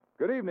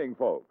Good evening,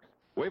 folks.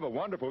 We have a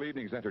wonderful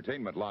evening's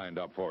entertainment lined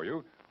up for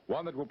you,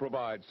 one that will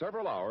provide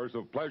several hours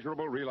of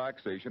pleasurable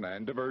relaxation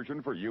and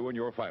diversion for you and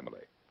your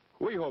family.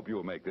 We hope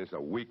you'll make this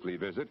a weekly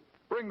visit.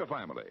 Bring the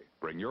family.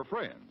 Bring your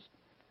friends.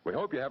 We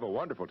hope you have a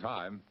wonderful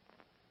time.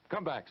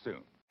 Come back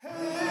soon.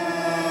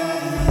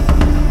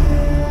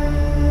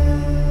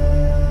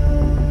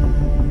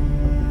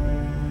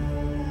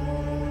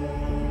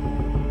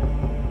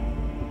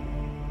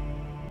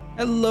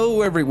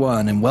 Hello,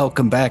 everyone, and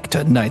welcome back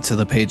to Knights of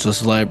the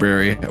Pageless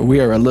Library. We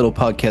are a little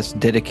podcast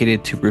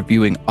dedicated to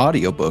reviewing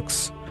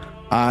audiobooks.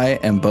 I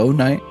am Bo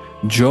Knight,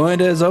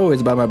 joined as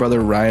always by my brother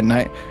Ryan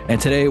Knight,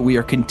 and today we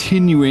are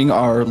continuing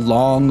our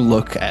long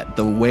look at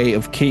The Way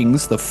of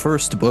Kings, the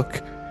first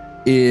book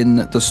in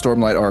the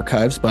Stormlight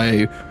Archives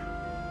by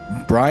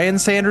Brian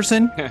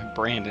Sanderson.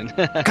 Brandon.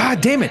 God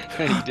damn it!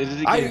 He did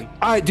it again.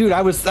 I'm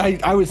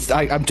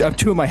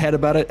too in my head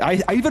about it.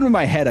 I even in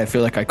my head I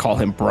feel like I call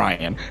him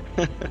Brian.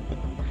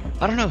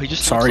 I don't know. He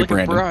just Sorry, looks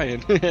like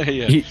Brandon. a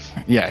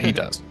Brian. He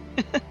does.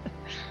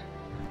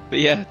 But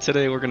yeah,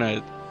 today we're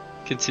gonna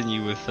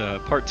continue with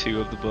part 2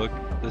 of the book.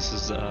 This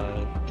is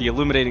The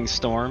Illuminating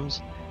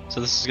Storms. So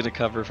this is gonna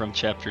cover from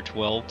chapter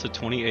 12 to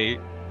 28,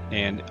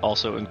 and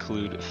also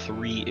include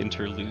 3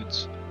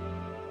 interludes.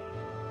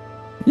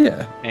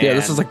 Yeah,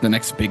 this is like the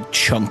next big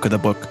chunk of the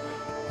book.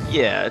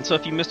 Yeah, and so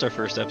if you missed our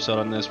first episode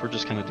on this, we're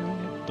just kind of doing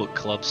a book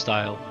club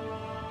style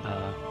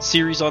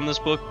series on this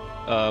book.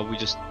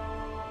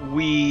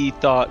 We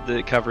thought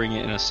that covering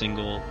it in a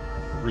single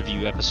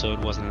review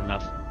episode wasn't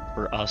enough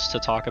for us to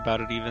talk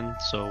about it even,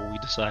 so we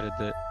decided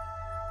that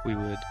we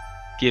would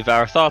give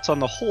our thoughts on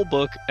the whole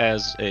book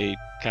as a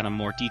kind of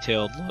more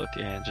detailed look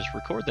and just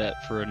record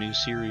that for a new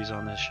series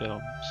on this show.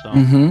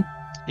 So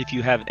if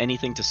you have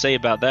anything to say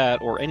about that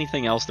or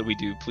anything else that we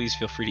do, please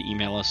feel free to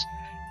email us.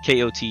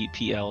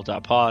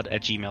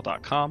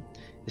 kotpl.pod@gmail.com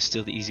is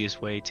still the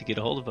easiest way to get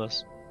a hold of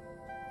us.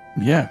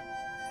 Yeah.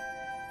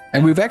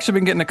 And we've actually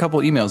been getting a couple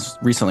emails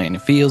recently, and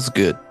it feels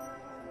good.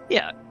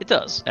 Yeah, it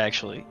does,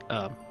 actually.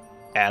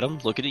 Adam,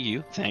 looking at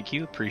you. Thank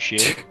you.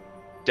 Appreciate it.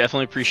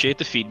 Definitely appreciate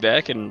the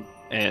feedback. And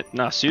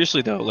no,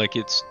 seriously, though, like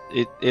it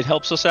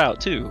helps us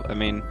out, too. I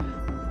mean,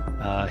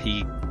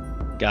 he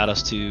got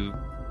us to,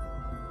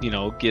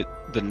 get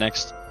the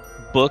next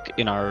book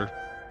in our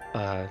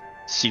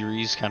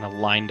series kind of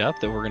lined up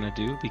that we're going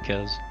to do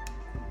because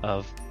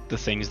of the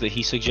things that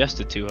he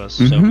suggested to us.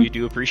 So we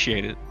do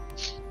appreciate it.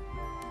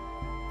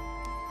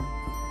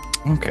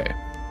 Okay,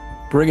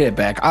 bringing it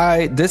back.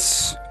 I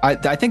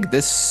think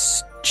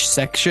this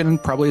section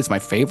probably is my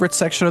favorite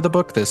section of the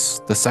book. The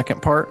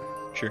second part.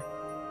 Sure.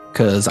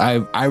 Because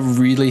I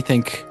really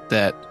think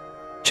that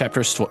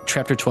chapter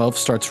 12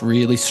 starts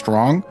really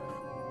strong,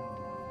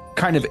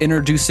 kind of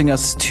introducing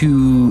us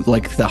to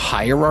like the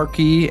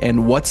hierarchy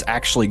and what's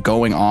actually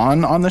going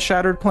on the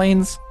Shattered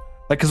Plains.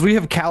 Like, because we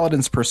have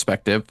Kaladin's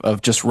perspective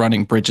of just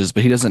running bridges,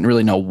 but he doesn't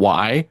really know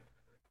why.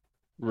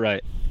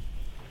 Right.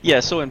 Yeah,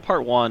 so in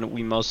part 1,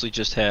 we mostly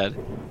just had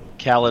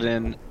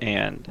Kaladin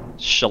and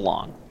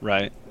Shallan,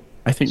 right?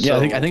 I think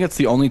it's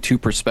the only 2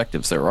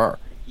 perspectives there are.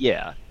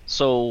 Yeah.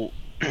 So,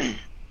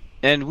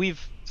 and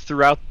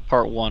throughout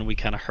part 1, we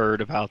kind of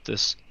heard about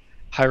this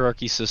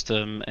hierarchy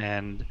system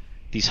and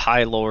these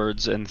high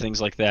lords and things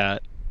like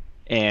that.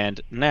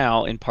 And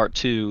now in part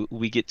 2,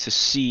 we get to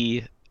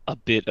see a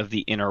bit of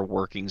the inner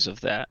workings of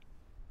that.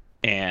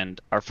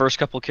 And our first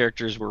couple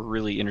characters we're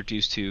really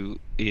introduced to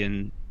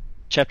in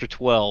chapter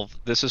 12.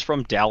 This is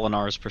from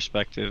Dalinar's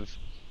perspective.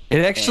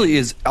 It actually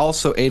is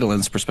also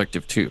Adolin's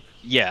perspective too.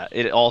 Yeah,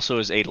 it also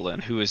is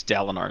Adolin, who is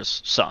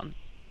Dalinar's son.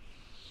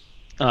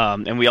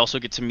 And we also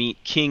get to meet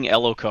King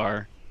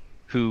Elhokar,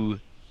 who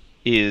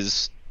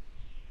is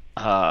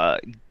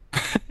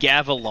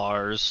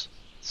Gavilar's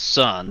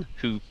son,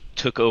 who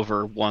took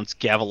over once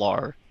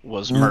Gavilar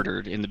was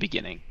murdered in the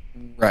beginning.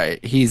 Right.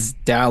 He's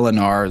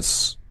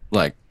Dalinar's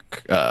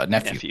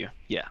nephew.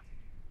 Yeah.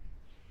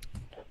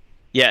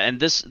 Yeah, and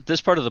this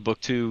part of the book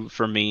too,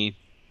 for me,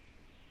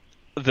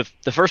 the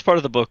first part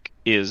of the book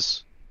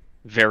is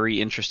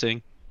very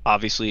interesting.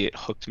 Obviously, it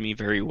hooked me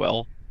very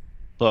well.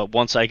 But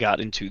once I got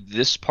into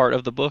this part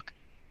of the book,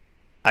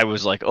 I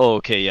was like, oh,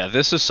 okay, yeah,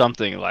 this is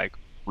something like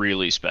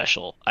really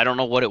special. I don't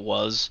know what it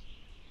was.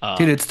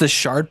 Dude, it's the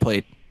shard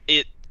plate.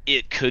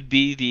 It could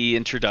be the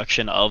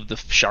introduction of the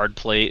shard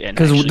plate, and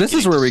because this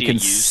is where we can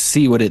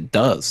see what it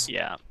does.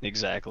 Yeah,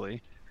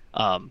 exactly.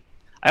 I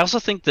also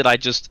think that I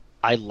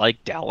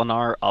like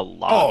Dalinar a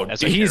lot. Oh,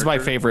 as a he's character. my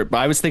favorite. But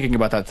I was thinking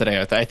about that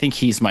today. I think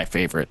he's my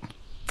favorite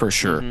for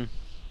sure.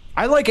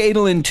 I like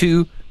Adolin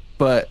too,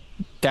 but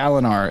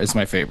Dalinar is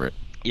my favorite.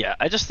 Yeah,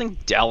 I just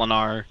think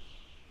Dalinar,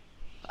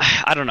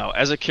 I don't know,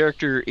 as a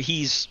character,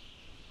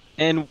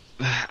 and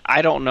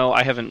I don't know,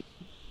 I haven't,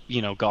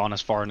 gone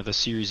as far into the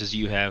series as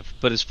you have,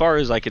 but as far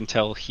as I can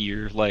tell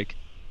here, like,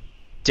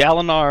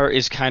 Dalinar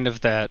is kind of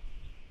that,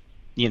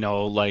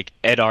 like,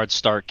 Eddard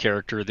Stark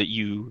character that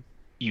you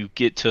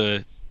get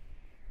to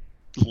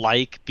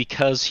like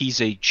because he's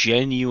a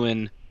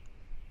genuine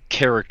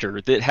character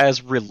that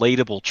has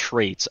relatable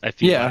traits, I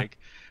feel like.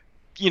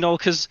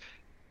 Because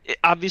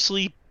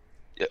obviously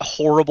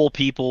horrible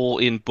people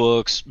in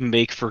books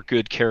make for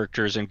good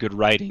characters and good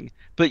writing.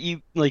 But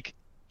you like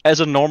as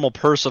a normal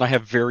person, I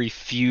have very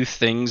few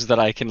things that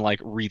I can like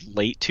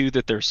relate to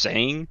that they're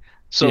saying.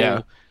 So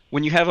Yeah.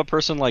 when you have a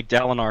person like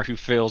Dalinar who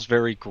feels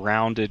very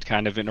grounded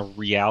kind of in a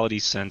reality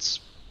sense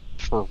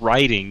for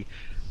writing,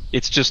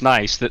 it's just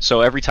nice that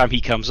so every time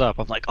he comes up,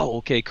 I'm like, "Oh,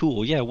 okay,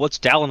 cool. Yeah, what's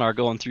Dalinar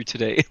going through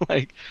today?"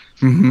 Like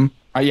Mm-hmm.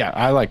 Yeah,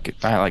 I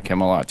like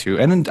him a lot too,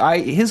 and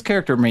then his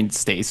character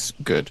stays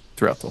good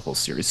throughout the whole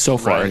series so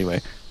far. Right.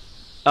 Anyway.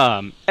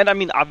 and I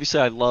mean,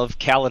 obviously I love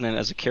Kaladin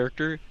as a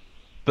character,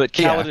 but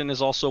Yeah. Kaladin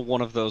is also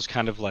one of those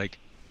kind of like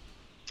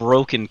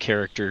broken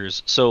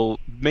characters. So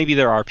maybe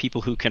there are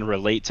people who can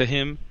relate to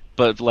him,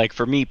 but like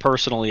for me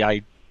personally,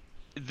 I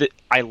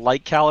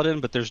like Kaladin,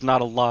 but there's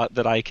not a lot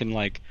that I can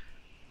like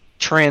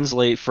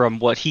translate from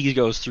what he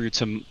goes through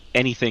to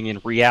anything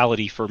in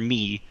reality for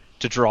me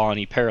to draw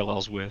any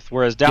parallels with.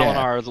 Whereas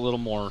Dalinar is a little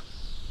more,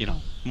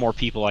 more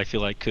people I feel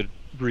like could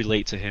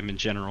relate to him in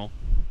general.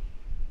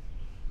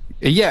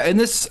 Yeah, and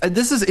this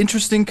is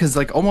interesting because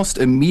like almost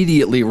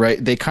immediately,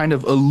 right? They kind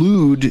of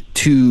allude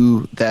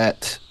to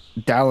that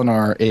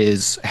Dalinar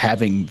is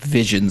having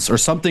visions or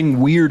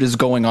something weird is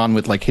going on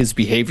with like his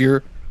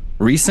behavior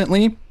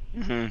recently.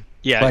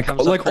 Yeah, it Like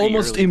comes up pretty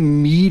almost early.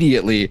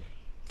 immediately,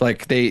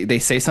 like they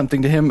say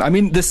something to him. I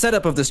mean, the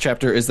setup of this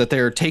chapter is that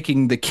they're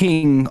taking the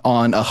king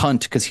on a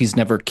hunt because he's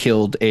never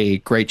killed a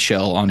great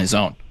shell on his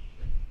own.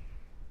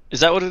 Is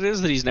that what it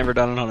is? That he's never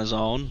done it on his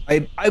own?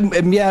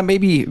 Yeah,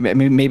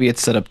 maybe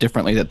it's set up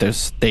differently that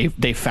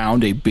they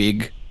found a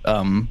big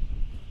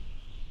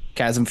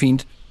chasm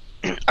fiend.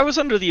 I was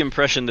under the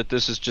impression that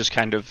this is just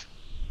kind of,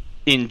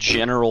 in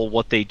general,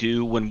 what they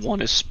do when one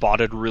is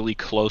spotted really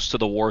close to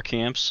the war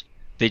camps.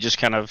 They just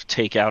kind of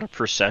take out a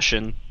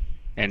procession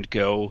and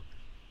go,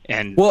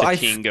 and Well, the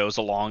king goes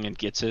along and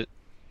gets it.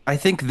 I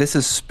think this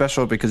is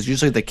special because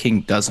usually the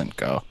king doesn't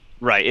go.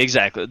 Right,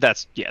 exactly.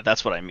 That's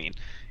what I mean.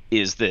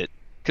 Is that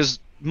because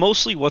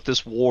mostly what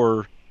this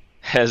war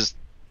has,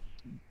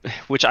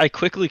 which I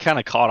quickly kind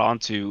of caught on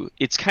to,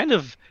 it's kind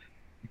of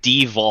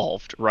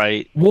devolved,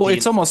 right? Well,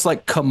 it's almost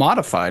like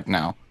commodified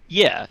now.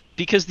 Yeah,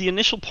 because the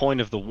initial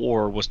point of the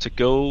war was to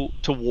go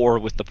to war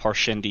with the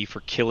Parshendi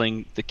for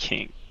killing the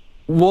king.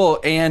 Well,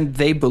 and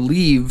they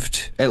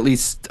believed, at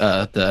least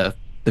the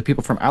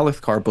people from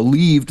Alethkar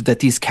believed that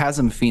these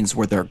chasm fiends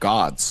were their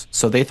gods.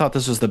 So they thought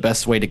this was the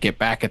best way to get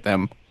back at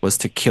them was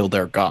to kill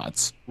their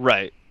gods.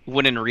 Right.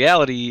 When in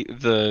reality,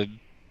 the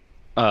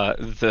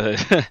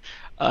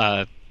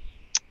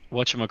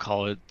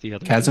whatchamacallit, the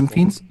other Chasm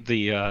people,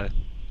 fiends?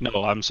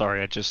 no, I'm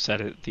sorry, I just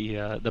said it.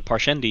 The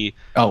Parshendi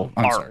Oh,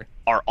 I'm sorry.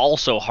 are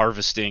also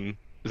harvesting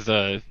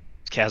the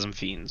chasm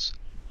fiends.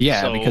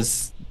 Yeah, So-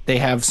 because they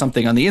have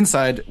something on the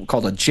inside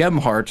called a gem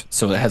heart,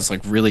 so it has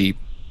like really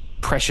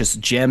precious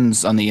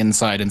gems on the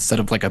inside instead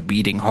of like a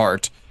beating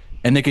heart.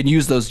 And they can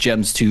use those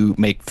gems to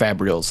make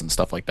fabrials and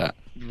stuff like that.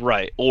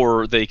 Right.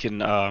 Or they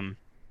can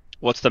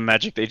what's the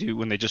magic they do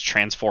when they just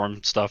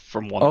transform stuff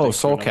from one Oh,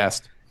 thing to another?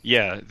 soulcast.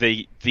 Yeah,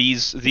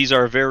 these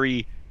are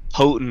very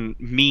potent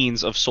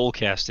means of soul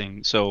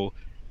casting. So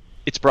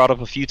it's brought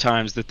up a few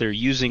times that they're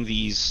using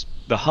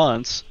the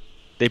hunts.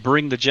 They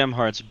bring the gem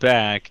hearts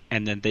back,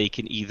 and then they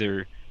can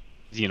either,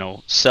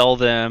 sell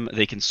them.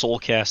 They can soul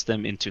cast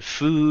them into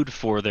food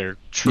for their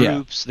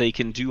troops. They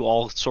can do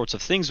all sorts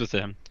of things with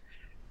them.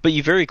 But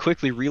you very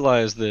quickly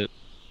realize that,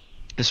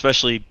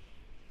 especially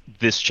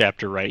this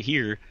chapter right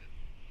here,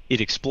 it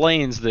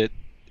explains that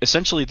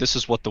essentially this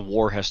is what the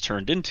war has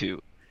turned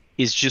into,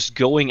 is just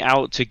going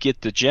out to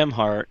get the gem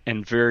heart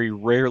and very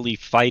rarely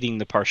fighting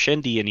the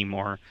Parshendi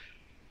anymore,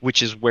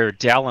 which is where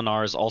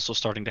Dalinar is also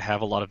starting to have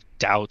a lot of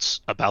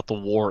doubts about the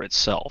war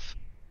itself.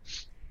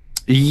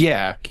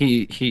 Yeah,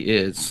 he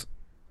is.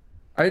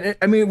 I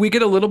mean, we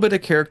get a little bit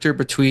of character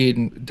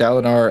between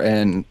Dalinar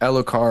and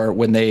Elhokar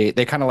when they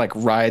kind of like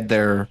ride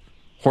their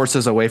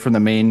horses away from the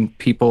main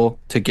people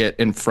to get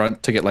in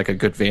front to get like a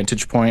good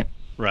vantage point.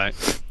 Right.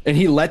 And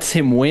he lets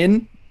him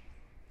win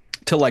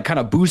to like kind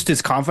of boost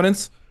his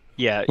confidence.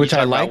 Yeah, Which you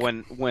I talk like.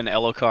 about when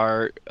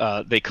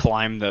Elhokar they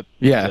climb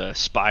the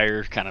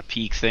spire kind of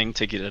peak thing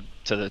to get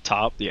to the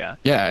top. Yeah.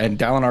 Yeah, and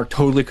Dalinar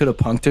totally could have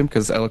punked him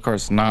because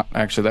Elhokar's not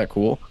actually that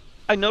cool.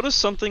 I noticed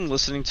something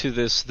listening to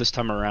this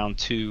time around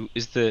too,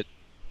 is that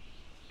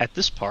at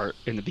this part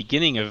in the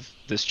beginning of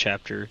this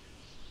chapter,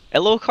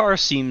 Elhokar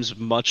seems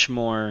much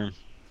more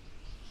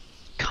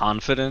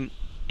confident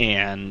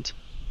and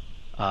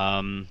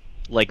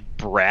like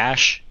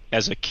brash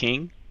as a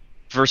king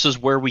versus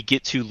where we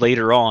get to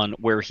later on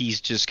where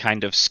he's just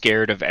kind of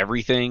scared of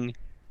everything,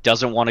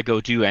 doesn't want to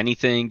go do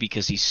anything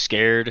because he's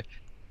scared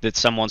that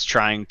someone's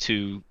trying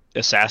to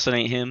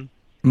assassinate him.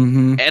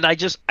 Mm-hmm. And I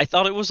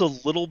thought it was a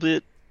little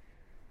bit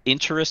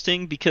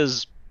interesting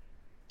because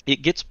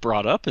it gets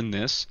brought up in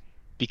this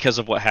because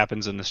of what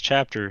happens in this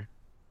chapter,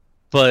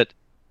 but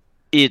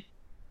it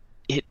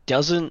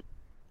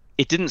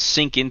didn't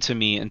sink into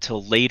me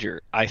until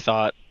later. I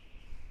thought,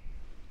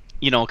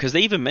 because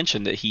they even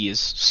mentioned that he is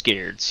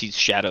scared, sees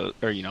shadow,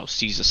 or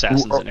sees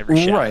assassins in every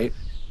shadow. Right.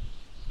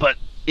 But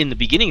in the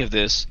beginning of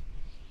this,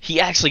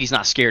 he's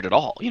not scared at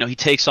all. He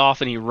takes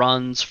off and he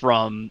runs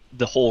from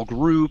the whole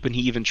group, and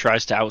he even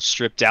tries to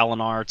outstrip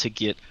Dalinar to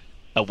get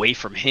away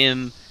from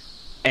him.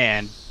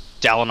 And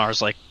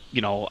Dalinar's like,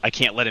 I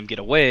can't let him get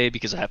away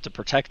because I have to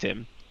protect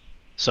him.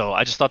 So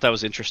I just thought that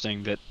was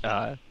interesting that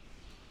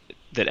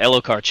that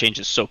Elhokar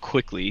changes so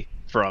quickly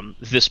from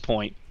this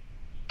point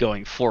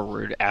going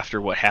forward after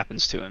what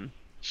happens to him.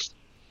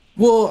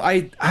 Well,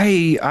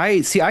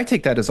 I see. I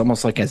take that as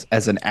almost like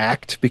as an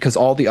act, because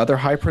all the other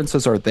high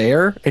princes are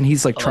there, and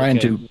he's like trying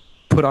to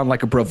put on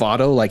like a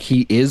bravado, like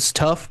he is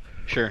tough.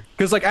 Sure.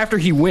 Because like after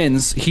he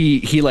wins,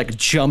 he like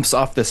jumps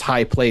off this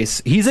high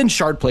place. He's in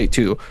Shardplate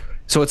too,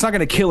 so it's not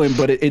gonna kill him,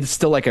 but it's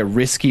still like a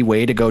risky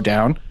way to go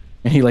down.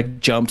 And he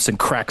like jumps and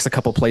cracks a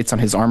couple plates on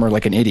his armor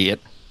like an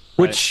idiot,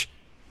 which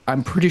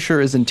I'm pretty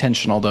sure is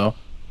intentional though.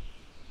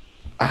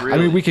 Really? I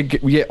mean, we could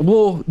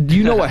well,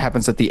 you know what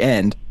happens at the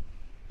end.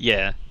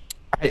 Yeah.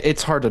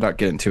 It's hard to not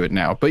get into it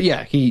now, but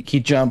yeah, he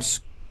jumps.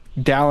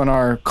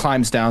 Dalinar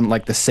climbs down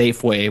like the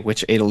safe way,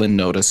 which Adolin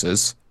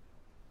notices,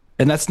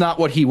 and that's not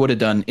what he would have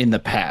done in the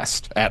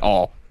past at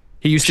all.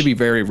 He used to be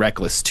very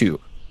reckless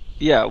too.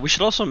 Yeah, we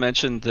should also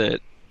mention that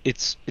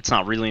it's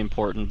not really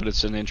important, but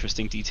it's an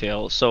interesting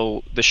detail.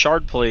 So the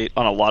shard plate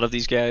on a lot of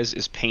these guys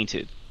is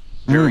painted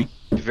very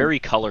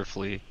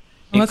colorfully,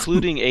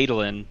 including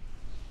Adolin,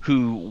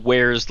 who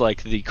wears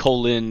like the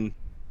Kholin.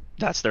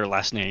 That's their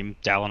last name,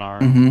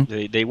 Dalinar.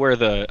 Mm-hmm. They wear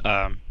the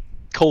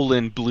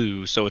Kholin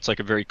blue, so it's like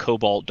a very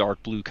cobalt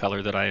dark blue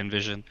color that I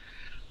envision.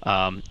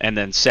 And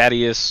then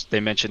Sadeas,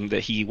 they mentioned that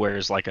he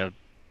wears like a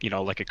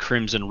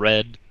crimson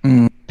red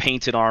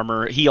painted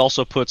armor. He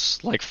also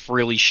puts like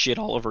frilly shit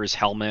all over his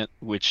helmet,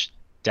 which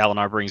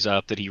Dalinar brings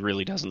up that he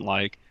really doesn't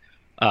like.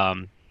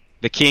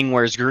 The king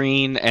wears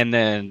green, and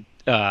then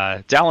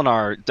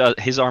Dalinar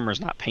his armor is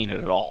not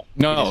painted at all.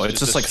 No, it's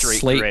just like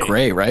slate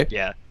gray, right?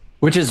 Yeah.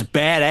 Which is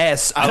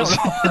badass. I don't know.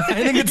 I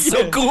think it's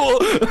so cool.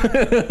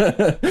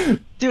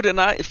 Dude,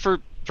 and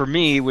for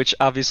me, which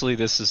obviously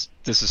this is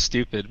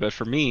stupid, but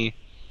for me,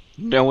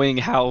 knowing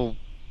how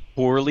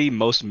poorly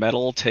most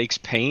metal takes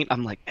paint,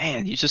 I'm like,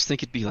 man, you just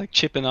think it'd be like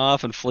chipping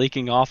off and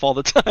flaking off all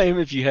the time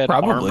if you had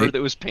armor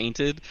that was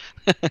painted.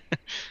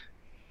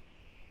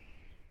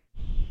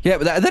 Yeah,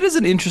 but that is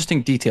an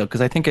interesting detail,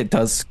 because I think it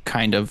does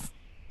kind of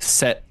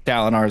set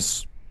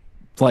Dalinar's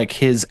like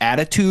his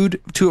attitude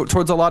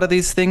towards a lot of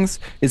these things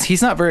is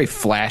he's not very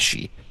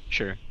flashy.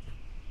 Sure.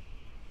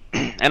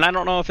 And I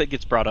don't know if it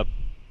gets brought up.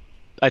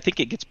 I think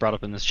it gets brought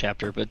up in this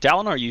chapter, but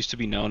Dalinar used to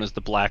be known as the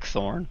Black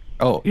Thorn.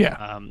 Oh,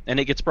 yeah. And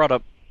it gets brought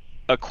up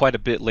quite a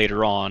bit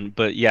later on,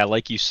 but yeah,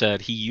 like you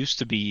said, he used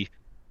to be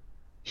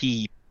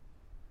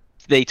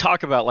they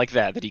talk about like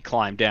that he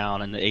climbed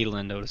down, and the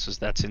Adolin notices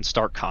that's in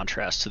stark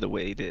contrast to the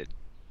way that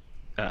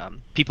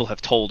people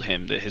have told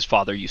him that his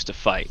father used to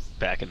fight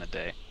back in the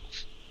day.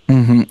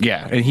 Mm-hmm.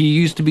 Yeah, and he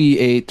used to be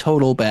a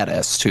total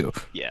badass too.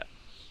 Yeah,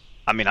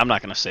 I mean, I'm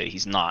not gonna say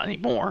he's not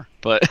anymore,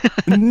 but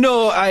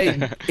no,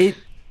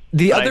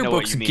 the other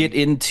books get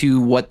into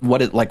what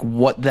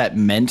that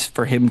meant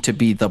for him to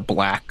be the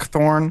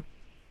Blackthorn,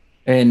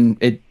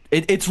 and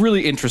it's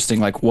really interesting.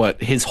 Like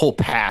what his whole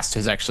past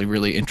is actually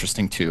really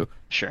interesting too.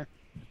 Sure.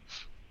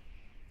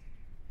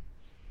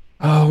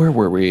 Oh, where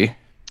were we?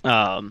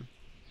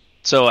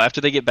 So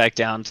after they get back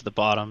down to the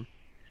bottom,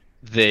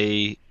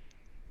 they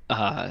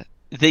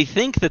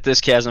think that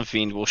this Chasm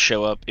Fiend will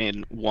show up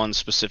in one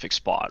specific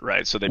spot,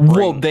 right? So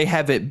they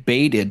have it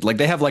baited, like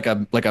they have like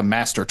a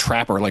master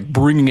trapper, like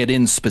bringing it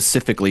in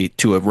specifically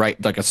to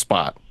a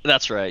spot.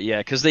 That's right, yeah,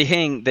 because they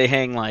hang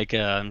like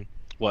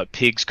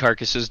pigs'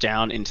 carcasses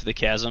down into the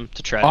chasm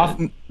to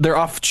try. They're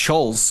off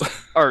chulls.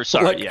 Or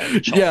sorry,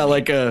 I'm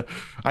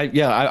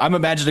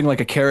imagining like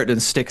a carrot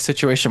and stick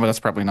situation, but that's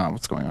probably not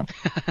what's going on.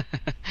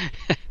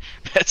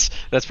 that's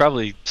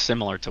probably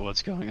similar to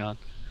what's going on.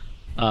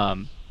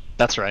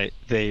 That's right.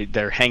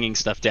 They're hanging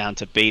stuff down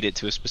to bait it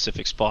to a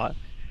specific spot,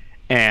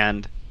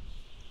 and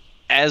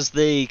as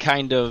they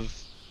kind of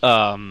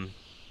are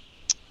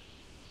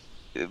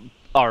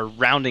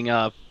rounding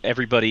up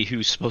everybody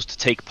who's supposed to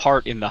take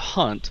part in the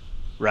hunt,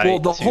 right? Well,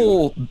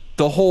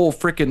 the whole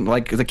freaking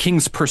like the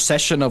king's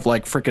procession of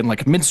like freaking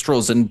like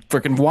minstrels and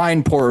freaking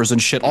wine pourers and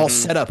shit all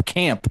set up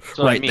camp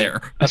there.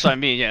 That's what I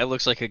mean. Yeah, it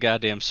looks like a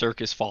goddamn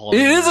circus following.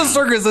 It is a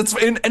circus.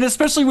 And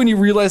especially when you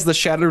realize the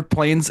Shattered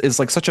Plains is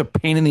like such a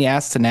pain in the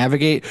ass to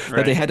navigate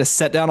that they had to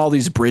set down all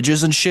these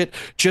bridges and shit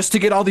just to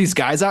get all these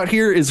guys out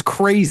here is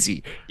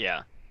crazy.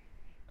 Yeah.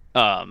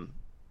 Oh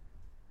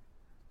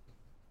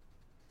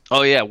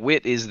yeah,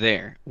 Wit is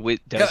there.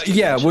 Wit does.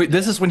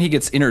 This is when he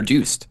gets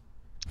introduced.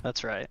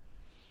 That's right.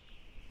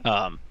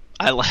 I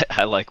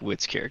like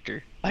Wit's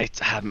character.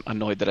 I'm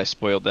annoyed that I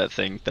spoiled that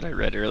thing that I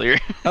read earlier.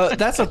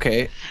 That's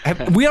okay.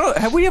 We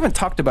haven't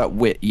talked about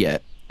Wit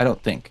yet. I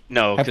don't think.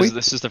 No, because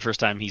this is the first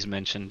time he's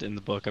mentioned in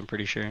the book. I'm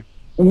pretty sure.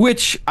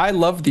 Which I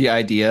love the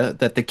idea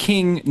that the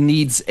king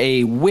needs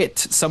a wit,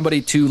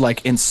 somebody to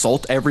like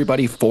insult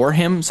everybody for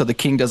him, so the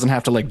king doesn't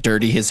have to like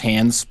dirty his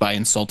hands by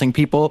insulting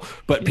people,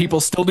 but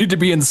people still need to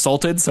be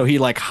insulted, so he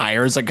like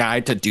hires a guy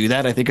to do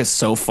that. I think is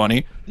so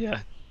funny. Yeah.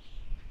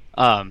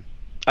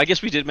 I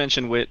guess we did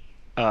mention Wit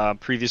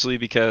previously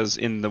because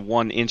in the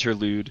one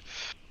interlude,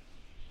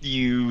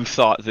 you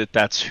thought that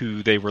that's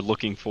who they were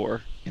looking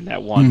for in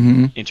that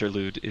one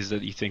interlude, is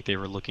that you think they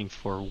were looking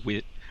for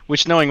Wit,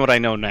 which, knowing what I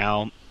know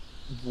now,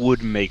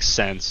 would make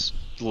sense,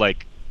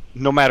 like,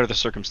 no matter the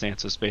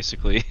circumstances,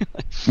 basically.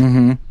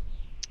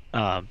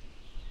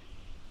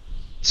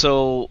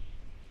 So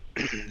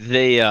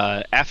they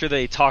after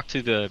they talk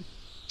to the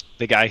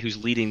guy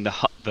who's leading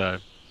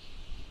the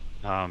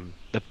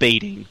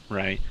baiting,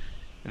 right?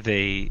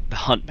 The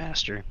hunt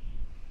master.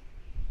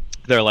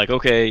 They're like,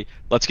 okay,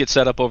 let's get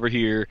set up over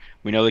here.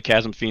 We know the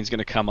Chasm Fiend's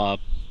gonna come up,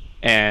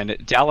 and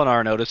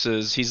Dalinar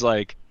notices. He's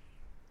like,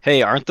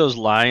 hey, aren't those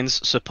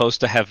lines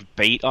supposed to have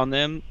bait on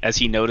them? As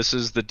he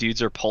notices the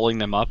dudes are pulling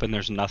them up and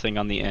there's nothing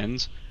on the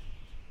ends.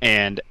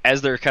 And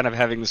as they're kind of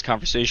having this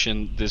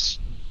conversation, this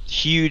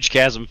huge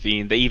Chasm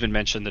Fiend, they even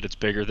mention that it's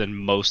bigger than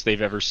most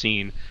they've ever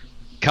seen,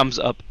 comes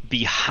up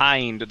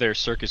behind their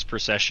circus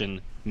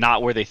procession,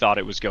 not where they thought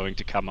it was going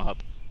to come up.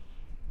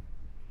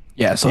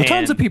 Yeah, so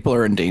tons of people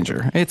are in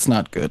danger. It's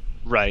not good.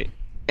 Right.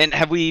 And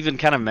have we even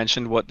kind of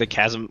mentioned what the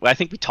Chasm... I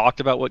think we talked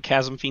about what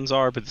Chasm Fiends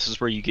are, but this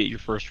is where you get your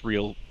first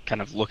real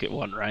kind of look at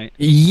one, right?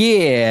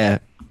 Yeah.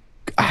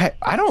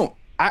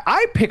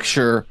 I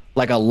picture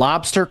like a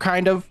lobster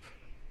kind of,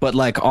 but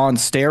like on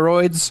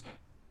steroids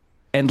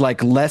and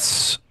like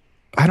less...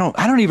 I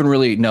don't even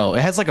really know.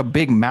 It has like a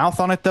big mouth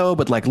on it though,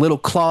 but like little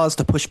claws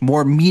to push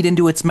more meat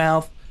into its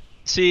mouth.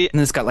 See,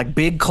 and it's got like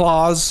big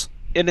claws.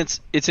 And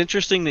it's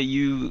interesting that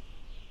you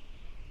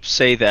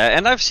say that.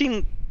 And I've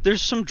seen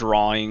there's some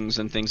drawings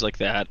and things like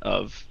that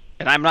of,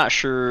 and I'm not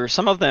sure,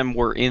 some of them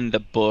were in the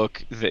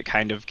book that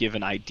kind of give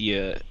an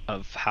idea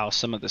of how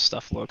some of this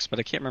stuff looks, but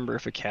I can't remember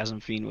if a Chasm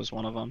Fiend was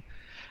one of them.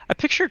 I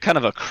picture kind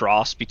of a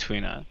cross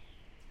between an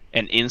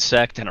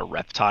insect and a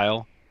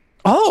reptile.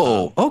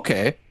 Oh,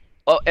 okay.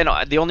 Oh, and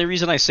the only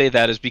reason I say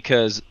that is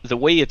because the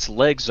way its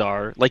legs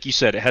are, like you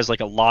said, it has like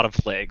a lot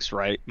of legs,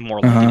 right?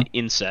 More like an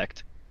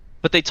insect.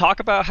 But they talk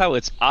about how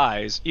its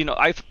eyes,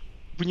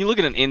 when you look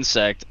at an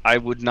insect, I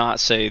would not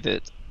say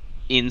that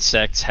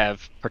insects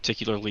have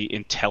particularly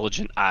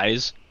intelligent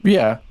eyes.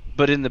 Yeah.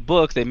 But in the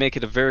book, they make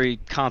it a very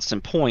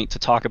constant point to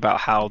talk about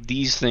how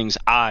these things'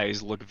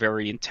 eyes look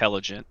very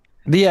intelligent.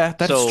 Yeah,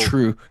 that's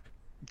true.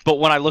 But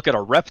when I look at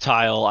a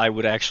reptile, I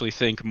would actually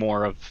think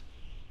more of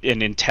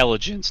an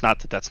intelligence. Not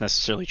that that's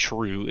necessarily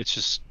true. It's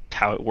just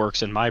how it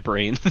works in my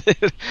brain.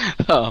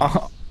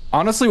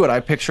 Honestly, what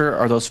I picture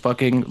are those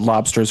fucking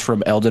lobsters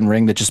from Elden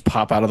Ring that just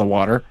pop out of the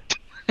water.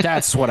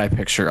 That's what I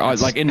picture.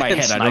 Like in my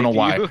head, I don't know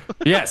why.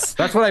 Yes,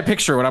 that's what I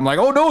picture when I'm like,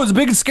 oh no, it's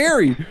big and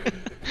scary.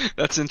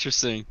 That's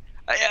interesting.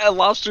 Yeah,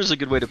 lobster's a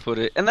good way to put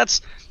it, and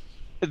that's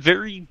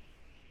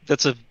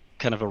a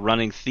kind of a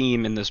running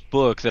theme in this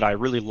book that I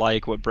really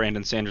like. What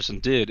Brandon Sanderson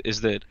did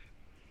is that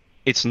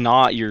it's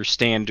not your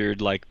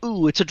standard like,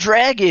 ooh, it's a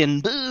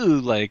dragon,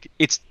 boo. Like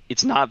it's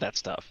not that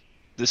stuff.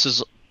 This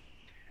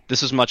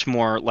is much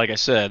more, like I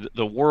said,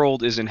 the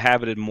world is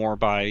inhabited more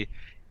by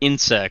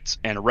insects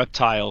and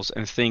reptiles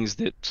and things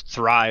that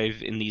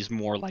thrive in these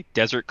more like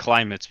desert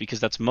climates, because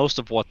that's most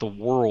of what the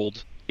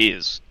world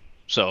is.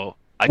 So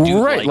I do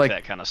like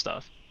that kind of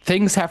stuff.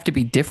 Things have to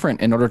be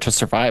different in order to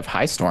survive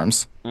high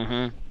storms.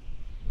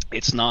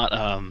 It's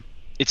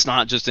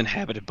not just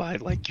inhabited by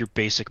like your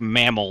basic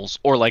mammals,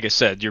 or like I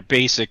said, your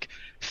basic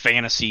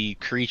fantasy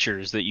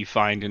creatures that you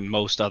find in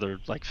most other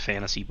like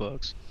fantasy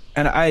books.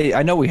 And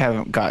I know we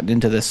haven't gotten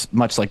into this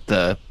much, like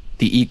the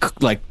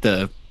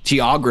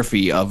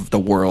geography of the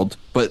world,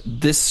 but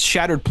this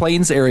Shattered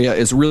Plains area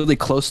is really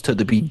close to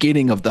the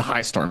beginning of the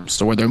high storms,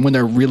 so when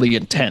they're really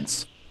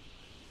intense.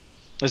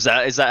 Is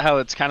that how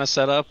it's kind of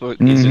set up? Or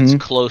is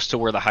it close to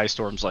where the high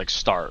storms like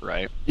start,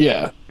 right?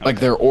 Yeah, okay. Like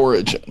their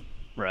origin.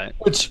 Right.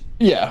 Which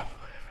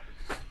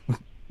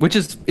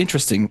is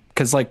interesting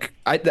because like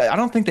I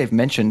don't think they've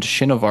mentioned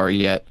Shinovar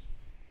yet,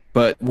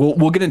 but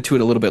we'll get into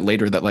it a little bit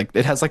later. That like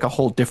it has like a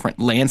whole different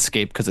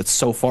landscape because it's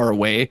so far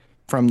away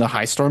from the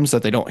high storms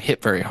that they don't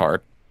hit very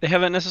hard. They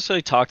haven't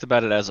necessarily talked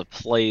about it as a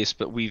place,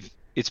 but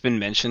it's been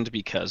mentioned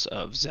because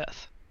of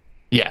Szeth.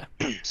 Yeah,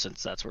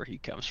 since that's where he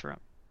comes from.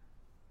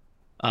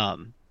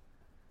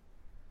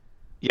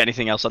 You got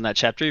anything else on that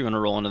chapter? You want to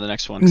roll into the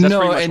next one? 'Cause that's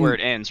pretty much where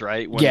it ends,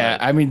 right?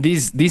 I mean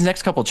these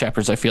next couple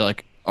chapters I feel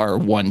like are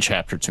one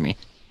chapter to me.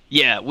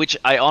 Yeah, which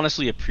I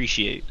honestly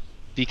appreciate,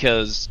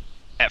 because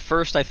at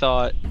first I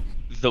thought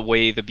the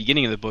way the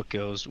beginning of the book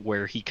goes,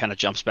 where he kind of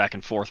jumps back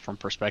and forth from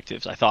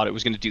perspectives, I thought it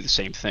was going to do the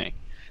same thing.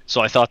 So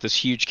I thought this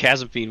huge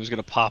Chasm Fiend was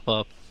going to pop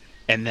up,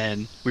 and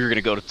then we were going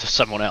to go to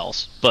someone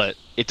else. But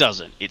it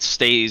doesn't. It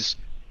stays.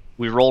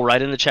 We roll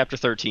right into chapter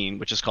 13,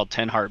 which is called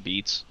 10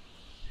 Heartbeats.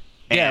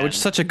 Yeah, which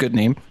is such a good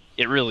name.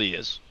 It really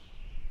is.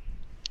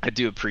 I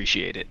do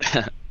appreciate it.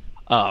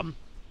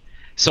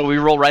 So we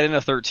roll right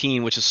into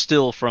 13, which is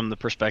still from the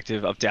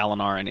perspective of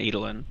Dalinar and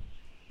Adolin.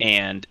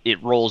 And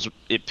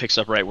it picks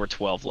up right where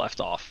 12 left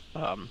off,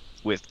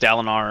 with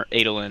Dalinar,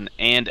 Adolin,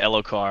 and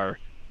Elhokar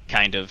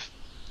kind of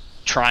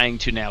trying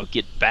to now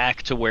get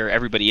back to where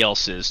everybody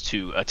else is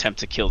to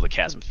attempt to kill the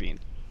Chasm Fiend.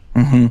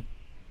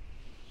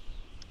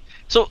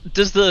 So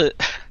do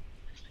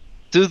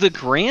the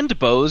grand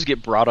bows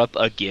get brought up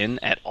again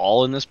at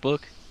all in this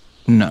book?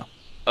 No.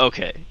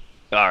 Okay.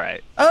 All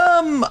right.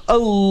 A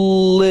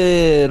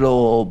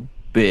little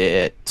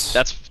bit.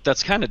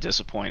 That's kind of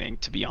disappointing,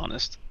 to be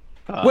honest.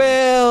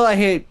 Well, I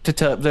hate to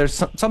tell. There's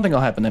something will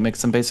happen that makes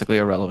them basically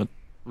irrelevant.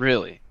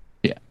 Really?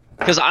 Yeah.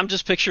 Because I'm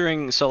just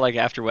picturing, so like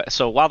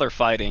while they're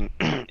fighting,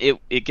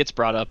 it gets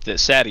brought up that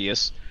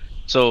Sadeas,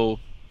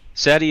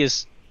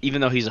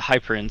 even though he's a high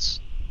prince,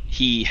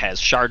 he has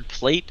shard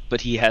plate,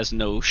 but he has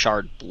no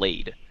shard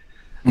blade.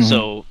 Mm-hmm.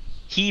 So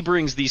he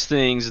brings these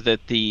things that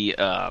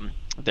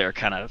they're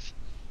kind of,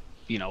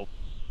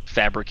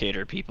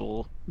 fabricator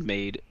people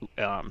made,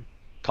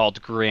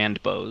 called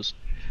grand bows,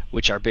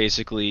 which are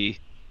basically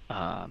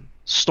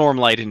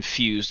stormlight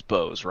infused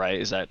bows, right?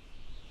 Is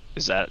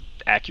that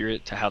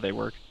accurate to how they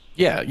work?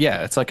 Yeah.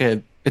 It's like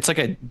a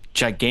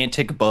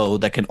gigantic bow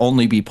that can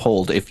only be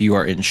pulled if you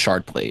are in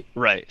shard plate.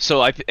 Right.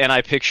 So I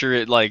picture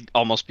it like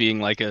almost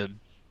being like a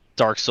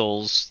Dark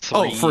Souls 3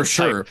 Oh, for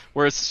sure.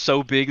 Where it's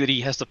so big that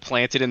he has to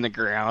plant it in the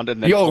ground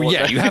and then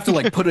you have to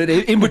like put it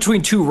in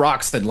between two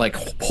rocks, then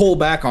like pull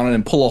back on it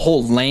and pull a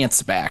whole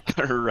lance back.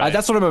 Right.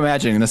 That's what I'm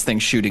imagining this thing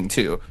shooting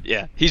too.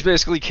 Yeah, he's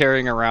basically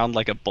carrying around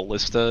like a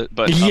ballista,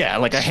 but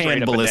like a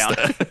hand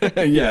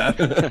ballista.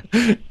 Yeah.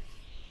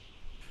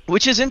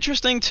 Which is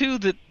interesting too,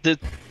 that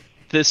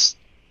this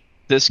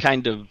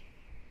kind of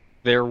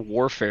their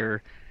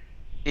warfare,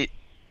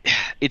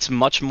 it's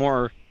much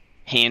more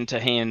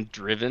hand-to-hand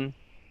driven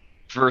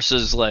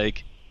versus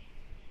like,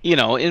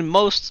 in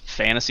most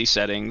fantasy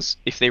settings,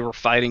 if they were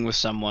fighting with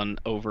someone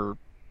over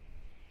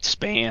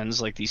spans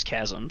like these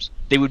chasms,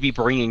 they would be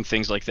bringing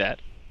things like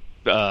that,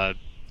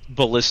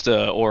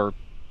 ballista or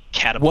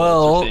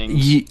catapults or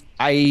things.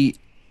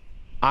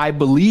 I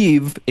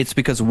believe it's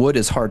because wood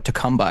is hard to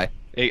come by.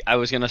 I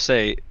was gonna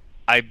say,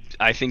 I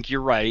think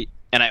you're right,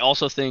 and I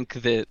also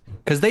think that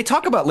because they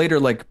talk about later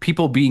like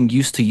people being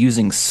used to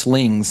using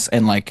slings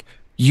and like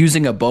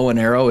using a bow and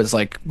arrow is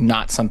like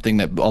not something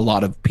that a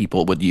lot of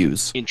people would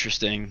use.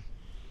 Interesting.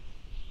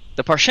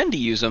 The Parshendi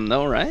use them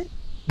though, right?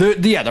 The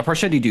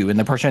Parshendi do, and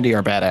the Parshendi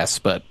are badass.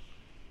 But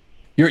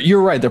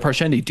you're right, the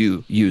Parshendi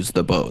do use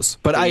the bows.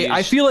 But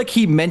I feel like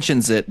he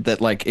mentions it that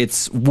like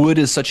wood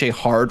is such a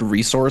hard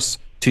resource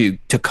to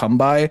come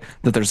by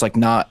that there's like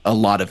not a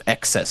lot of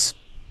excess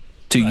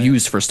to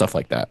use for stuff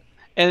like that.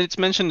 And it's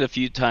mentioned a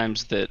few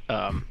times that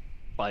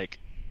like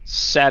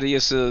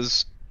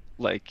Sadeas's,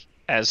 like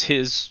as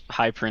his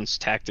high prince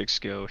tactics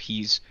go,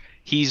 he's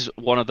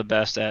one of the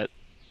best at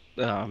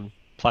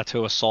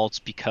plateau assaults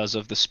because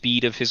of the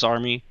speed of his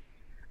army.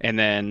 And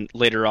then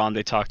later on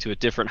they talk to a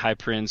different high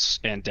prince,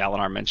 and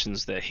Dalinar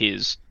mentions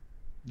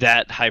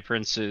that high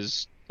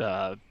prince's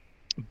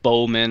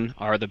bowmen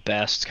are the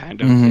best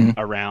kind of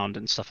around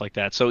and stuff like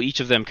that. So each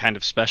of them kind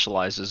of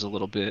specializes a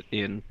little bit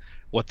in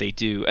what they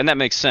do, and that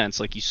makes sense.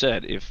 Like you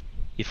said,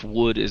 if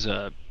wood is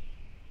a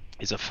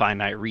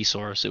finite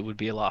resource, it would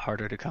be a lot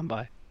harder to come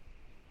by.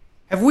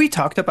 Have we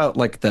talked about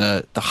like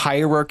the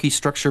hierarchy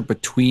structure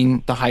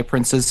between the high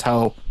princes?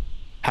 How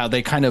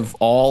they kind of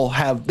all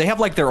have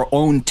like their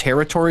own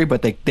territory,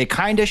 but they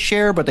kind of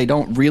share, but they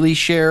don't really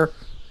share.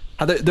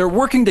 How they're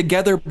working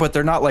together, but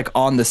they're not like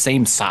on the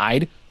same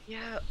side.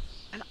 Yeah,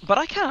 but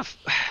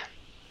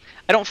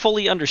I don't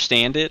fully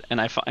understand it, and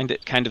I find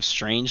it kind of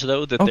strange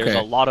though that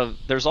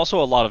there's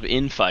also a lot of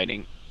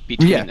infighting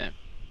between them.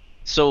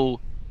 So,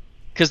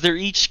 because they're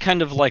each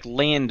kind of like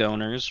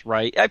landowners,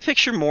 right? I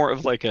picture more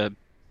of like a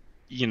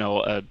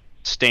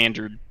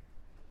standard,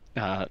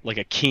 like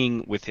a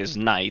king with his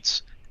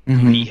knights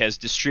who he has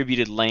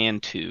distributed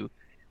land to,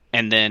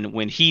 and then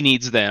when he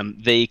needs them,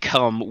 they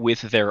come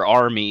with their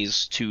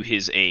armies to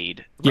his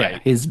aid.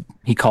 Right? Yeah,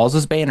 he calls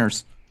his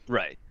banners.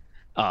 Right.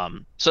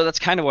 So that's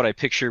kind of what I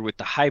picture with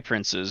the high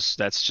princes.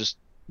 That's just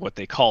what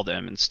they call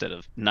them instead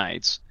of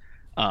knights.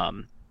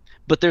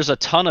 But there's a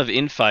ton of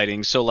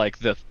infighting. So like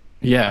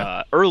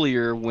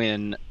earlier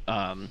when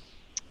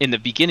in the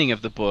beginning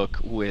of the book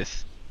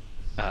with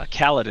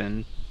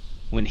Kaladin,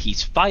 when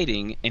he's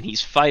fighting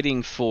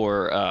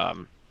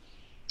for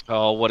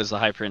what is the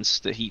high prince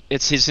that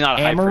he's not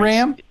a high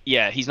Amaram? prince.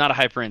 Yeah, he's not a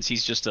high prince.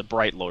 He's just a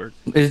Bright Lord.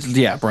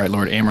 Bright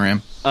Lord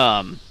Amaram.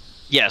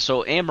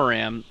 So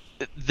Amaram,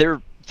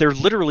 they're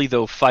literally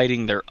though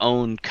fighting their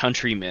own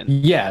countrymen.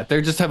 Yeah,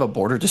 they just have a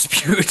border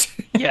dispute.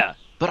 Yeah,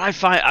 but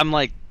I'm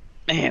like,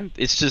 man,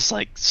 it's just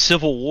like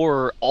civil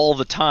war all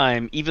the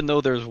time, even though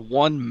there's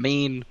one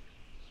main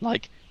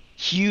like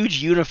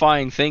huge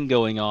unifying thing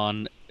going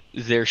on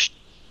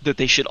that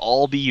they should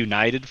all be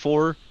united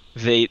for.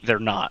 They're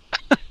not.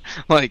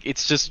 Like,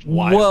 it's just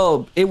wild.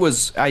 Well, it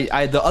was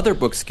the other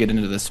books get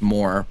into this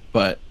more,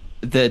 but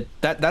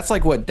that's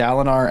like what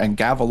Dalinar and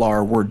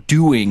Gavilar were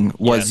doing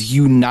was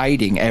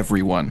uniting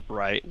everyone.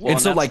 Right. Well,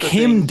 and so like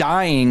him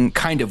dying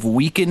kind of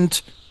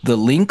weakened the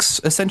links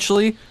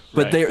essentially,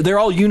 but they're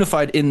all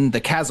unified in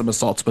the chasm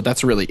assaults, but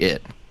that's really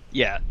it.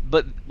 Yeah,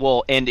 but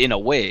and in a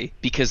way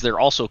because they're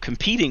also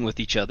competing with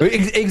each other.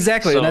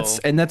 Exactly, so,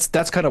 and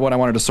that's kind of what I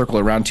wanted to circle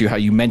around to. How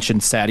you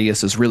mentioned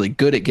Sadeas is really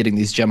good at getting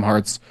these gem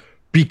hearts,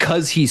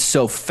 because he's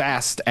so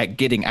fast at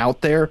getting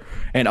out there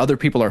and other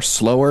people are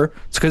slower.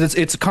 It's because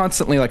it's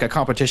constantly like a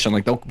competition.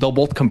 Like they'll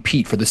both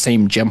compete for the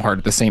same gem heart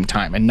at the same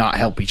time and not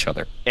help each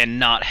other.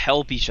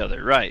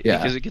 Right? Yeah.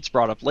 Because it gets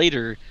brought up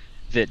later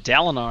that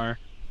Dalinar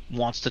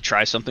wants to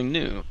try something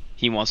new.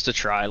 He wants to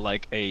try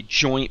like a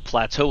joint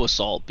plateau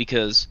assault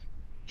because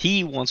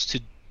he wants to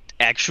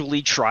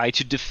actually try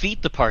to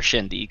defeat the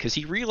Parshendi, because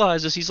he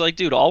realizes, he's like,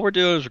 dude, all we're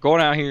doing is we're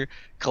going out here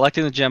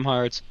collecting the gem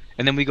hearts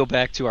and then we go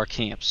back to our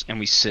camps and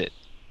we sit.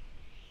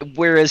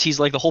 Whereas he's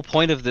like, the whole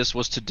point of this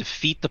was to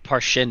defeat the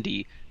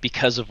Parshendi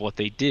because of what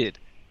they did.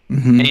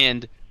 Mm-hmm.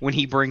 And when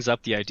he brings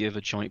up the idea of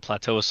a joint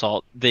plateau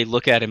assault, they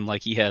look at him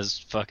like he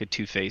has fucking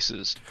two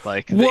faces.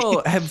 Like,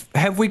 Well,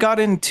 have we got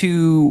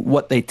into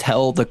what they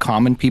tell the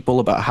common people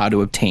about how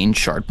to obtain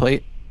shard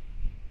plate?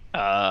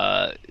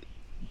 I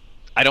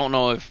don't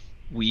know if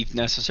we've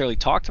necessarily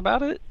talked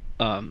about it,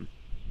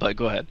 but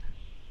go ahead.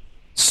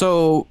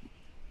 So,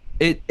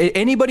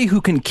 anybody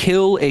who can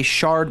kill a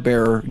shard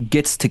bearer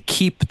gets to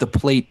keep the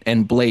plate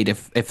and blade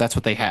if that's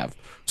what they have.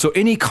 So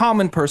any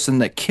common person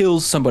that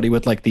kills somebody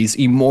with like these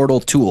immortal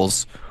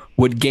tools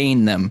would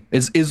gain them.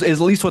 Is at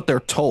least what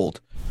they're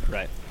told.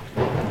 Right.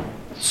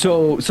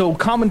 So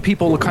common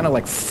people kind of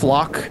like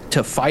flock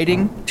to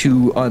fighting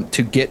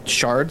to get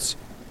shards.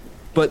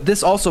 But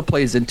this also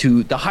plays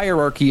into the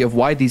hierarchy of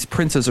why these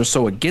princes are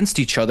so against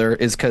each other,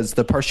 is because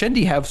the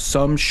Parshendi have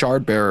some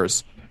shard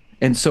bearers,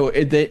 and so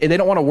they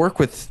don't want to work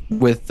with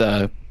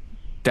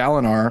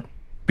Dalinar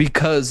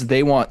because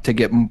they want to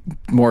get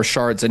more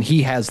shards, and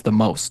he has the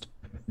most.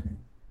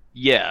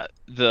 Yeah,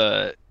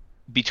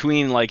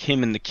 between like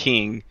him and the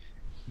king,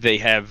 they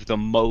have the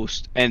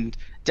most, and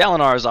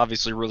Dalinar is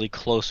obviously really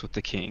close with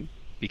the king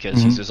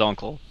because he's his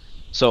uncle.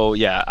 So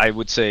yeah, I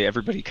would say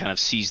everybody kind of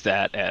sees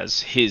that as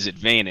his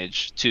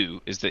advantage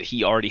too, is that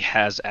he already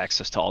has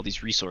access to all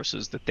these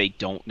resources that they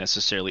don't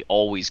necessarily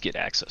always get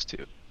access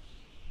to.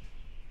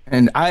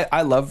 And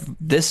I love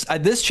this.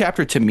 This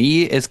chapter to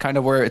me is kind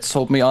of where it's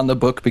sold me on the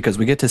book, because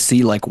we get to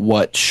see like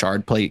what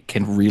shard plate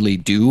can really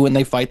do when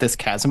they fight this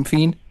chasm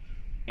fiend.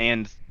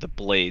 And the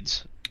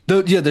blades.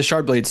 The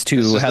shard blades too.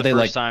 This is how the they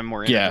first time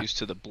we're yeah. introduced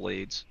to the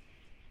blades.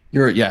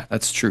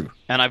 That's true.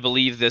 And I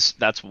believe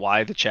that's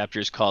why the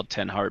chapter is called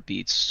 10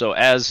 Heartbeats. So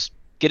as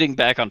getting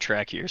back on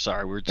track here,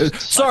 sorry, we're just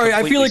sorry,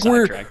 I feel like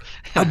we're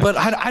but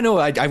I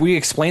know we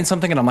explained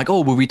something and I'm like,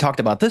 oh, but we talked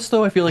about this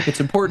though. I feel like it's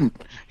important.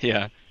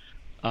 Yeah.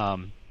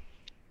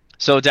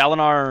 So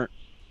Dalinar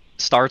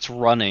starts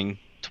running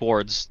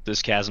towards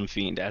this chasm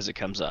fiend as it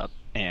comes up,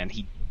 and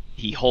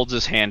he holds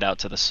his hand out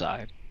to the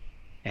side,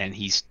 and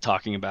he's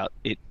talking about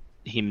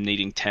him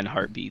needing 10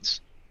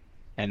 heartbeats.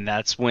 And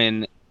that's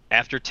when,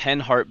 after 10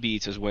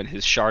 heartbeats, is when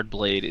his shard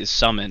blade is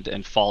summoned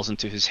and falls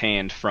into his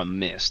hand from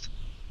mist.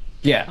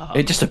 Yeah,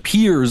 it just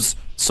appears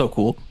so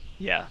cool.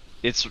 Yeah,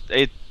 it's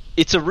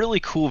a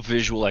really cool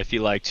visual, I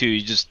feel like, too.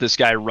 Just this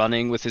guy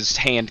running with his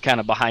hand kind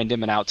of behind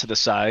him and out to the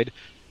side,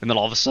 and then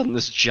all of a sudden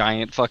this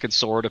giant fucking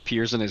sword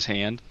appears in his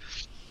hand.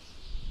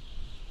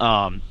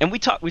 And we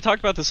talked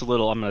about this a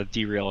little. I'm gonna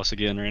derail us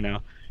again right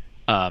now.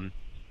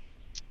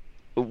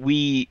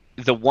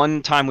 The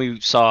one time we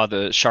saw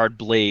the shard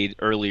blade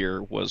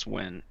earlier was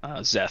when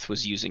Szeth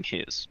was using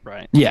his,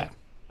 right? Yeah.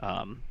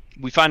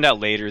 We find out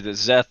later that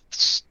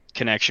Szeth's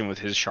connection with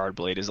his shard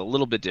blade is a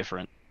little bit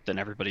different than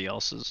everybody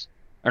else's,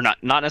 or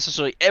not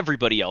necessarily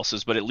everybody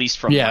else's, but at least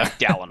from like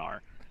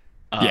Dalinar.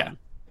 Yeah.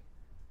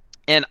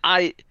 And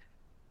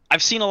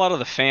I've seen a lot of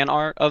the fan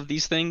art of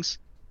these things,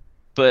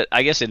 but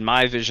I guess in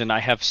my vision,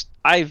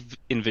 I've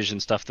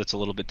envisioned stuff that's a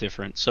little bit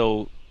different.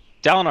 So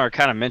Dalinar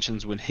kind of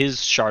mentions when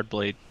his shard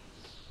blade,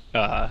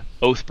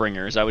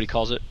 Oathbringer, is that what he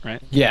calls it,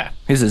 right? Yeah,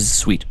 his is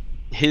sweet.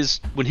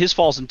 When his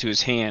falls into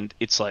his hand,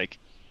 it's like,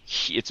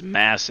 it's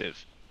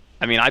massive.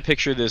 I mean, I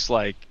picture this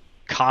like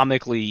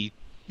comically,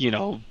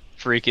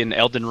 freaking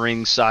Elden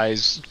Ring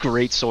size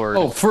great sword.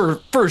 Oh,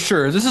 for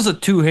sure. This is a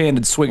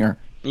two-handed swinger.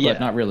 Yeah. But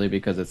not really,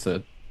 because it's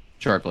a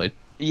shard blade.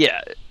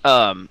 Yeah.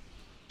 And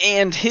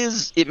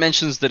it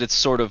mentions that it's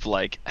sort of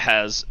like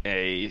has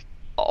a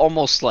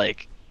almost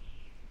like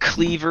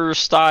cleaver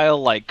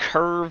style like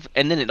curve,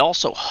 and then it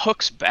also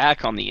hooks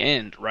back on the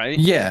end, right?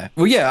 Yeah.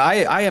 Well, yeah,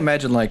 I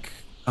imagine like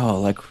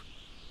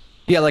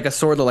a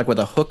sword like with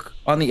a hook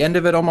on the end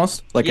of it,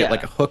 almost like it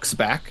hooks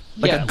back,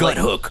 like a gut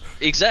hook.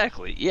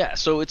 Exactly. Yeah.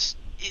 So it's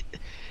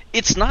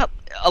not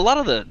a lot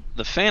of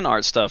the fan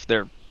art stuff.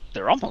 They're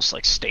almost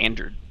like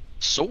standard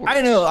swords.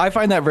 I know. I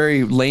find that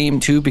very lame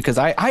too, because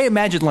I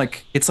imagine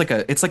like it's like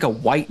a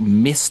white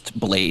mist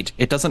blade.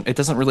 It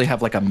doesn't really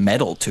have like a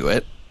metal to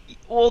it.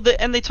 Well,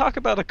 and they talk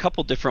about a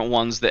couple different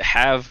ones that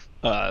have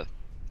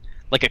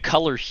like a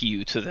color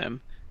hue to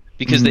them,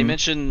 because they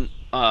mention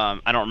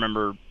I don't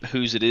remember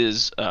whose it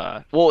is.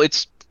 Well,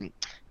 it's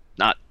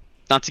not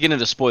to get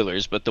into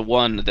spoilers, but the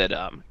one that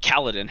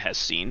Kaladin has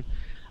seen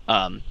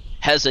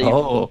has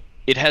a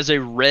it has a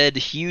red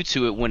hue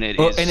to it when it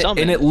is summoned.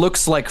 And it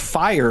looks like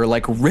fire,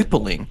 like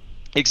rippling.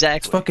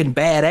 Exactly. It's fucking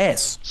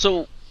badass.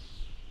 So,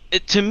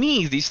 to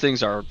me, these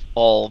things are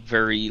all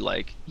very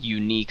like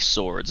unique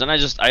swords, and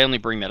I only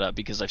bring that up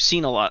because I've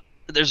seen a lot.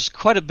 there's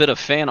quite a bit of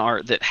fan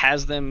art that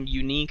has them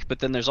unique, but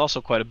then there's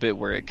also quite a bit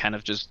where it kind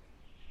of just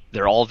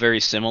they're all very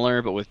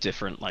similar, but with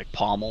different like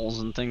pommels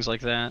and things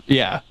like that.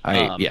 Yeah,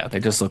 they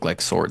just look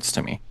like swords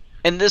to me.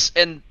 And this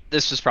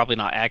is probably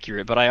not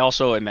accurate, but I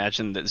also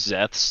imagine that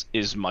Zeth's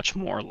is much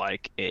more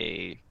like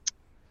a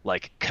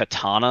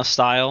katana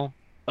style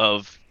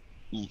of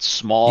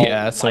small,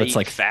 so light, it's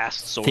like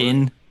fast sword.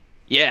 Thin.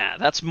 Yeah,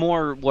 that's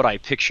more what I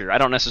picture. I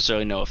don't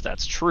necessarily know if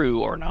that's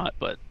true or not,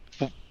 but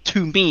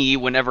to me,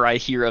 whenever I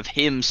hear of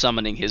him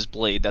summoning his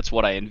blade, that's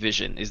what I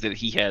envision, is that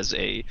he has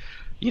a,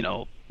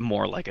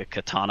 more like a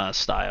katana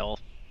style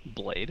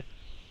blade.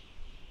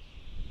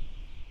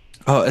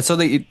 Oh, and so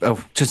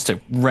just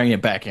to rein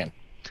it back in.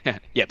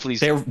 Yeah, please.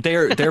 They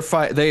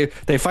fight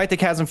the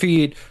Chasm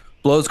Fiend.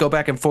 Blows go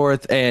back and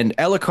forth, and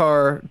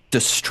Elhokar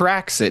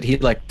distracts it. He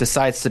like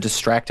decides to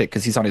distract it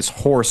because he's on his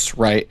horse,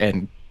 right?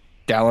 And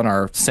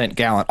Dalinar sent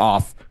Gallant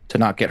off to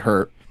not get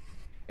hurt.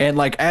 And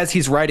like as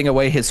he's riding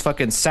away, his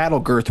fucking saddle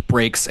girth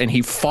breaks, and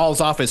he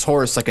falls off his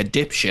horse like a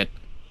dipshit.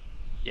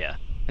 Yeah,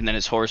 and then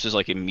his horse is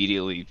like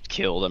immediately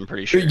killed. I'm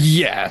pretty sure.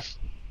 Yeah.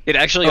 It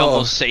actually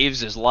almost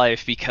saves his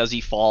life because he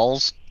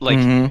falls, like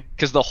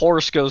because the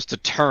horse goes to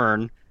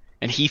turn,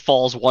 and he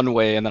falls one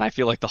way, and then I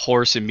feel like the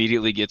horse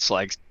immediately gets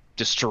like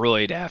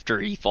destroyed after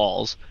he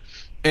falls.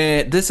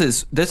 And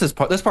this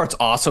part's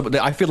awesome.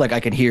 I feel like I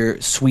can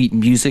hear sweet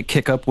music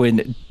kick up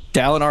when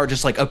Dalinar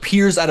just like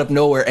appears out of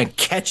nowhere and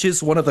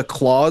catches one of the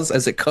claws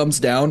as it comes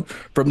down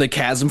from the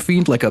Chasm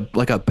Fiend like a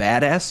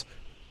badass.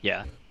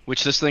 Yeah,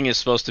 which this thing is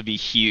supposed to be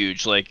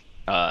huge. Like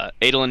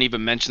Adolin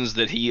even mentions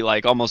that he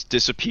like almost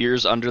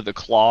disappears under the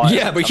claw.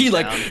 Yeah, but he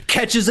like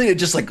catches it and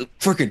just like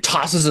freaking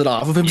tosses it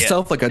off of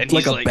himself like a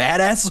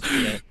badass.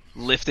 Yeah,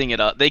 lifting it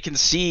up. They can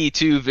see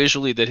too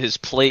visually that his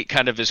plate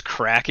kind of is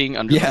cracking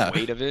under the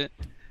weight of it.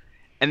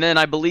 And then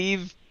I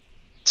believe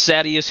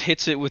Sadeas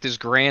hits it with his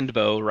grand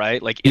bow,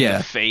 right? Like in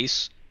the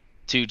face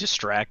to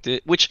distract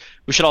it. Which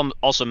we should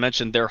also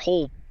mention, their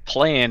whole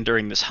plan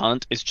during this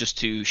hunt is just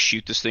to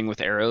shoot this thing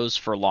with arrows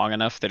for long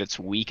enough that it's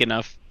weak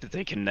enough that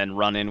they can then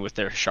run in with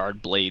their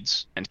shard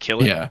blades and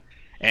kill it. Yeah.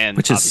 And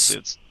which obviously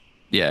it's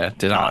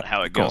not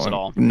how it goes at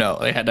all. No,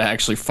 they had to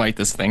actually fight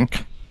this thing.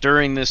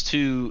 During this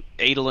too,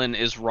 Adolin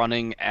is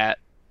running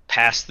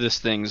past this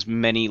thing's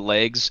many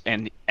legs,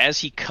 and as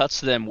he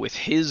cuts them with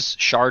his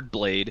shard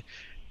blade,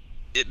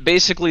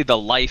 basically the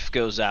life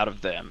goes out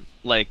of them.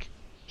 Like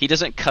he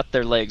doesn't cut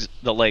the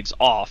legs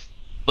off,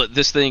 but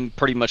this thing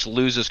pretty much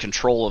loses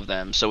control of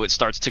them, so it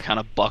starts to kind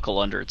of buckle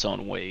under its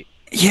own weight.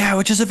 Yeah,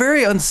 which is a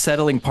very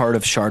unsettling part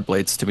of shard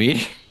blades to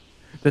me,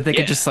 that they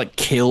could just like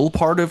kill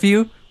part of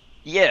you.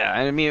 Yeah,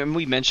 I mean,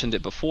 we mentioned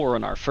it before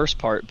in our first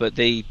part, but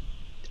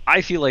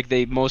I feel like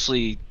they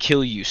mostly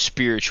kill you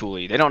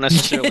spiritually. They don't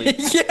necessarily.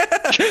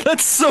 Yeah,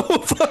 that's so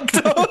fucked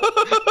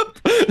up.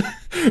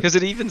 Because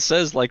it even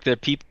says like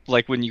that people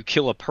like when you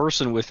kill a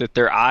person with it,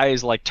 their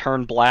eyes like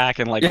turn black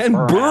and like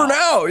burn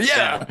out.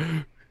 Yeah.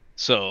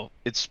 So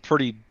it's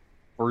pretty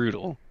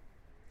brutal.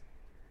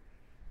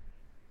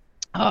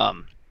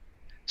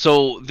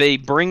 So they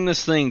bring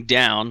this thing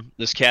down,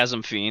 this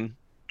Chasm Fiend,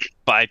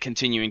 by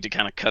continuing to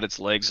kind of cut its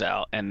legs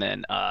out, and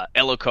then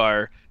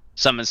Elhokar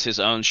summons his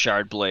own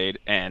shard blade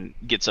and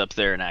gets up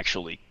there and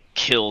actually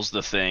kills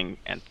the thing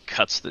and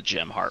cuts the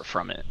gem heart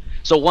from it.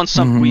 So once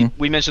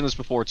we mentioned this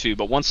before too,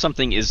 but once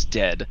something is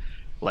dead,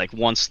 like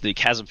once the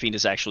Chasm Fiend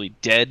is actually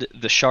dead,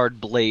 the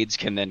shard blades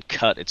can then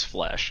cut its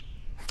flesh.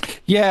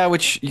 Yeah,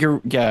 which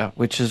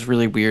is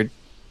really weird.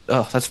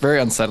 Oh, that's very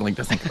unsettling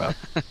to think about.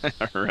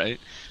 Right.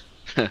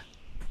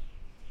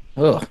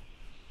 Ugh.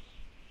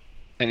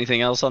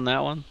 Anything else on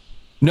that one?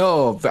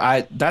 No,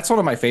 that's one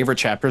of my favorite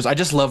chapters. I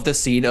just love the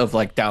scene of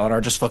like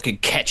Dalinar just fucking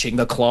catching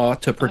the claw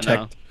to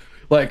protect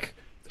like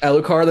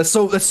Elhokar. That's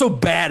so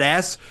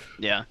badass.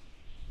 Yeah.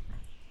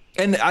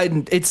 And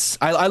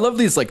I love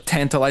these like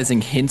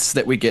tantalizing hints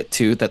that we get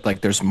to that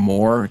like there's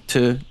more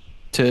to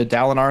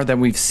Dalinar than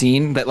we've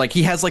seen, that like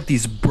he has like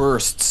these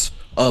bursts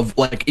of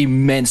like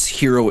immense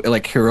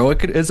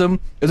heroicism.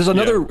 There's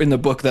another in the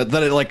book that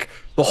it, like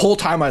the whole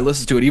time I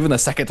listen to it, even the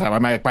second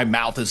time, my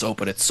mouth is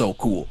open. It's so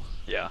cool.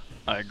 Yeah,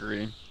 I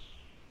agree.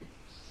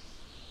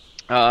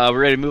 We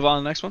ready to move on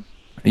to the next one?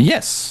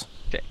 Yes.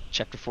 Okay,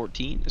 chapter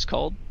 14 is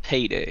called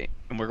Payday,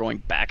 and we're going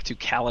back to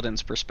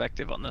Kaladin's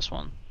perspective on this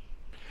one.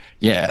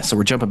 Yeah, so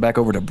we're jumping back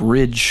over to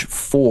Bridge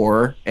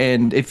 4,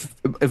 and if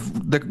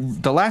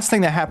the last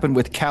thing that happened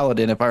with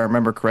Kaladin, if I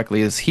remember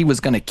correctly, is he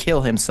was going to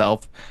kill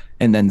himself,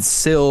 and then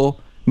Syl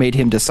made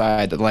him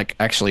decide that, like,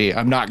 actually,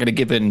 I'm not going to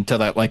give in to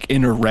that, like,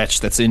 inner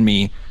wretch that's in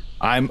me.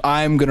 I'm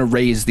going to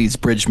raise these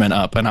bridgemen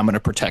up, and I'm going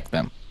to protect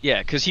them.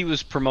 Yeah, because he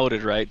was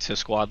promoted, right, to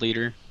squad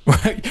leader?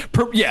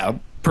 Yeah,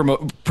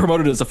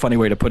 promoted is a funny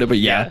way to put it, but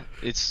yeah.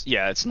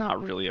 It's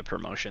not really a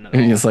promotion at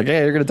all. It's like,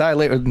 hey, you're going to die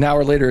later, an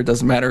hour later, it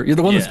doesn't matter. You're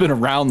the one that's been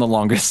around the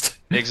longest.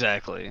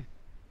 Exactly.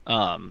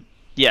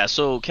 Yeah,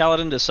 so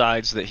Kaladin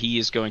decides that he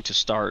is going to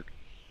start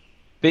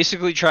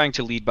basically trying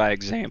to lead by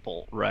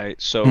example, right?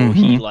 So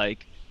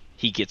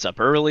he gets up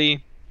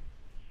early,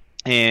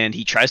 and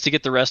he tries to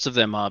get the rest of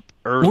them up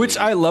early. Which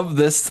I love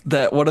this,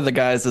 that one of the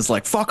guys is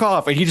like, fuck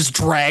off, and he just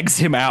drags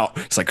him out.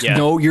 It's like, Yeah.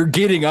 no, you're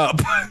getting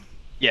up.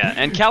 Yeah,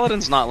 and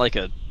Kaladin's not like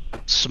a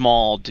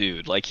small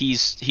dude. Like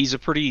he's a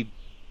pretty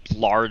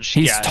large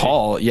He's guy.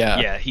 tall, yeah.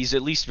 Yeah, he's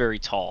at least very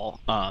tall.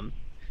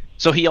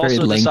 So he Very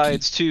also lanky.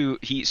 decides to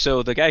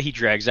so the guy he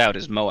drags out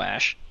is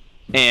Moash,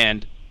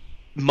 and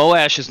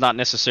Moash is not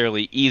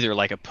necessarily either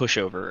like a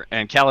pushover,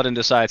 and Kaladin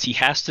decides he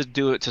has to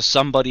do it to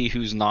somebody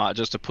who's not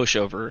just a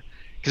pushover,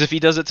 because if he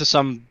does it to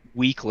some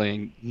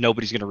weakling,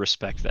 nobody's going to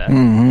respect that.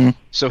 Mhm.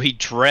 So he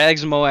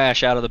drags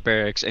Moash out of the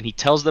barracks, and he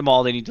tells them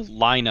all they need to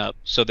line up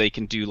so they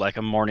can do like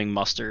a morning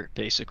muster,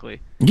 basically.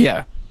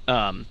 Yeah.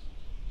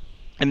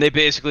 And they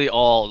basically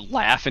all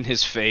laugh in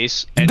his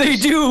face. And They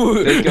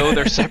do. They go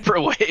their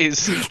separate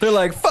ways. They're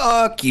like,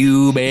 fuck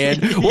you, man.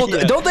 Well,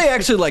 Yeah. don't they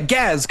actually like,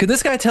 Gaz, could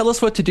this guy tell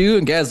us what to do?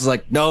 And Gaz is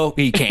like, no,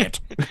 he can't.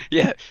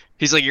 Yeah,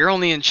 he's like, you're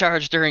only in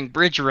charge during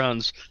bridge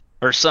runs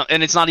or something,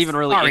 and it's not even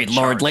really. Sorry, in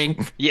charge.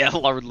 Lordling. Yeah,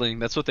 Lordling.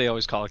 That's what they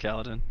always call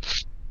Kaladin.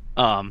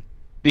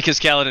 Because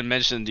Kaladin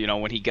mentioned,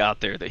 when he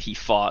got there, that he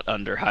fought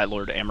under High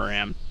Lord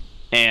Amaram,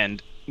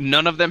 and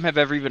none of them have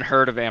ever even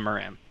heard of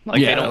Amaram.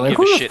 Like, Yeah, they don't like, give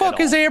who a the shit fuck at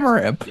is all.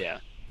 Amaram? Yeah.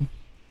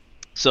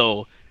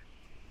 So,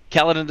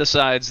 Kaladin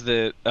decides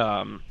that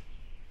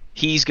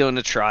he's going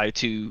to try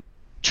to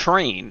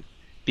train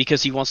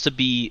because he wants to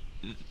be.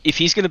 If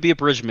he's going to be a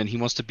bridgeman, he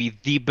wants to be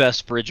the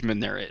best bridgeman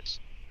there is.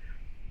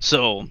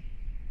 So,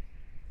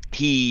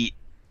 he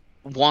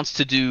wants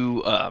to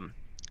do.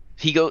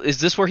 Is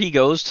this where he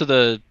goes to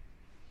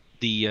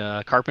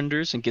the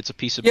carpenters and gets a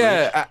piece of bridge?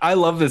 Yeah, I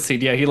love this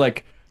scene. Yeah, he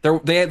like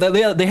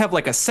they have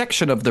like a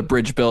section of the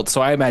bridge built,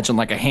 so I imagine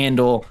like a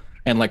handle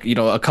and like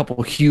a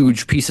couple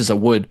huge pieces of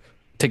wood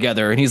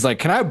together, and he's like,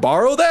 "Can I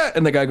borrow that?"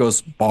 And the guy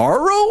goes,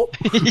 "Borrow?"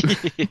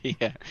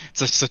 Yeah,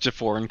 it's such a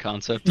foreign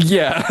concept.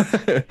 Yeah.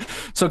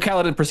 So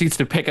Kaladin proceeds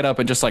to pick it up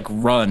and just like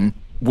run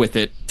with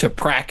it to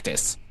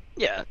practice.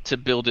 Yeah, to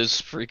build his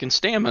freaking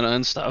stamina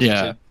and stuff.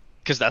 Yeah.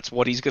 Because that's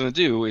what he's gonna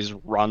do is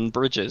run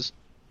bridges.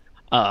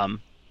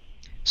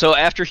 So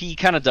after he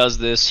kind of does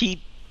this,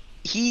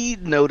 he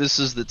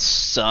notices that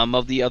some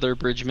of the other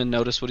bridgemen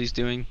notice what he's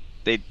doing.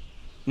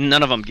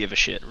 None of them give a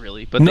shit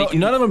really, but No, they do,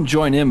 none of them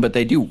join in, but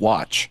they do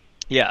watch.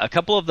 yeah, a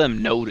couple of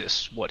them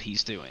notice what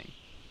he's doing.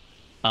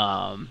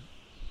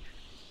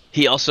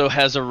 He also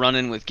has a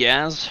run-in with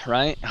Gaz,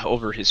 right,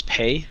 over his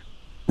pay.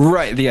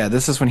 Right. Yeah.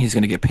 This is when he's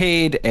going to get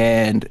paid,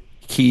 and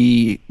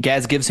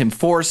Gaz gives him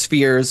 4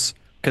 spheres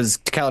because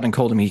Kaladin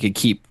told him he could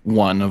keep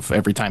one of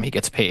every time he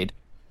gets paid.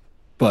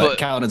 But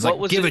Kaladin's what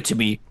like, was "Give it- it to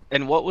me."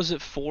 And what was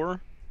it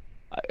for?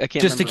 I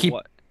can't Just to remember keep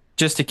what.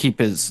 just to keep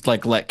his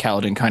like let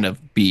Kaladin kind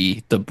of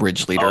be the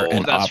bridge leader Oh,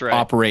 and that's right.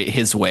 operate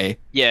his way.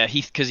 Yeah,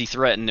 because he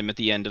threatened him at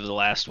the end of the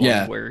last one,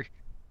 Yeah. where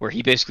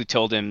he basically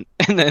told him,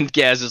 and then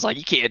Gaz is like,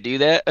 "You can't do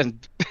that,"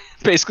 and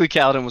basically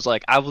Kaladin was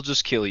like, "I will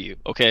just kill you,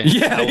 okay?" I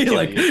Yeah, will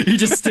kill you." he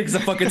just sticks a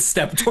fucking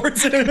step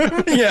towards him.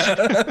 Yeah,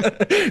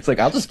 it's like,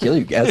 "I'll just kill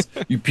you, Gaz,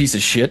 you piece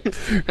of shit."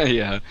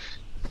 Yeah.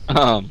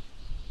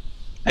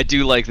 I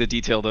do like the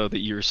detail though that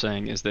you were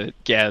saying is that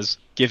Gaz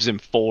gives him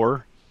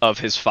 4 of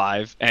his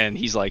 5, and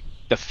he's like,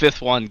 the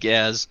 5th one,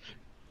 Gaz,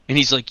 and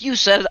he's like, "You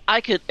said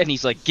I could," and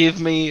he's like, "Give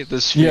me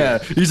the sphere." Yeah,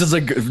 he's just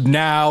like,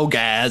 "Now,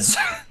 Gaz."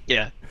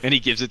 Yeah, and he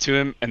gives it to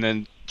him, and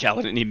then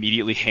Kaladin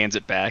immediately hands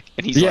it back,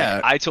 and he's Yeah.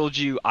 like, "I told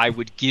you I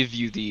would give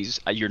you these.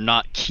 You're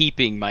not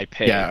keeping my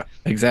pay." Yeah,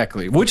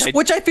 exactly. Which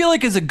I feel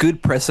like is a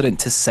good precedent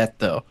to set,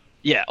 though.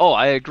 Yeah. Oh,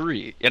 I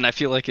agree, and I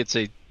feel like it's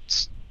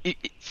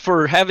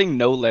for having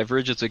no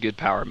leverage, it's a good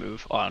power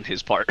move on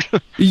his part.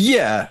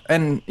 Yeah,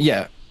 and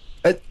yeah,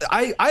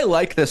 I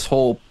like this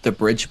whole the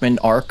Bridgman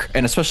arc,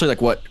 and especially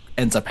like what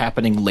ends up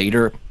happening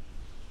later.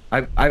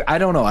 I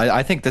don't know.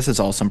 I think this is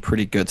all some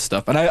pretty good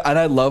stuff, and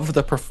I love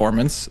the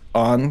performance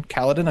on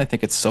Kaladin. I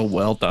think it's so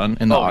well done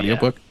in the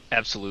audiobook Yeah,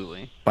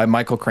 absolutely. by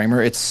Michael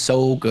Kramer. It's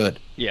so good.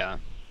 Yeah.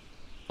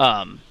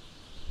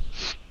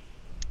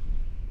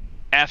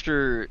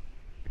 After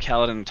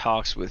Kaladin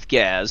talks with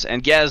Gaz,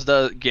 and Gaz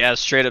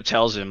straight up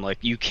tells him, like,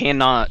 you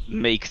cannot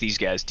make these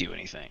guys do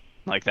anything.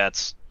 Like,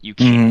 you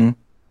can't. Mhm.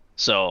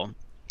 So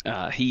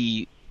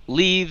he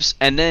leaves,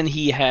 and then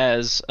he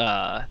has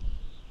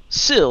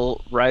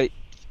Syl, right,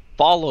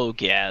 follow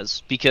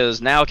Gaz,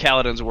 because now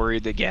Kaladin's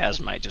worried that Gaz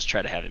might just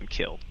try to have him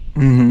killed,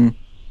 Mhm.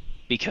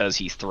 because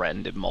he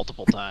threatened him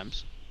multiple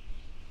times.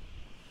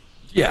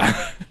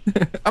 Yeah,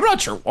 I'm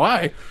not sure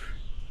why.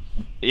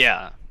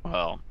 Yeah,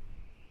 well.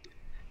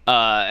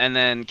 And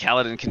then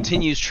Kaladin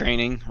continues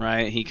training,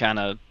 right? He kind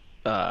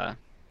of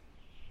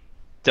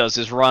does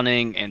his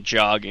running and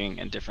jogging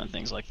and different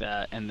things like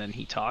that. And then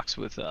he talks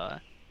with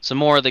some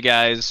more of the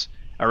guys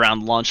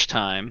around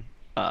lunchtime.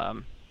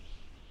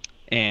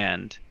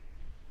 And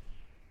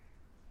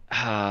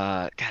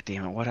God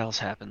damn it, what else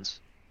happens?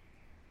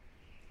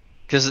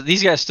 Because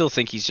these guys still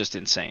think he's just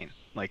insane.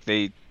 Like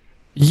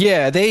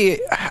Yeah,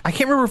 I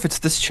can't remember if it's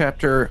this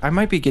chapter. I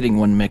might be getting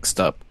one mixed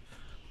up.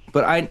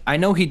 But I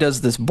know he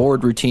does this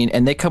board routine,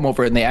 and they come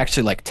over and they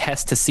actually like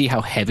test to see how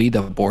heavy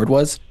the board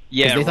was.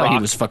 Yeah, they thought he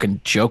Rock- was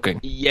fucking joking.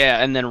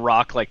 Yeah, and then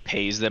Rock like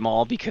pays them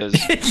all because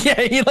Yeah,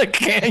 he like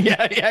can't.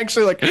 Yeah, he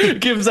actually like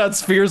gives out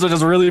spheres, which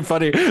is really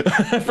funny.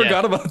 I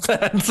forgot about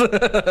that.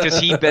 because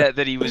he bet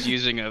that he was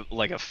using a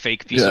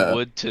fake piece Yeah. of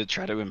wood to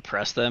try to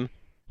impress them.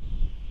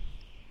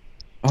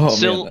 Oh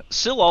man.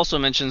 Syl also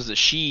mentions that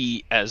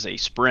she, as a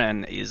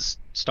Spren, is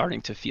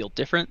starting to feel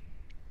different.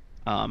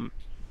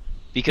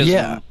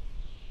 Because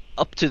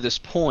up to this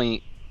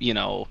point, you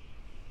know,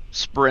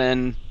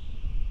 Spren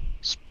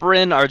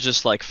are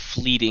just like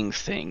fleeting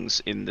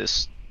things in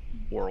this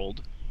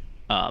world.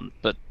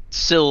 But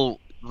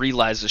Syl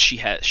realizes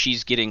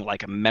she's getting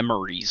like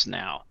memories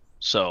now.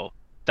 So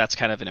that's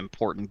kind of an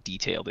important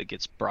detail that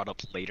gets brought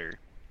up later.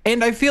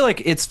 And I feel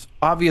like it's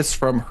obvious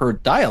from her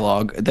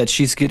dialogue that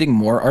she's getting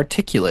more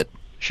articulate.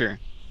 Sure.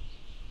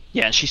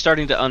 Yeah, and she's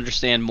starting to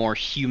understand more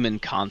human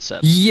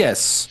concepts.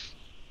 Yes.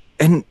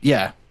 And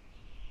yeah.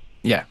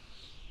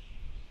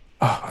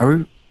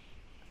 Oh,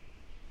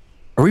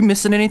 are we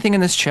missing anything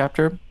in this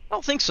chapter? I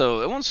don't think so.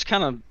 That one's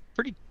kind of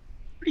pretty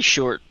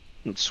short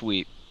and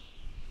sweet.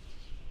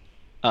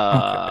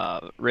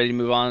 Ready to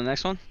move on to the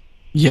next one?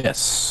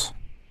 Yes.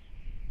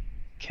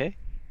 Okay.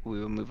 We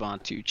will move on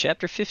to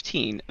chapter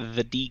 15,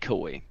 The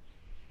Decoy.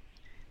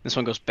 This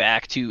one goes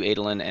back to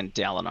Adolin and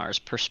Dalinar's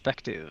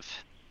perspective.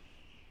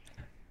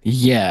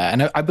 Yeah,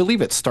 and I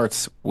believe it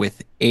starts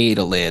with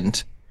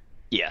Adolin.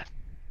 Yeah.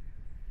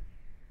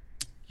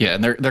 Yeah,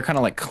 and they're kind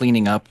of like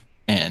cleaning up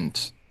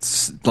and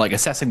like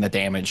assessing the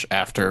damage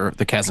after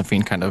the Chasm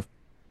Fiend kind of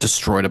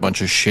destroyed a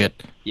bunch of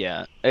shit.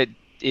 Yeah.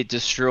 It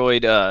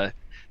destroyed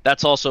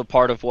that's also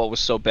part of what was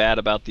so bad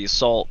about the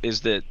assault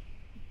is that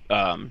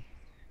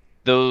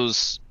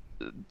those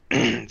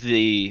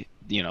the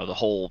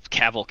whole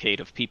cavalcade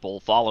of people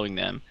following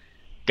them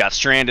got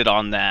stranded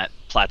on that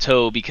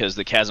plateau because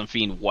the Chasm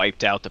Fiend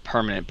wiped out the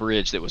permanent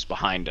bridge that was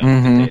behind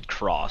them that they had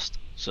crossed.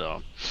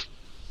 So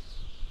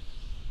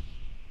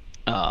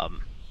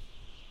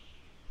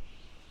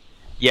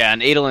yeah,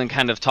 and Adolin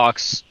kind of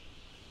talks,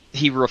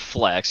 he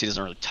reflects, he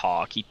doesn't really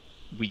talk,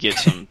 we get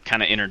some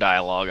kind of inner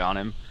dialogue on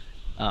him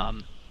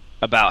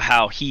about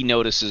how he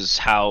notices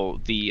how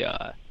the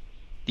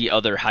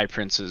other High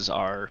Princes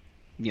are,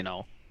 you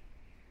know,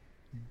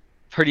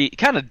 pretty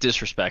kind of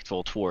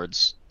disrespectful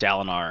towards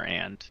Dalinar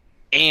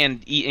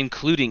and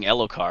including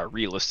Elhokar,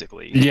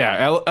 realistically.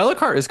 Yeah,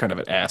 Elhokar is kind of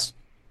an ass.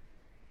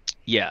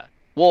 Yeah.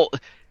 Well,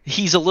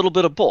 he's a little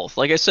bit of both.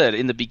 Like I said,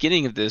 in the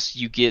beginning of this,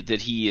 you get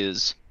that he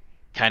is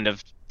kind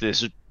of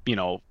this, you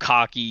know,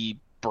 cocky,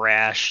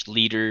 brash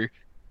leader.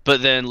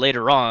 But then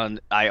later on,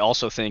 I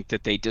also think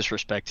that they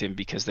disrespect him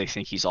because they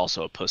think he's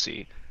also a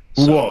pussy.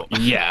 So, Whoa,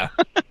 yeah.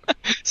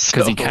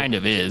 Because he kind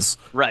of is.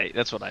 Right,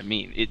 that's what I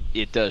mean.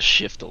 It does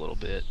shift a little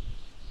bit.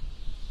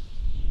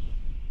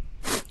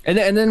 And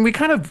then we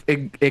kind of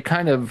it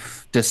kind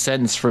of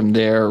descends from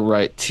there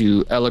right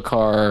to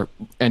Elhokar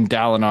and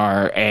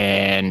Dalinar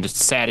and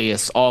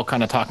Sadeas all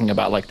kind of talking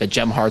about like the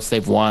gem hearts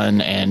they've won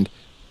and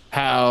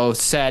how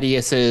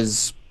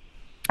Sadeas's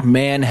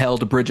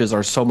man-held bridges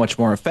are so much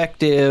more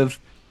effective,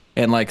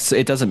 and like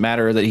it doesn't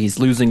matter that he's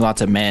losing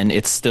lots of men,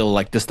 it's still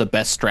like just the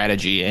best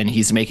strategy and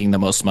he's making the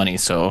most money.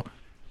 So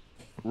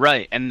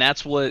right, and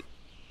that's what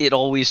it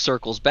always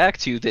circles back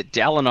to, that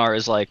Dalinar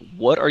is like,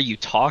 what are you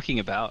talking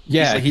about?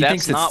 Yeah, like, he that's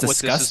thinks it's not what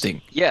disgusting.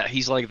 This is. Yeah,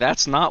 he's like,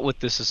 that's not what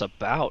this is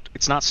about.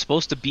 It's not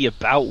supposed to be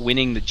about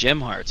winning the gem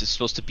hearts. It's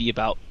supposed to be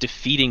about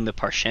defeating the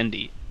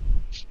Parshendi.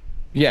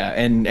 yeah,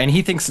 and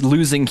he thinks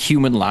losing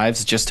human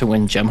lives just to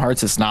win gem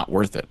hearts is not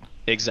worth it.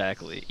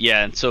 Exactly.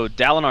 Yeah, and so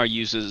Dalinar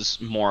uses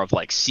more of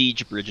like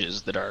siege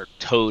bridges that are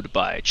towed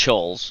by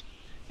chulls,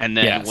 and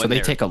then Yeah, so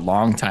they take a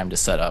long time to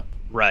set up.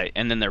 right,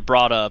 and then they're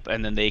brought up,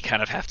 and then they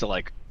kind of have to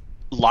like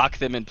lock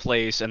them in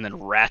place and then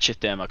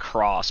ratchet them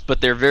across. But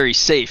they're very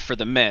safe for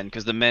the men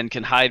because the men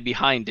can hide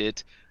behind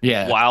it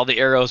while the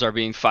arrows are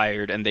being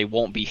fired, and they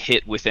won't be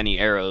hit with any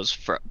arrows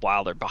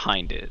while they're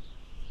behind it.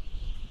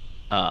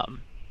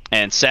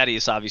 And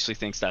Sadeas obviously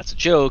thinks that's a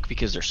joke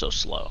because they're so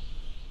slow.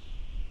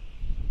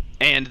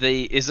 And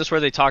is this where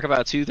they talk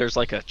about too? There's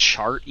like a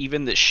chart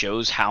even that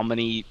shows how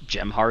many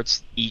gem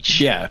hearts each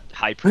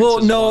High Prince. Well,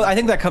 no, I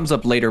think that comes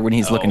up later when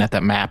he's looking at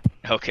that map.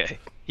 Okay.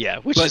 Yeah,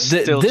 which But is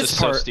still this just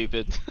part, so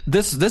stupid.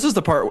 This is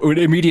the part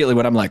immediately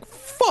when I'm like,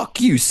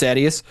 "Fuck you,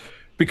 Sadeas,"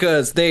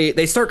 because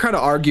they start kind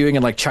of arguing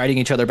and like chiding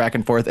each other back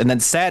and forth, and then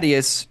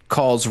Sadeas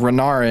calls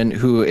Renarin,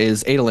 who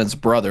is Adolin's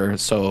brother,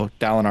 so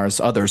Dalinar's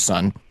other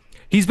son.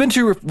 He's been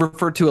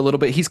referred to a little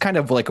bit. He's kind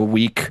of like a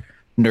weak,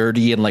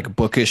 nerdy, and like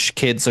bookish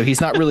kid, so he's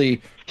not really.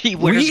 He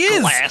wears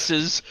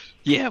glasses.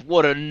 Yeah,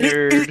 what a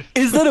nerd.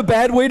 Is that a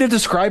bad way to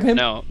describe him?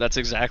 No, that's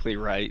exactly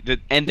right.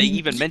 And they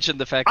even mentioned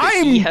the fact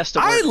that he has to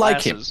wear glasses.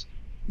 Like him.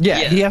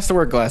 Yeah, he has to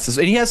wear glasses,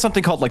 and he has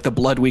something called like the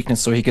blood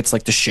weakness, so he gets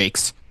like the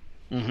shakes.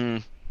 Mm-hmm.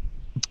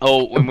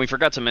 Oh, and we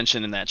forgot to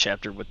mention in that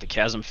chapter with the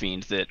Chasm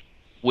Fiend that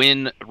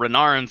when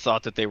Renarin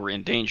thought that they were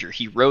in danger,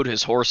 he rode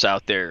his horse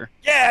out there.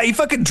 Yeah, he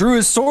fucking drew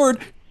his sword.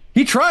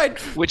 He tried,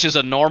 which is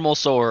a normal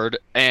sword,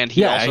 and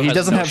he also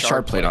doesn't no have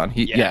sharp plate on.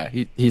 He's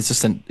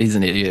just he's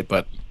an idiot,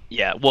 but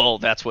Yeah, well,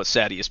 that's what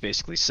Sadius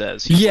basically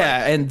says. He's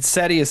Yeah, and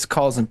Sadius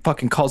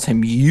calls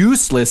him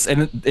useless,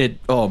 and it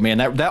oh man,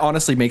 that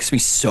honestly makes me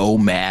so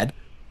mad.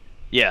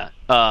 yeah.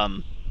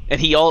 And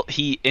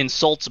he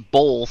insults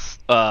both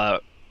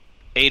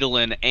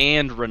Adolin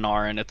and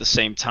Renarin at the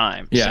same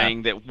time, Yeah.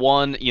 saying that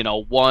one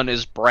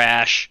is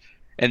brash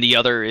and the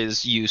other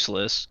is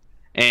useless.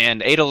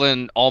 And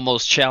Adolin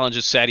almost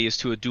challenges Sadius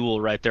to a duel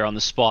right there on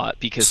the spot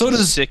because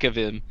he's sick of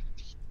him.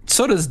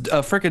 So does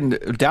frickin'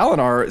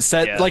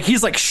 Dalinar.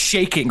 He's like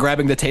shaking,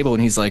 grabbing the table,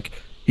 and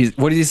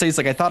what did he say? He's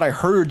like, I thought I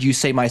heard you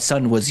say my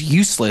son was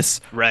useless.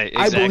 Right,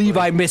 exactly. I believe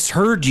I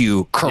misheard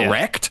you,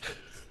 correct?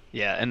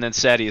 Yeah, and then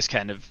Sadius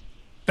kind of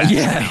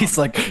yeah, down. he's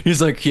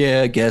like,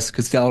 yeah, I guess,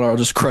 because Dalinar will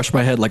just crush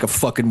my head like a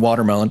fucking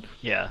watermelon.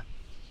 Yeah.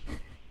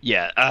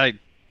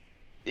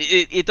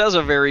 It does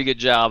a very good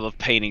job of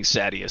painting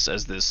Sadius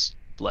as this,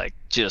 like,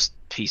 just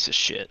piece of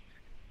shit.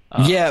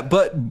 Yeah,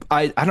 but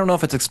I don't know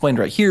if it's explained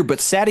right here, but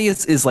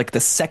Sadius is like the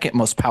second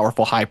most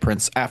powerful High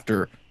Prince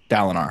after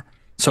Dalinar.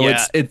 So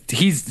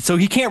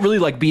he can't really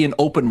like be in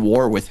open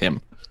war with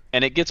him.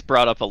 And it gets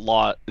brought up a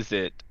lot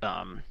that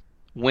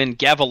when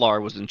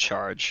Gavilar was in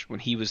charge,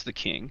 when he was the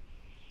king,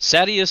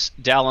 Sadius,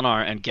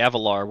 Dalinar, and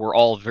Gavilar were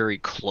all very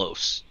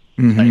close.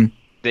 Mm-hmm. Like,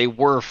 they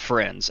were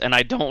friends, and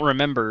I don't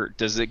remember.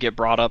 Does it get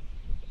brought up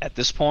at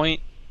this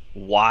point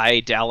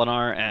why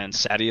Dalinar and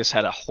Sadius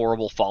had a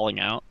horrible falling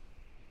out?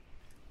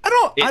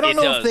 I don't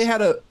know if they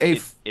had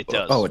it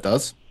does. Oh, it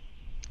does?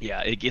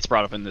 Yeah, it gets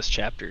brought up in this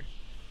chapter,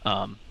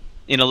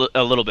 in a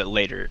little bit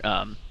later.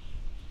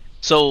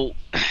 So,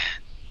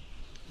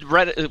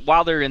 right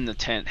while they're in the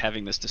tent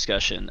having this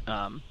discussion,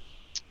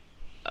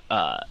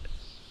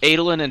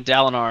 Adolin and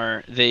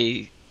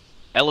Dalinar,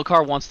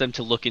 Elhokar wants them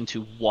to look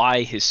into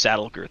why his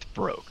saddle girth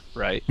broke,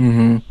 right?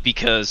 Mm-hmm.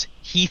 Because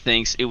he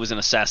thinks it was an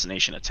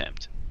assassination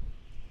attempt,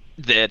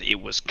 that it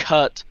was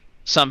cut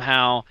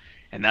somehow,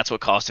 and that's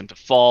what caused him to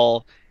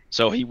fall.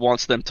 So he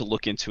wants them to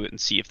look into it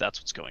and see if that's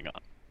what's going on.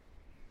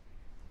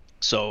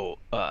 So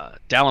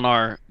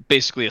Dalinar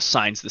basically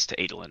assigns this to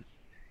Adolin,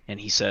 and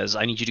he says,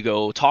 I need you to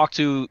go talk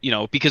to,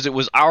 because it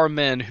was our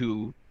men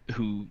who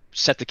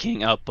set the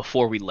king up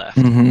before we left.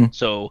 Mm-hmm.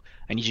 So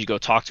I need you to go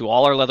talk to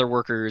all our leather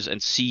workers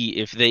and see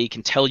if they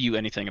can tell you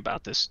anything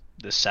about this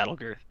saddle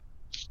girth.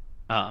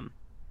 And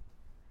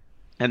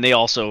they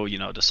also,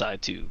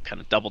 decide to kind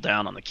of double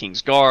down on the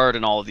King's Guard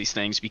and all of these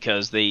things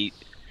because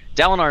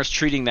Dalinar is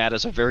treating that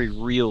as a very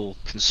real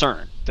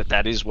concern,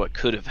 that is what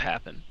could have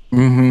happened.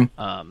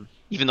 Mm-hmm.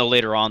 Even though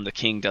later on the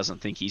king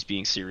doesn't think he's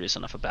being serious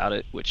enough about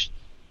it, which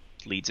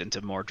leads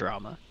into more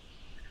drama.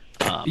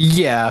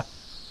 It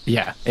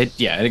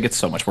gets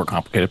so much more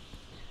complicated.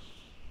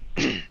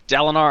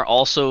 Dalinar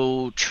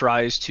also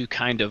tries to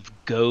kind of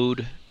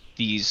goad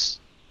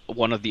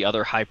one of the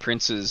other high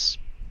princes,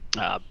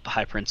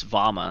 High Prince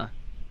Vama,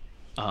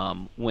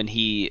 when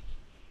he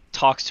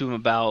talks to him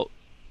about,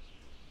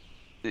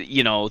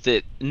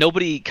 that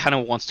nobody kind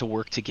of wants to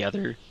work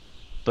together,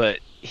 but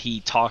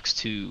he talks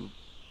to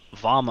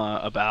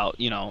Vama about,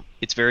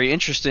 it's very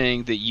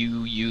interesting that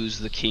you use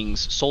the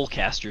king's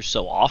soulcasters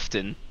so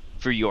often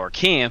for your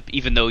camp,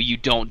 even though you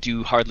don't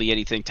do hardly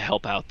anything to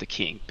help out the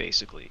king,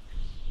 basically.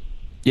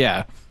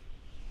 Yeah.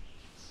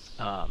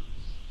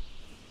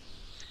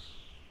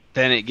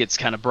 Then it gets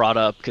kind of brought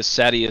up because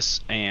Sadius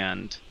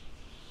and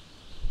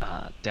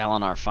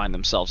Dalinar find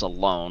themselves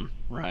alone,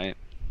 right?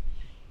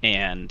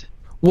 And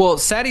well,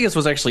 Sadius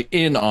was actually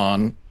in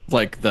on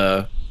like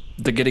the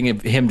getting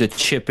him to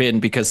chip in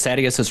because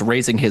Sadius is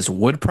raising his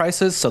wood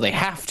prices, so they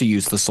have to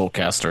use the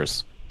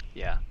soulcasters.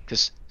 Yeah,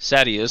 because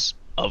Sadius,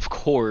 of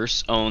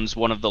course, owns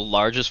one of the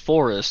largest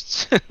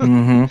forests.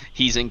 Mm-hmm.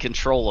 He's in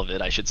control of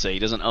it, I should say. He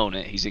doesn't own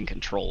it. He's in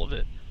control of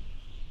it.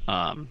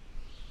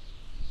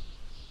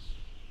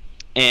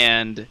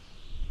 And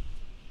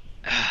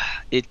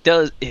it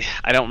does...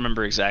 I don't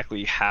remember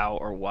exactly how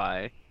or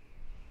why.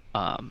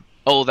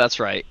 Oh, that's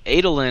right.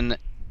 Adolin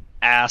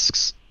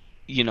asks,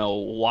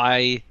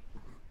 why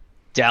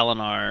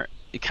Dalinar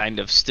kind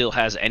of still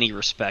has any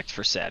respect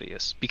for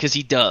Sadius. Because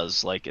he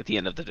does, like, at the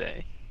end of the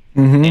day.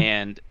 Mm-hmm.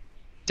 And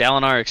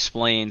Dalinar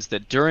explains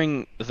that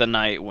during the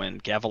night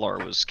when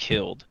Gavilar was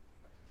killed,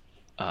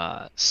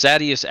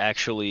 Sadius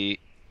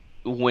actually,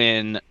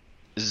 when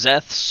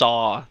Szeth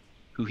saw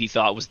who he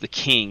thought was the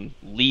king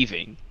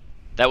leaving,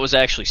 that was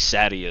actually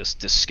Sadius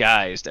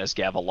disguised as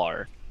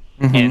Gavilar.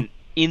 Mm-hmm. And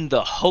in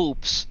the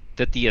hopes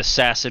that the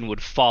assassin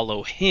would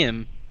follow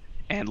him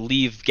and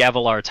leave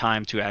Gavilar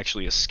time to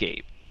actually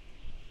escape.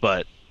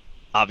 But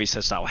obviously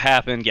that's not what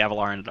happened.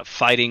 Gavilar ended up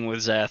fighting with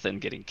Szeth and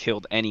getting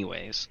killed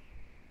anyways.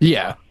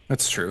 Yeah,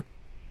 that's true.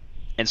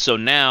 And so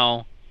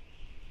now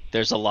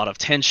there's a lot of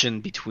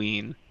tension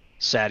between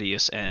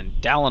Sadius and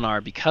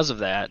Dalinar because of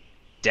that.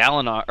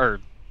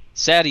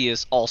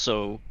 Sadius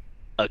also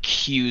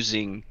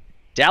accusing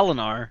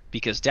Dalinar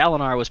because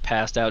Dalinar was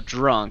passed out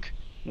drunk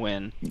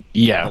when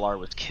Gavilar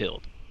was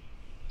killed.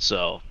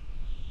 So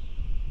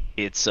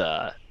it's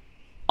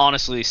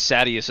honestly,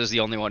 Sadius is the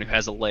only one who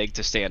has a leg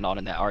to stand on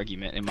in that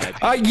argument, in my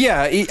opinion.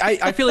 Yeah,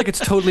 I feel like it's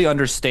totally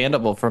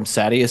understandable from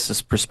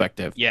Sadius's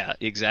perspective. Yeah,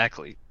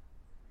 exactly.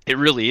 It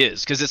really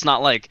is, because it's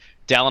not like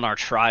Dalinar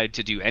tried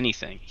to do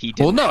anything. He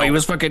didn't. Well, no, he help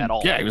was fucking at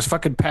all. he was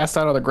fucking passed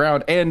out on the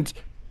ground, and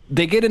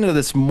they get into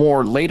this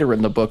more later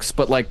in the books,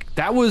 but like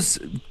that was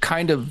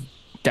kind of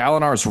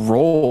Dalinar's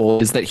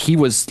role, is that he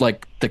was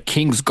like the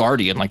king's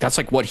guardian. Like that's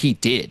like what he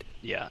did.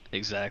 Yeah,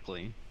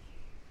 exactly.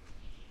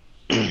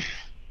 And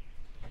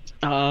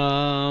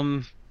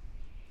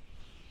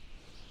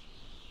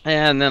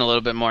then a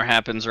little bit more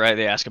happens, right?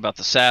 They ask about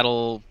the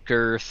saddle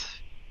girth.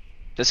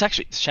 This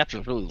chapter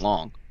is really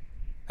long.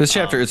 This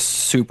chapter is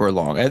super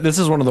long. This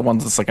is one of the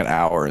ones that's like an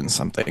hour and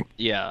something.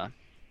 Yeah.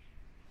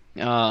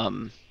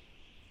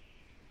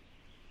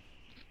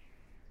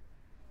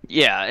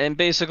 Yeah, and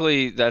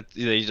basically that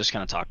they just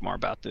kind of talk more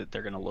about that.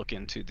 They're going to look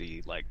into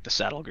the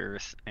saddle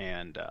girth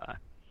and a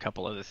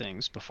couple other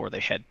things before they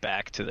head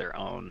back to their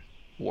own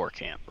war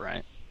camp,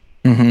 right?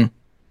 Mm-hmm.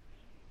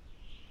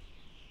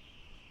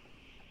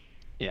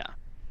 Yeah.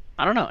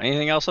 I don't know.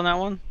 Anything else on that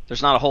one?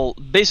 There's not a whole...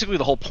 Basically,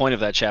 the whole point of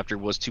that chapter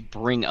was to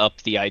bring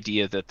up the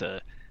idea that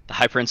the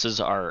High Princes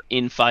are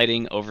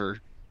infighting over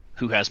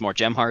who has more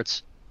gem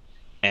hearts,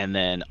 and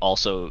then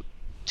also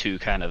to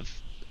kind of,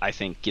 I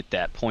think, get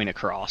that point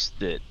across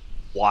that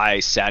why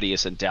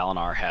Sadius and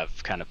Dalinar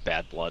have kind of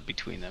bad blood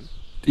between them.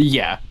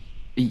 Yeah.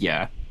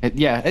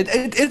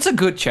 It's a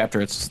good chapter.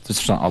 It's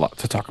just not a lot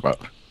to talk about.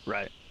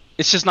 Right.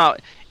 It's just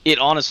not... It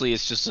honestly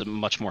is just a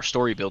much more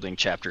story building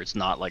chapter. It's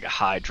not like a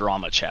high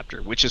drama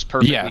chapter, which is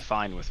perfectly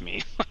fine with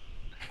me.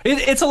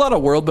 It's a lot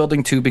of world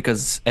building too,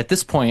 because at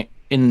this point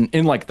in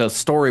like the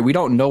story, we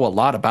don't know a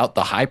lot about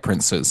the High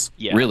Princes.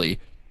 Yeah, really.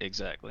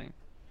 Exactly.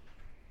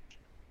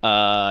 You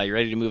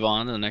ready to move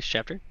on to the next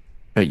chapter?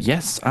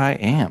 Yes, I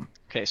am.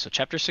 Okay, so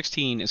chapter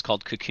 16 is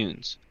called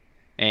Cocoons.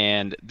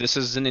 And this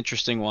is an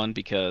interesting one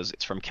because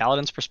it's from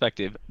Kaladin's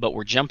perspective, but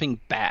we're jumping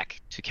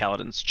back to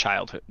Kaladin's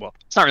childhood. Well,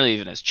 it's not really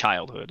even his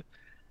childhood.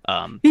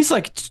 He's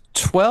like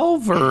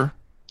 12 or...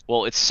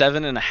 Well, it's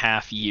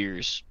 7.5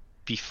 years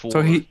before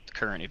the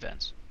current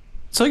events.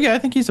 So yeah, I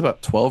think he's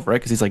about 12, right?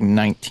 Because he's like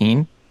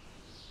 19.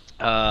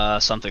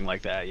 Something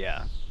like that,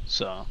 yeah.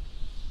 So,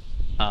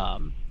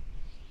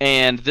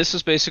 and this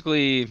is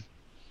basically...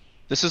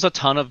 This is a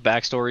ton of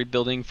backstory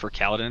building for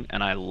Kaladin,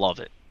 and I love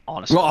it,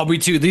 honestly. Well, me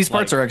too. These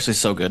parts are actually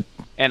so good.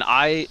 And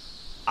I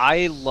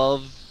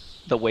love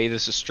the way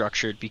this is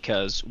structured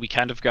because we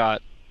kind of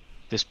got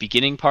this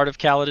beginning part of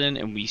Kaladin,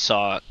 and we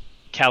saw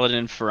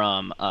Kaladin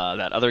from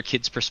that other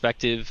kid's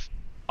perspective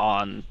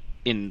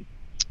in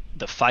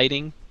the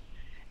fighting,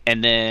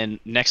 and then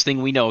next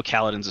thing we know,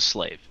 Kaladin's a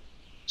slave.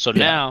 So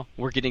now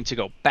we're getting to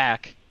go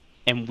back,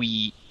 and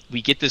we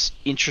get this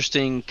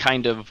interesting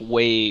kind of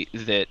way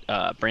that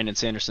Brandon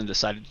Sanderson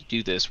decided to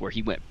do this, where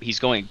he's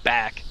going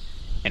back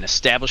and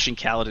establishing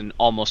Kaladin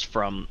almost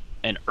from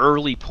an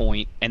early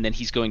point, and then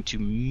he's going to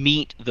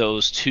meet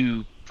those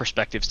two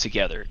perspectives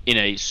together in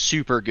a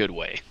super good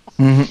way.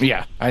 Mm-hmm.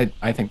 Yeah,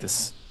 I think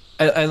this...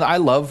 I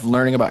love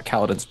learning about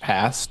Kaladin's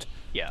past,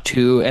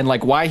 too, and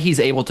like why he's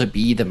able to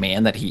be the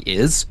man that he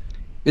is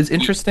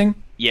interesting.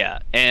 Yeah,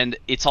 and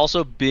it's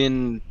also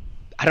been...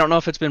 I don't know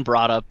if it's been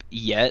brought up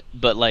yet,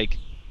 but like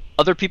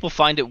other people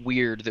find it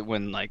weird that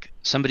when like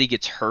somebody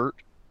gets hurt,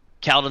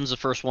 Kaladin's the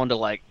first one to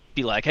like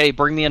be like, hey,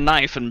 bring me a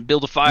knife and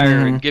build a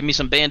fire and give me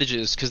some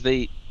bandages, because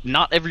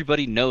not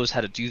everybody knows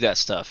how to do that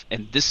stuff,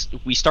 and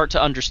we start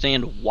to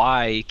understand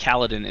why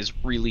Kaladin is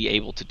really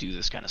able to do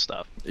this kind of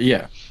stuff.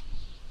 Yeah.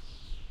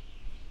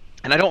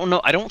 And I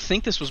don't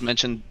think this was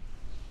mentioned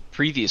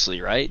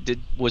previously, right?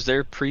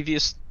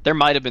 There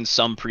might have been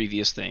some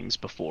previous things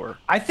before.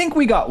 I think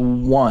we got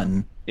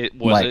one. It?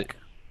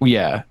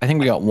 Yeah, I think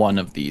we got one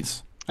of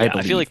these. Yeah,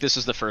 I feel like this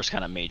is the first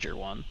kind of major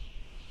one.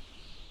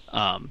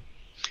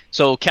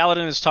 So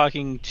Kaladin is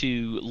talking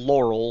to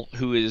Laurel,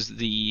 who is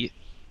the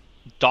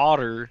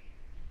daughter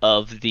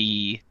of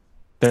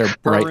their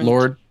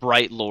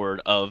Bright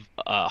Lord of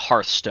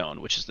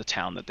Hearthstone, which is the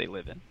town that they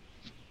live in.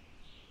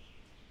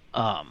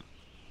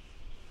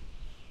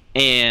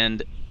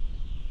 And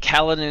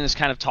Kaladin is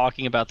kind of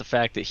talking about the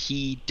fact that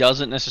he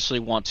doesn't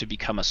necessarily want to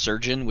become a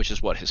surgeon, which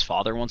is what his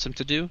father wants him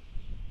to do.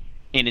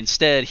 And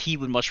instead, he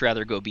would much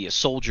rather go be a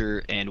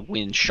soldier and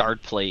win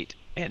Shard Plate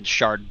and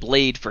Shard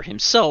Blade for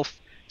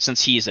himself,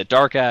 since he is a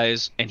Dark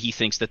Eyes, and he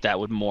thinks that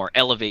would more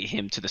elevate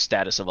him to the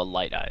status of a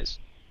Light Eyes.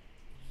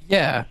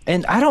 Yeah,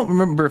 and I don't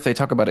remember if they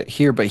talk about it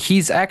here, but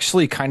he's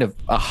actually kind of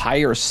a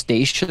higher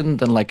station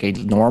than like a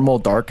normal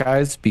Dark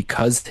Eyes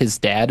because his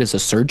dad is a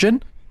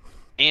surgeon.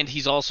 And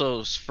he's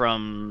also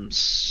from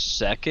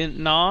Second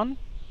Non?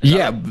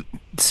 Yeah,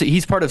 so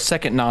he's part of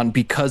Second Non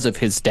because of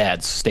his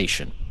dad's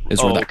station,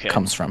 is where that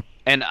comes from.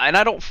 And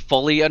I don't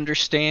fully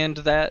understand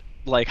that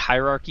like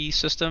hierarchy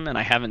system, and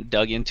I haven't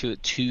dug into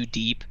it too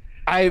deep.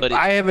 I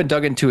haven't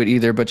dug into it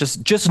either, but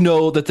just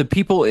know that the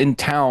people in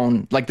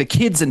town, like the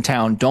kids in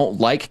town,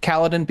 don't like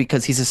Kaladin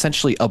because he's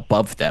essentially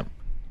above them.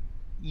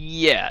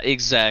 Yeah,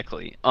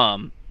 exactly.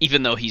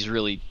 Even though he's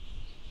really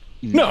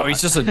No,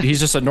 he's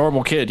just a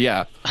normal kid.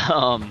 Yeah.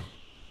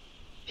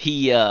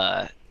 He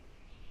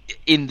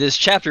in this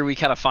chapter we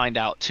kind of find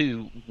out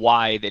too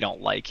why they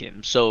don't like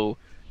him. So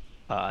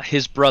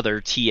his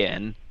brother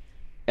Tien,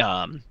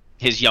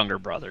 his younger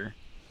brother,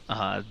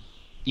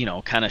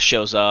 kind of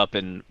shows up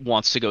and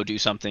wants to go do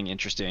something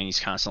interesting. He's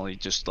constantly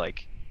just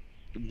like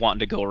wanting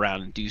to go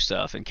around and do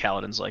stuff, and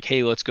Kaladin's like,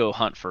 hey, let's go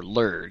hunt for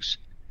lurgs.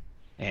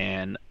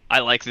 And I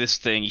like this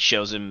thing. He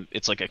shows him,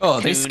 it's like a cocoon. Oh,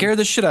 they scare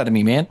the shit out of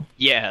me, man.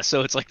 Yeah,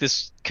 so it's like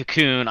this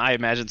cocoon. I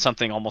imagine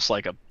something almost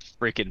like a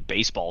freaking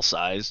baseball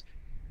size.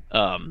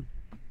 And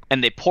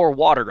they pour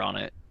water on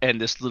it,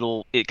 and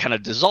it kind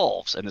of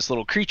dissolves, and this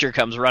little creature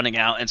comes running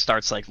out and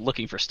starts like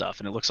looking for stuff,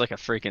 and it looks like a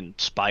freaking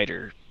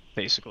spider,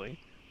 basically.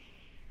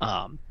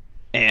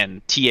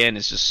 And Tien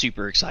is just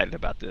super excited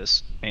about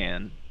this,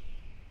 and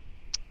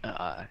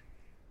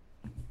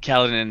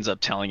Kaladin ends up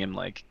telling him,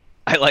 like,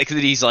 I like that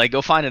he's like,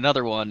 go find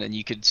another one, and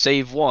you could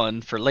save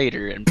one for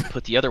later and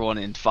put the other one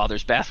in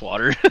father's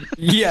bathwater.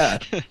 Yeah.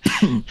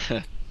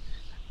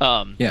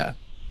 Yeah.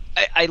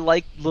 I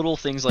like little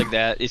things like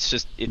that.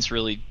 It's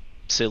really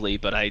silly,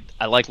 but I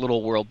like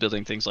little world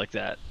building things like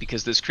that,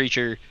 because this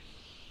creature,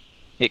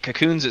 it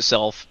cocoons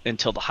itself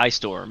until the high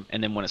storm,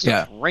 and then when it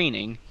starts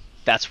raining,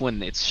 that's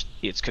when its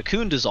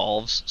cocoon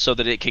dissolves so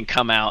that it can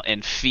come out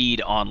and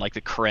feed on like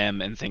the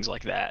creme and things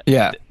like that.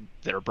 Yeah.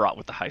 That are brought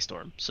with the high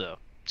storm. So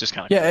just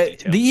kind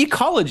of the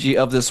ecology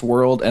of this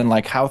world and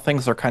like how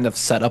things are kind of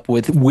set up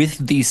with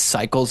these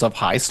cycles of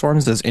high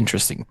storms is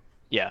interesting.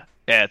 Yeah,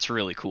 it's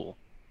really cool.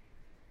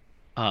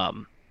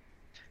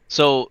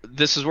 So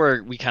this is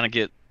where we kind of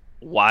get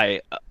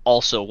why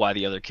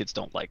the other kids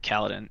don't like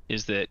Kaladin,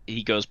 is that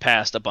he goes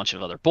past a bunch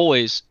of other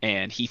boys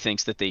and he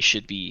thinks that they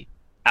should be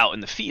out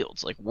in the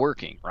fields, like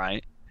working,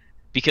 right?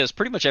 Because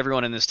pretty much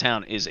everyone in this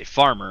town is a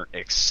farmer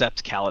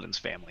except Kaladin's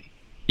family.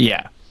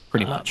 Yeah,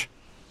 pretty much.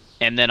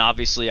 And then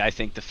obviously I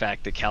think the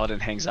fact that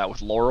Kaladin hangs out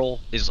with Laurel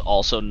is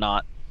also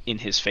not in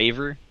his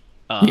favor.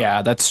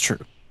 Yeah, that's true.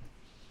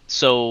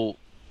 So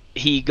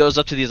he goes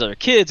up to these other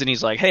kids and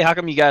he's like, hey, how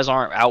come you guys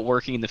aren't out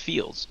working in the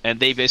fields? And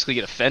they basically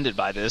get offended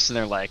by this, and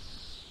they're like,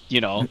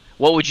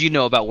 what would you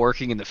know about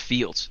working in the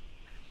fields?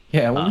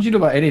 Yeah, what would you know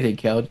about anything,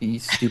 Cal, you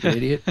stupid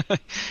idiot?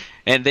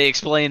 And they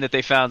explain that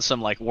they found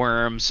some like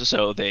worms,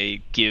 so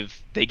they gave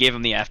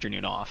him the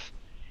afternoon off.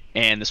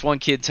 And this one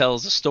kid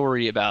tells a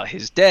story about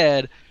his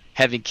dad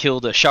having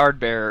killed a shard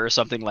bearer or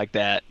something like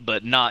that,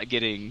 but not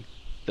getting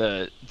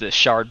the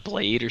shard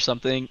blade or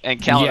something.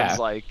 And Kaladin's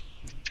like,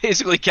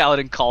 basically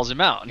Kaladin calls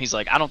him out, and he's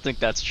like, I don't think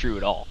that's true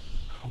at all.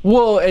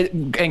 Well,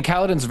 and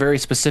Kaladin's very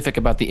specific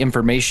about the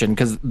information,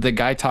 because the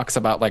guy talks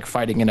about like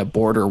fighting in a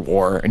border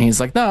war, and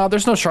he's like, no,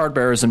 there's no shard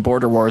bearers in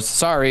border wars.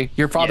 Sorry,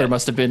 your father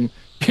must have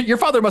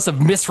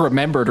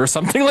misremembered or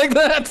something like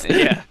that.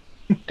 Yeah.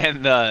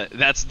 And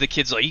that's the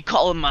kid's like, you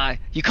calling my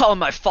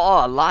fa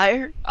a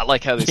liar? I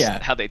like how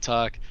they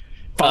talk.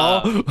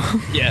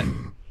 Yeah.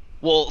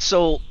 Well,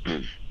 so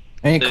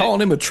and calling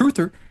him a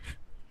truther.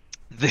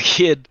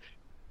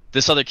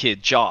 This other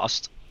kid,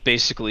 Jost,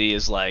 basically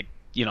is like,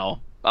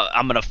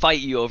 I'm gonna fight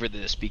you over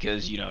this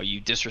because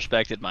you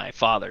disrespected my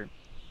father.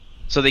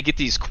 So they get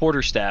these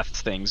quarterstaff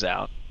things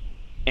out,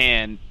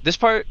 and this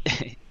part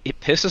it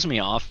pisses me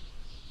off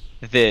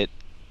that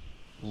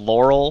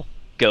Laurel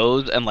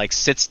goes and like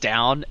sits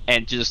down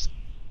and just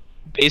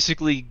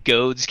basically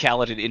goads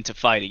Kaladin into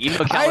fighting. Even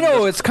though Kaladin I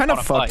know, it's kind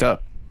of fucked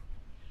up.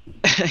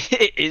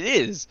 It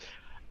is.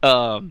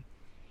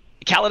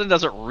 Kaladin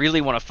doesn't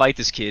really want to fight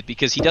this kid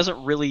because he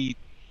doesn't really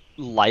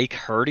like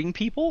hurting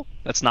people.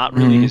 That's not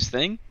really his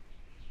thing.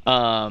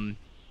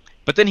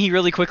 But then he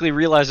really quickly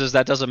realizes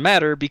that doesn't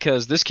matter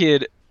because this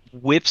kid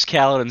whips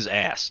Kaladin's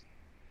ass.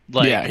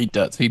 Yeah, he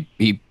does. He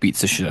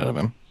beats the shit out of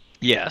him.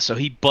 Yeah, so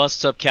he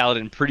busts up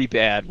Kaladin pretty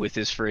bad with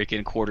his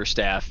freaking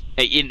quarterstaff.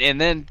 And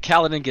then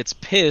Kaladin gets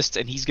pissed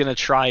and he's gonna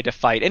try to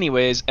fight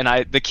anyways, and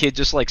the kid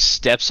just like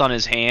steps on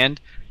his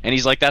hand and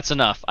he's like, that's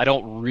enough. I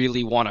don't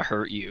really want to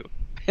hurt you.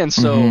 And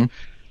so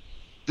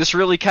this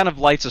really kind of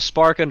lights a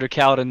spark under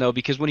Kaladin though,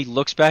 because when he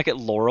looks back at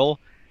Laurel,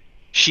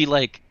 she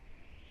like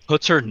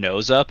puts her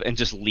nose up and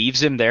just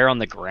leaves him there on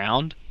the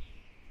ground.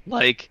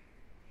 Like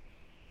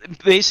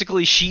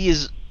basically she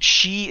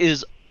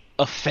is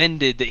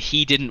offended that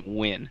he didn't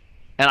win.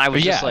 And I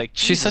was just like,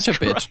 she's such a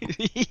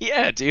bitch.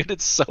 Yeah, dude,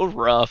 it's so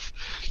rough.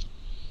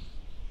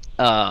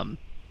 And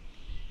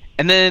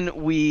then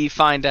we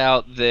find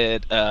out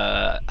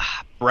that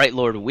Bright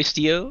Lord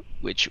Wistio,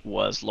 which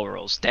was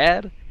Laurel's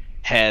dad,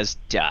 has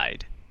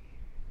died.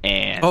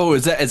 And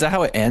is that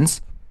how it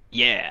ends?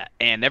 Yeah,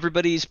 and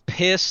everybody's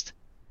pissed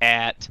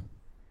at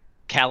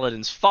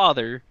Kaladin's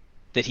father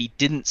that he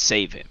didn't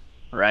save him,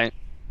 right?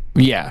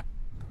 Yeah,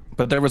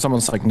 but there was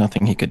almost like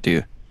nothing he could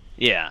do.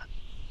 Yeah,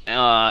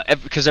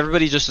 because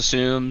everybody just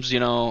assumes,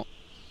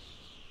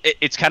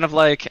 it's kind of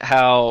like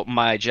how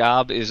my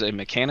job is a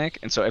mechanic,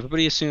 and so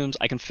everybody assumes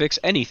I can fix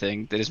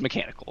anything that is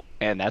mechanical,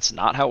 and that's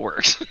not how it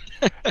works.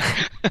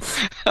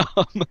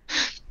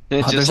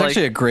 There's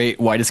actually a great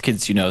Whitest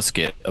Kids You Know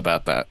skit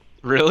about that.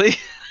 Really?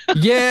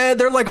 Yeah,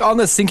 they're like on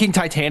the sinking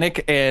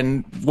Titanic,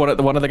 and one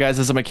of the guys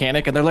is a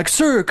mechanic, and they're like,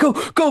 "Sir,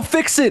 go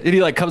fix it." And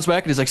he like comes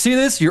back and he's like, "See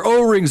this? Your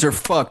O-rings are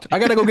fucked. I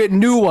gotta go get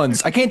new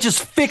ones. I can't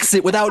just fix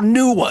it without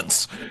new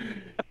ones."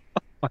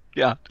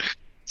 Yeah,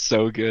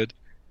 so good.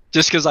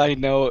 Just because I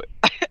know,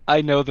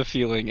 I know the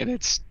feeling, and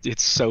it's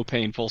so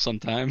painful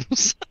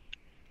sometimes.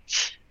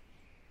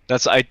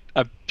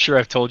 I'm sure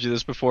I've told you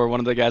this before. One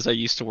of the guys I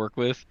used to work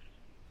with,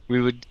 we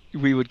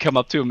would come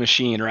up to a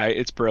machine, right?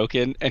 It's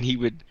broken, and he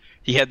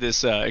had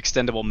this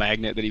extendable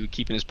magnet that he would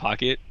keep in his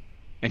pocket,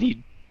 and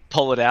he'd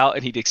pull it out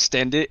and he'd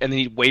extend it, and then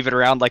he'd wave it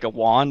around like a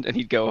wand, and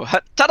he'd go,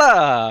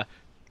 "Ta-da!"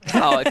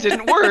 Oh, it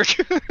didn't work.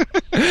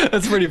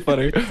 That's pretty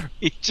funny.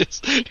 He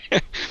just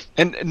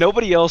and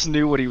nobody else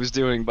knew what he was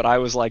doing, but I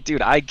was like,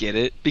 dude, I get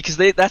it, because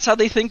that's how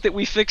they think that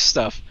we fix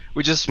stuff.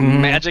 We just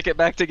magic it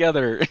back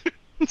together.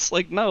 It's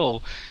like,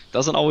 no,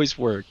 doesn't always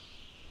work.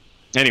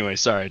 Anyway,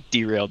 sorry,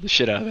 derailed the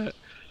shit out of that.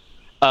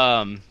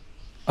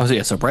 Oh, so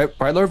yeah, so Bright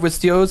Lord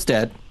Wistio is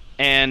dead.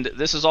 And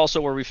this is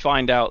also where we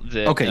find out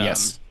that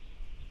yes,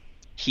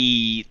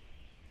 he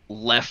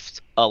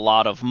left a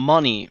lot of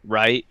money,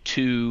 right,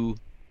 to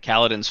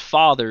Kaladin's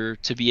father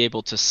to be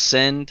able to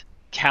send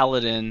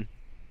Kaladin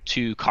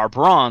to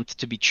Kharbranth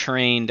to be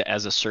trained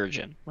as a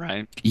surgeon,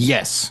 right?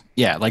 Yes.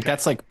 Yeah, like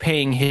that's like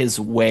paying his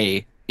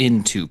way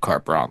into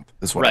Kharbranth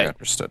is what I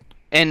understood.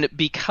 And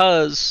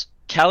because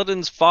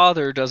Kaladin's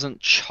father doesn't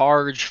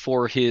charge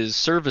for his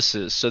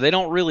services, so they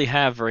don't really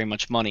have very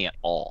much money at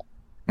all.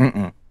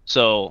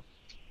 So,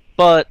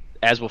 but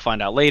as we'll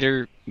find out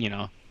later, you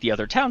know, the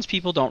other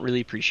townspeople don't really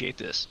appreciate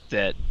this,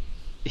 that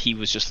he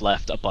was just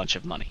left a bunch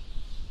of money.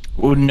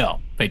 Well, no,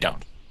 they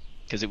don't.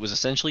 Because it was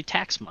essentially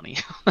tax money.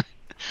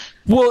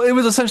 Well, it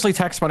was essentially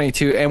tax money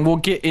too, and we'll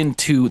get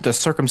into the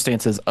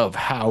circumstances of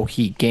how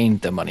he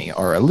gained the money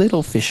are a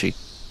little fishy.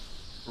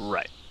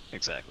 Right,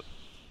 exactly.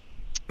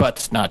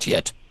 But not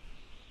yet.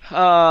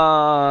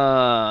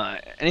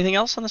 Anything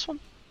else on this one?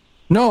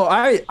 No,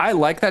 I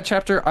like that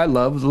chapter. I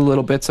love the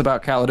little bits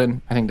about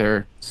Kaladin. I think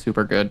they're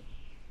super good.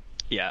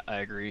 Yeah, I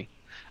agree.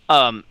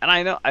 And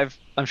I know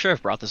I'm sure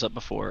I've brought this up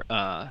before.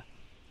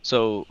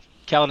 So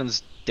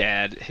Kaladin's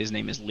dad, his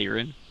name is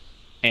Lirin,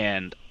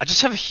 and I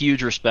just have a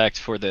huge respect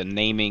for the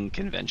naming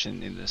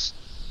convention in this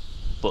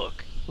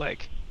book.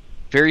 Like,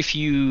 very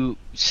few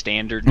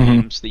standard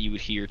names that you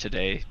would hear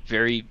today.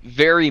 Very,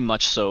 very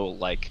much so,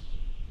 like,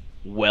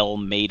 well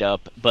made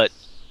up, but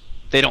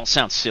they don't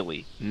sound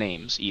silly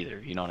names either.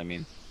 You know what I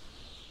mean?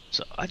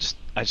 So I just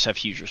have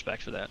huge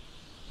respect for that.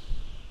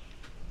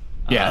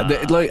 Yeah,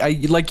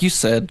 like you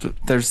said,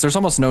 there's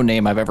almost no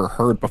name I've ever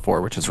heard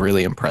before, which is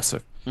really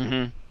impressive.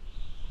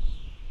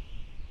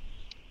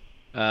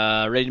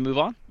 Ready to move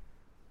on?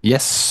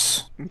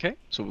 Yes. Okay,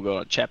 so we'll go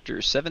to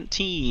chapter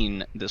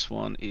 17. This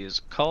one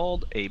is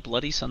called A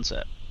Bloody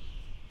Sunset,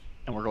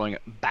 and we're going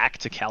back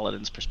to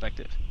Kaladin's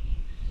perspective.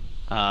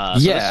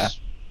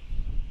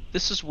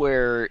 This is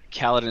where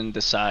Kaladin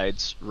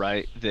decides,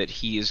 right, that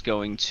he is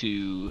going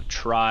to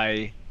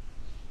try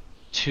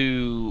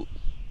to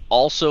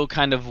also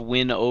kind of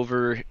win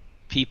over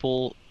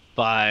people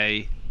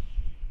by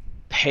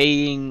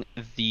paying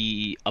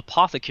the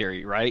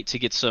apothecary, right, to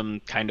get some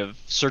kind of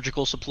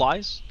surgical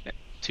supplies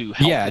to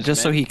help his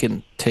just men. so he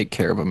can take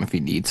care of him if he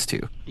needs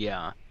to.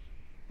 Yeah.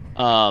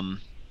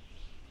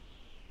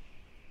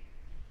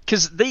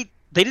 Because they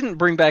didn't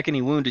bring back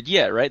any wounded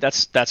yet, right?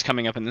 That's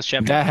coming up in this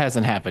chapter. That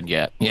hasn't happened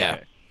yet. Yeah.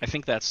 Okay. I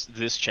think that's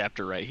this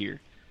chapter right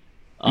here.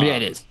 Yeah,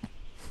 it is.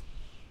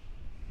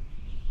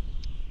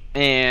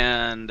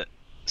 And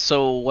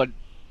so what?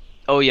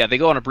 Oh yeah, they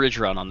go on a bridge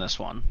run on this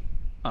one.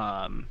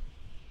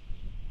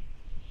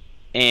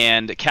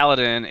 And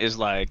Kaladin is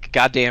like,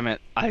 "God damn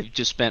it! I've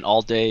just spent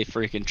all day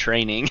freaking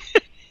training,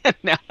 and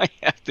now I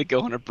have to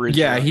go on a bridge."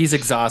 Yeah, run. he's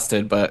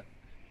exhausted, but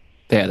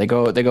yeah, they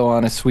go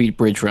on a sweet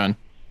bridge run.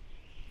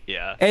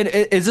 Yeah. And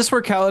is this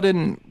where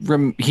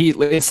Kaladin he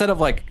instead of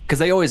like, because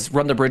they always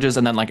run the bridges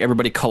and then like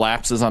everybody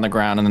collapses on the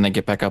ground and then they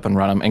get back up and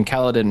run them, and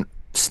Kaladin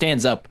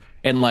stands up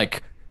and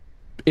like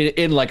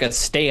in like a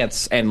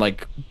stance and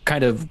like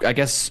kind of, I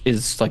guess,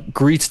 is like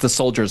greets the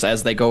soldiers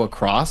as they go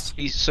across.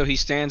 He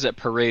stands at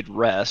parade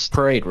rest.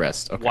 Okay.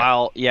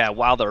 While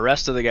the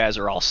rest of the guys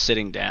are all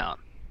sitting down,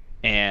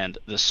 and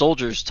the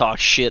soldiers talk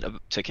shit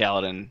to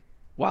Kaladin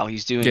while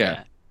he's doing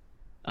that.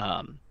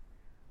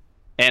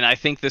 And I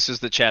think this is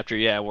the chapter,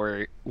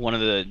 where one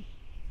of the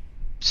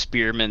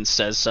spearmen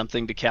says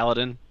something to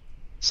Kaladin.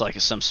 It's like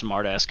some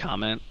smart-ass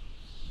comment.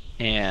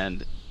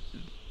 And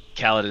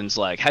Kaladin's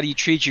like, "How do you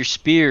treat your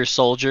spear,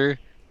 soldier?"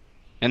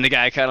 And the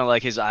guy kind of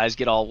like, his eyes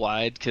get all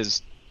wide,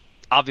 because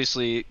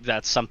obviously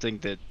that's something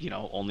that, you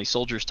know, only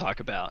soldiers talk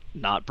about,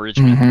 not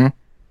bridgemen.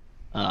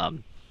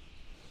 And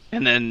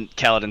then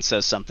Kaladin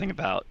says something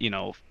about, you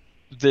know,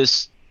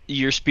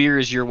 your spear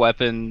is your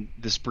weapon,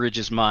 this bridge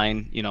is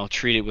mine, you know,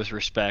 treat it with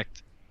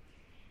respect.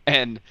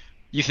 And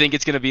you think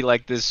it's going to be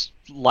like this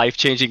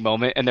life-changing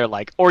moment, and they're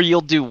like, "Or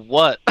you'll do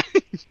what?"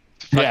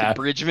 Fucking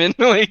bridgeman.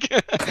 Like,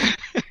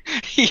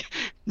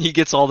 he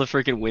gets all the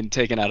freaking wind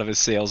taken out of his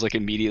sails, like,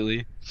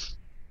 immediately.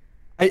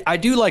 I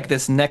do like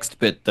this next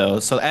bit though.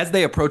 So as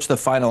they approach the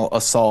final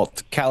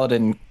assault,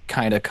 Kaladin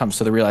kind of comes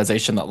to the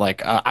realization that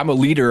like I'm a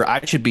leader,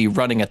 I should be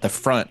running at the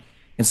front,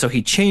 and so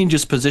he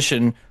changes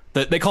position.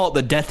 They call it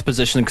the death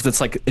position because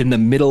it's like in the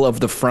middle of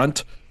the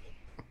front.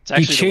 It's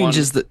actually He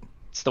changes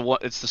It's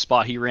the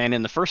spot he ran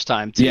in the first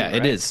time too. Yeah, right?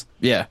 it is.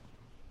 Yeah.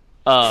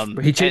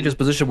 He changes and-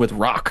 position with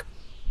Rock.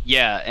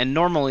 Yeah, and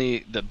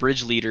normally the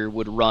bridge leader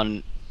would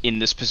run in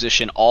this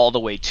position all the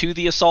way to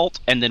the assault,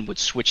 and then would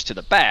switch to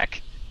the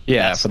back.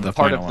 Yeah, That's for the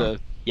part final of the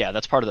one.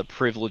 that's part of the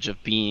privilege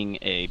of being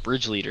a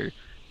bridge leader.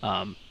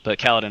 But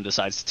Kaladin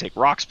decides to take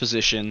Rock's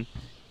position,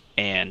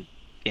 and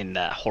in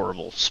that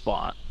horrible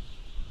spot.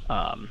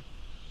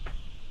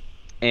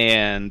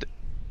 And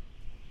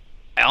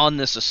on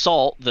this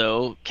assault,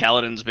 though,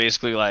 Kaladin's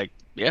basically like,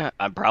 "Yeah,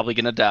 I'm probably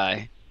gonna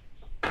die."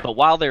 But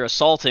while they're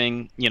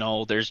assaulting,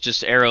 there's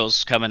just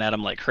arrows coming at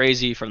him like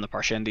crazy from the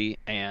Parshendi,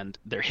 and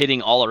they're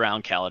hitting all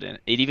around Kaladin.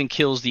 It even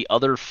kills the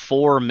other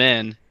 4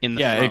 men in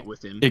the front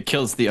with him. It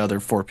kills the other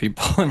 4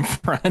 people in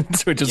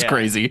front, which is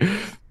crazy.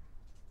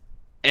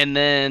 And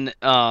then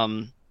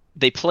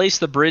they place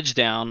the bridge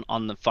down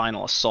on the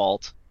final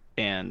assault,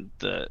 and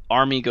the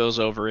army goes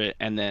over it,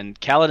 and then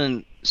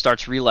Kaladin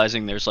starts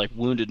realizing there's like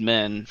wounded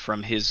men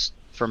from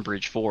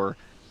Bridge 4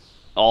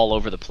 all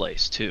over the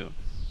place too.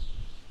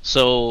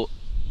 So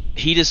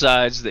he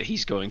decides that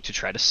he's going to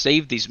try to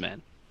save these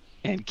men.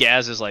 And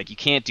Gaz is like, "You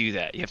can't do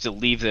that. You have to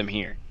leave them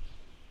here."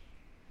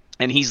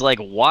 And he's like,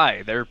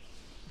 "Why?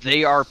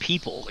 They are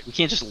people. Like, we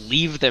can't just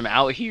leave them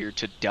out here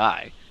to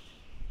die."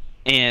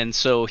 And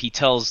so he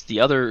tells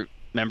the other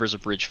members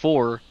of Bridge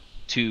 4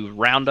 to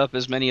round up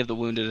as many of the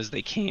wounded as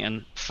they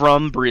can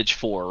from Bridge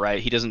 4,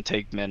 right? He doesn't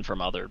take men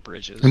from other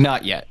bridges.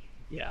 Not yet.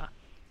 Yeah.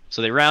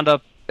 So they round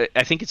up,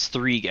 I think it's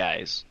 3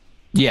 guys.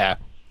 Yeah.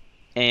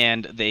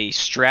 And they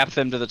strap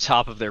them to the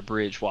top of their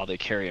bridge while they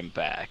carry them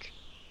back.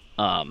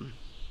 And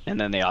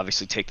then they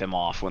obviously take them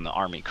off when the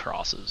army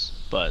crosses.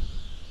 But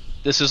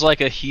this is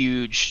like a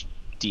huge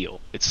deal.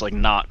 It's like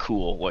not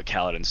cool what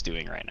Kaladin's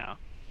doing right now.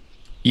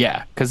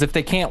 Yeah, because if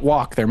they can't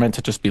walk, they're meant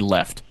to just be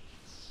left.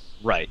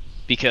 Right.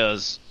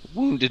 Because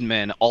wounded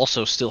men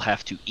also still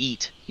have to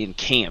eat in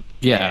camp.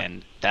 Yeah.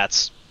 And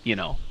that's,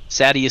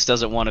 Sadius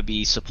doesn't want to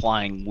be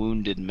supplying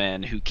wounded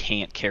men who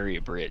can't carry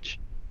a bridge.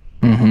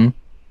 Mm-hmm.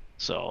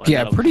 So and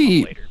Yeah, that'll come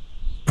up later.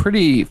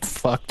 pretty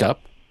fucked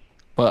up,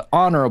 but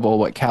honorable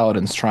what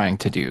Kaladin's trying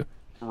to do.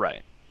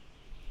 Right.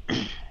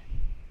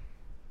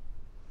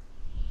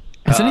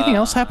 Has anything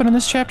else happened in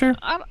this chapter?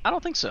 I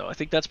don't think so. I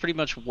think that's pretty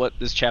much what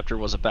this chapter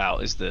was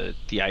about, is the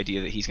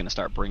idea that he's going to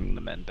start bringing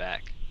the men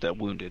back, the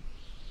wounded.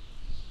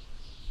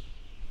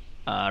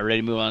 Ready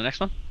to move on to the next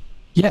one?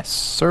 Yes,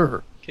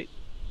 sir. Okay.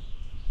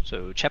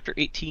 So chapter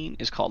 18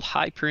 is called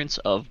High Prince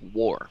of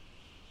War.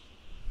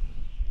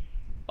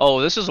 Oh,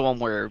 this is the one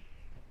where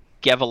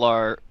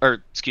Dalinar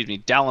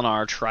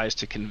tries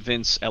to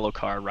convince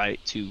Elhokar, right,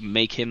 to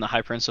make him the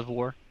High Prince of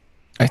War.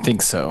 I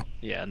think so.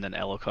 Yeah, and then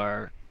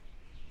Elhokar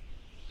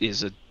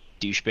is a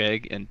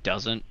douchebag and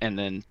doesn't, and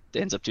then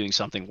ends up doing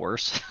something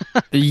worse.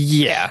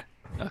 Yeah.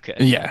 Okay.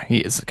 Yeah, he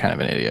is kind of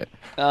an idiot.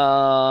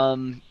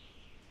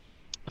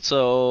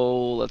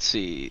 So let's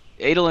see.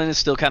 Adolin is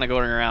still kind of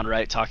going around,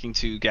 right, talking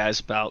to guys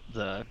about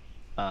the.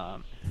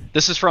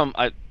 This is from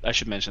I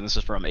should mention this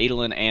is from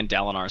Adolin and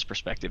Dalinar's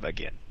perspective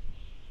again.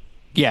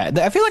 Yeah,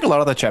 I feel like a lot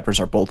of the chapters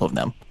are both of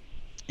them.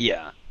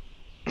 Yeah.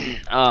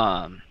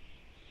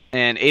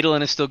 And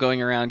Adolin is still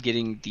going around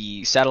getting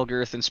the saddle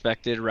girth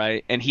inspected,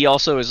 right? And he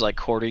also is like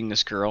courting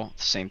this girl at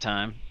the same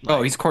time.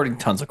 Oh, he's courting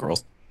tons of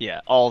girls.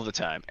 Yeah, all the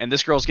time. And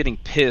this girl's getting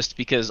pissed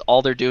because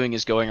all they're doing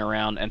is going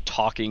around and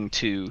talking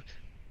to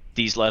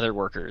these leather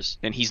workers,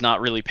 and he's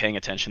not really paying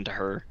attention to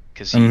her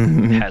because he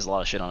has a lot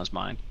of shit on his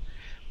mind.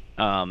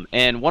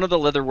 And one of the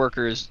leather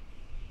workers,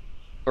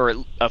 or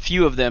a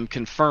few of them,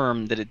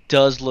 confirm that it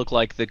does look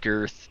like the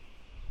girth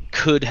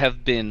could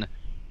have been,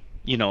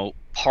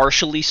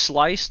 partially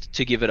sliced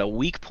to give it a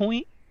weak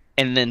point,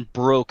 and then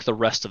broke the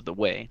rest of the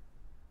way.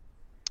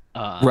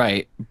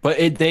 Right, but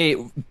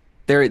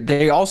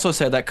they also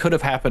said that could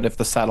have happened if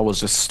the saddle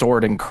was just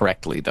stored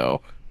incorrectly,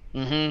 though.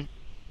 Mm-hmm.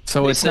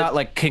 So it's not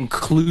like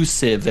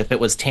conclusive if it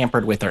was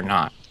tampered with or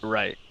not.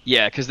 Right.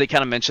 Yeah, because they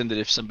kind of mentioned that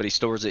if somebody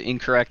stores it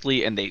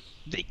incorrectly and they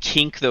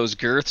kink those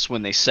girths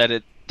when they set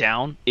it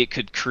down, it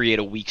could create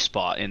a weak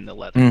spot in the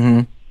leather.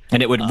 Mm-hmm.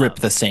 And it would rip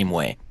the same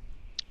way.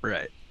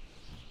 Right.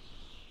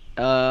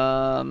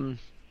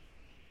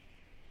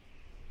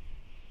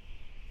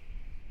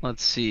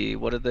 Let's see.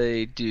 What do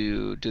they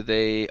do?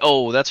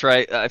 Oh, that's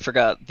right. I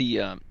forgot.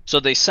 So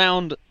they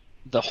sound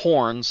the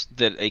horns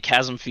that a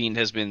chasm fiend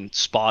has been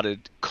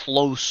spotted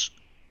close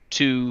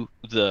to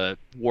the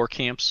war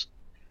camps,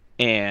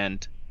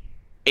 and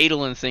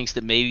Adolin thinks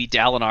that maybe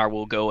Dalinar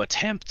will go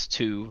attempt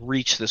to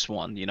reach this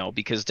one,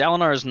 because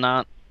Dalinar is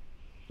not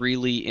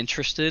really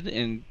interested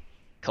in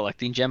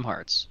collecting gem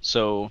hearts,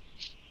 so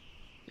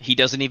he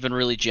doesn't even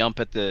really jump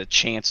at the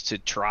chance to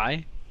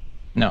try.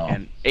 No.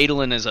 And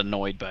Adolin is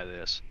annoyed by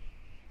this.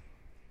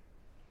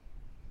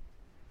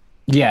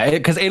 Yeah,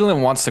 because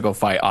Adolin wants to go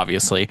fight,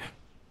 obviously.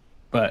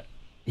 But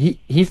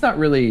he's not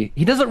really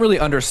he doesn't really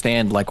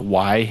understand like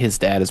why his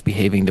dad is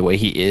behaving the way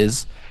he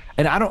is.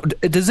 And I don't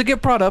does it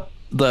get brought up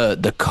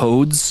the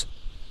codes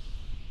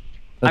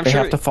that I'm they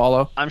sure have to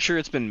follow? I'm sure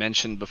it's been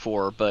mentioned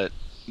before, but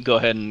go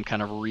ahead and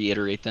kind of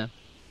reiterate them.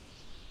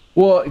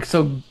 Well,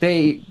 so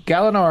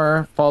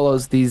Galinar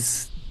follows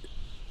these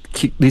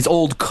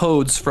old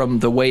codes from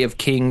the Way of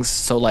Kings.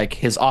 So like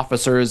his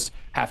officers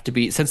have to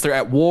be, since they're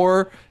at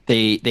war,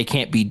 they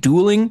can't be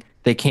dueling,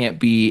 they can't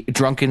be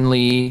drunken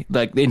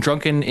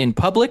in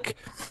public.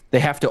 They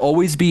have to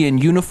always be in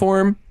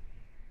uniform.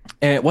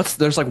 And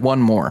there's like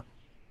one more.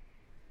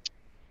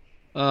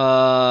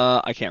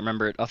 I can't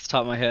remember it off the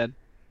top of my head,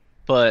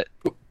 but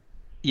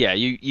yeah,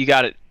 you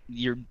got it.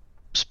 You're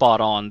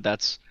spot on.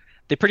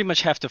 They pretty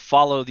much have to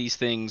follow these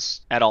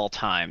things at all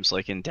times,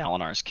 like in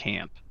Dalinar's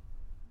camp.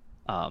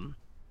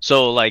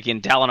 So like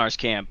in Dalinar's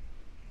camp,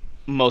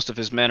 most of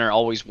his men are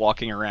always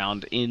walking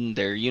around in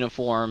their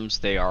uniforms.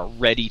 They are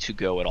ready to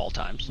go at all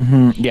times.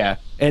 Yeah,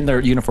 and their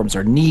uniforms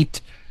are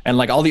neat, and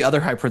like all the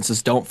other high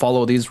princes don't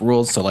follow these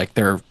rules, so like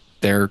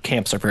their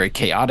camps are very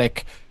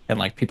chaotic, and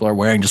like people are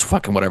wearing just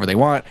fucking whatever they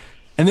want.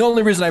 And the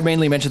only reason I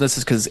mainly mention this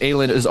is because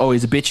Aelin is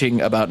always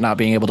bitching about not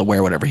being able to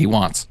wear whatever he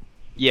wants.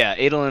 Yeah,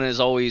 Adolin is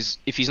always,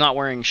 if he's not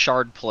wearing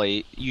shard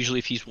plate, usually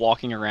if he's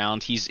walking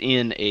around, he's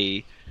in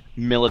a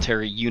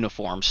military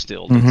uniform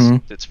still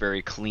that's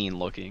very clean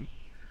looking.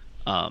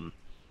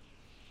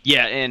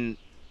 Yeah, and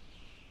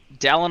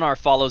Dalinar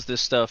follows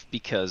this stuff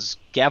because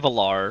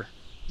Gavilar,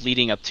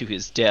 leading up to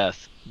his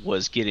death,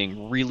 was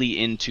getting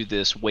really into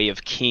this Way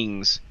of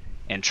Kings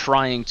and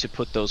trying to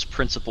put those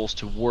principles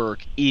to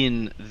work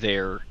in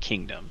their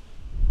kingdom.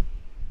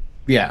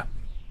 Yeah.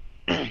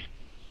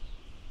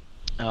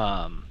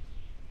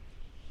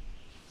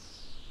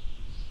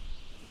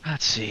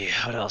 Let's see,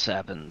 what else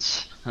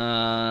happens?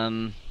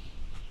 Oh,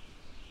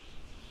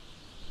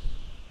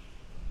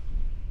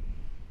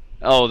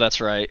 that's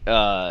right.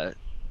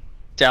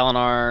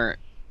 Dalinar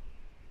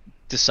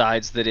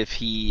decides that if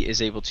he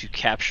is able to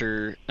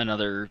capture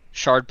another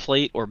shard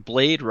plate or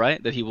blade,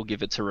 right, that he will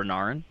give it to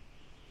Renarin.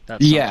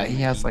 Yeah,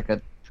 he has like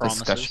a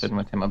promises. discussion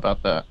with him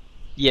about that.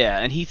 Yeah,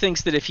 and he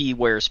thinks that if he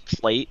wears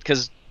plate,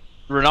 because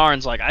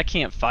Renarin's like, I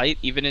can't fight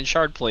even in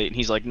shard plate, and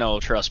he's like, no,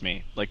 trust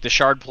me, like the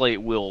shard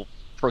plate will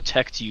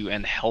protect you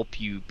and help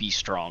you be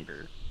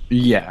stronger.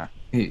 Yeah,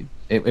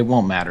 it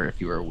won't matter if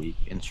you are weak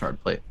in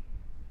shard plate.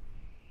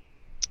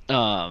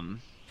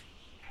 And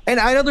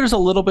I know there's a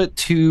little bit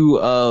too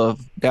of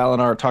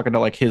Dalinar talking to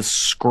like his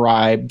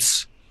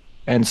scribes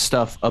and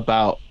stuff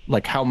about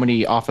like how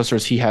many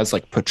officers he has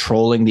like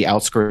patrolling the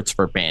outskirts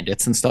for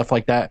bandits and stuff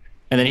like that.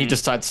 And then he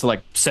decides to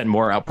like send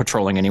more out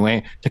patrolling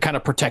anyway to kind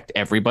of protect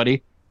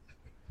everybody.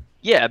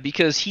 Yeah,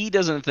 because he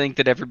doesn't think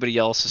that everybody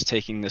else is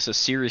taking this as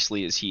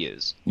seriously as he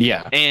is.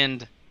 Yeah.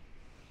 And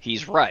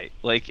he's right.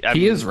 Like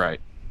he is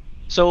right.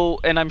 So,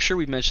 and I'm sure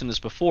we've mentioned this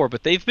before,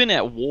 but they've been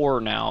at war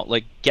now.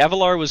 Like,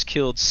 Gavilar was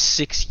killed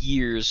 6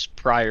 years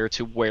prior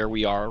to where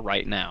we are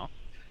right now.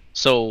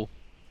 So,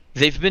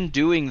 they've been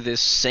doing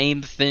this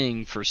same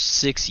thing for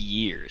 6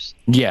 years.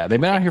 Yeah, they've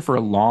been out here for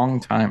a long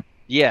time.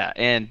 Yeah,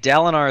 and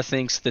Dalinar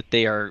thinks that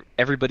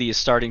everybody is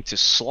starting to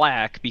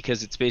slack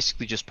because it's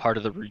basically just part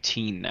of the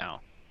routine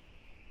now.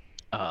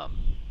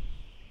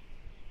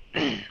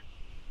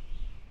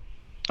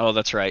 Oh,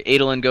 that's right.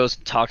 Adolin goes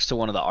and talks to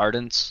one of the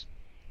Ardents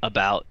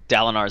about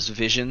Dalinar's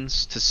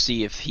visions to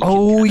see if he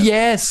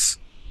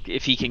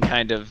if he can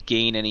kind of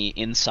gain any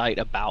insight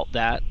about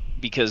that,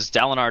 because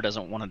Dalinar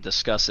doesn't want to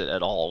discuss it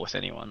at all with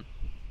anyone.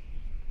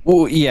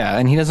 Well, yeah,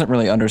 and he doesn't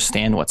really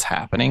understand what's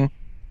happening.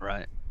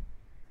 Right.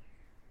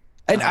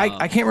 And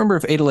I can't remember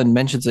if Adolin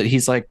mentions it.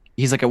 He's like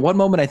at one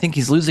moment I think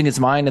he's losing his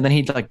mind, and then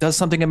he like does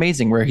something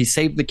amazing where he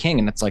saved the king,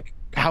 and it's like,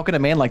 how can a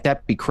man like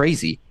that be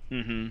crazy?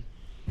 Mm-hmm.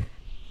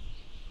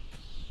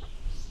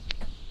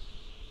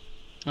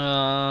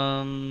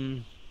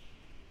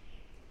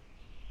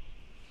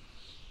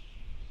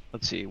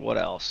 Let's see, what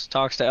else?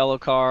 Talks to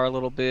Elhokar a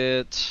little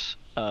bit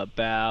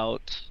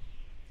about...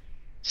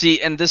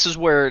 See, and this is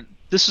where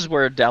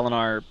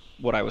Dalinar,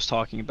 what I was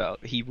talking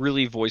about, he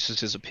really voices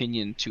his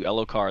opinion to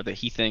Elhokar that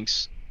he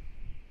thinks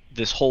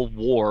this whole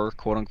war,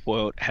 quote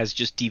unquote, has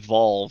just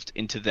devolved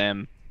into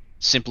them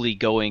simply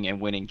going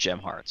and winning gem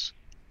hearts.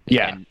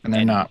 Yeah, and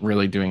they're not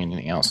really doing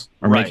anything else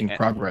or making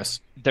progress.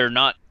 They're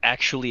not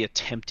actually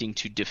attempting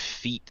to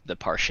defeat the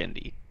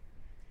Parshendi.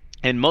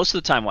 And most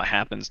of the time what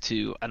happens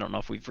too, I don't know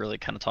if we've really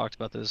kind of talked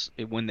about this,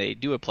 when they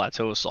do a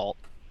plateau assault.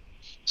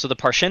 So the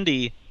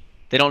Parshendi,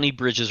 they don't need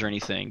bridges or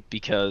anything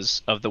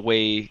because of the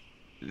way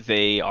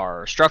they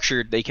are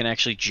structured. They can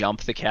actually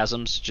jump the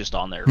chasms just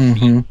on their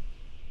feet.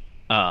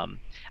 I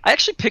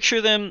actually picture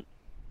them,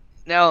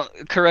 now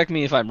correct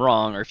me if I'm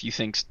wrong or if you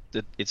think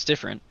that it's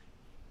different.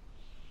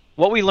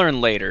 What we learn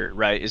later,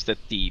 right, is that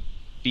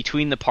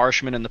between the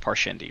Parshmen and the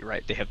Parshendi,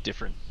 right, they have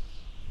different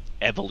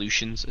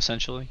evolutions,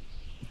 essentially.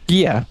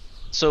 Yeah.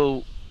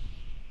 So,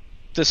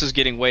 this is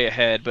getting way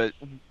ahead, but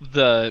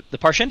the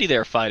Parshendi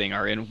they're fighting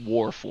are in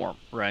war form,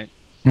 right?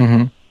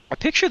 Mm-hmm. I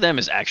picture them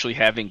as actually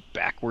having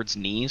backwards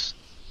knees.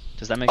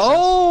 Does that make sense?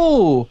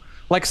 Oh!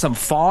 Like some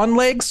fawn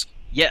legs?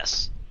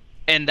 Yes.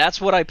 And that's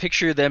what I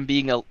picture them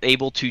being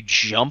able to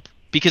jump,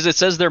 because it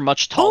says they're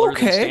much taller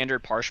than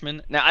standard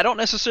Parshmen. Now, I don't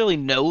necessarily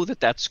know that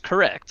that's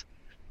correct,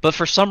 but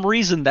for some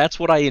reason, that's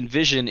what I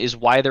envision is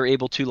why they're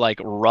able to,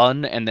 like,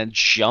 run and then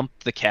jump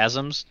the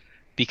chasms,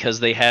 because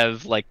they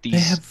have, like,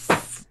 these...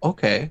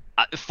 Okay.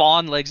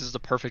 Fawn legs is the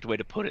perfect way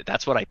to put it.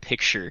 That's what I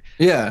picture.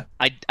 Yeah.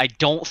 I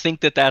don't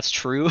think that that's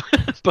true,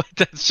 but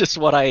that's just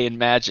what I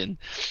imagine.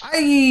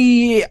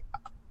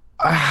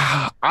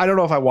 I don't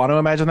know if I want to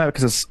imagine that,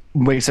 because it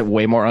makes it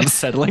way more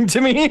unsettling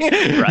to me.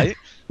 Right?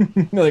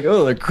 Like,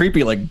 oh, they're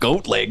creepy, like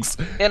goat legs.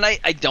 And I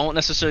don't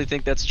necessarily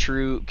think that's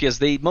true, because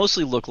they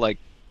mostly look like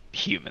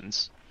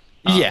humans.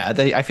 Yeah,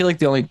 I feel like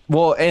the only...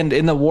 Well, and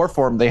in the war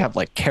form, they have,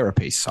 like,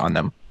 carapace on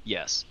them.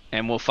 Yes,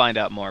 and we'll find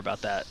out more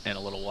about that in a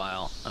little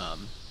while.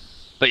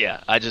 But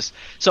yeah,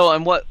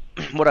 and what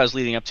I was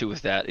leading up to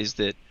with that is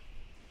that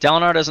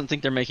Dalinar doesn't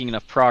think they're making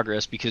enough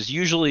progress, because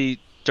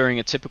usually during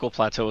a typical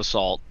plateau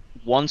assault,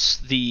 once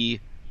the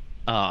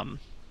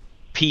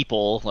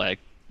people, like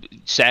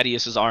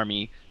Sadeas's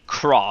army,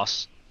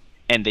 cross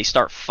and they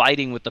start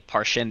fighting with the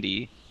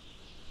Parshendi,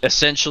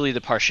 essentially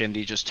the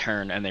Parshendi just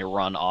turn and they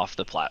run off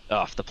the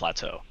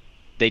plateau.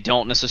 They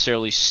don't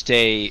necessarily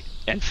stay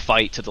and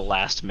fight to the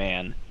last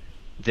man.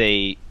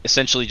 They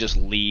essentially just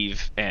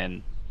leave,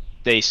 and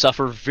they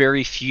suffer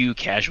very few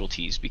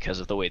casualties because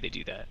of the way they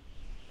do that.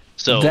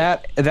 So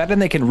that and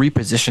they can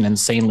reposition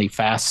insanely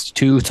fast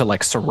too, to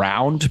like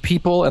surround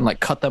people and like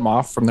cut them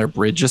off from their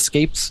bridge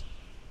escapes.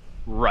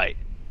 Right.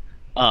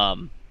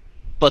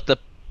 But the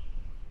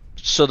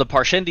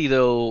Parshendi,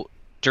 though,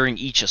 during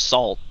each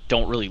assault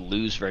don't really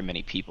lose very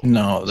many people.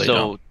 No, they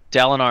don't. So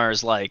Dalinar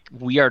is like,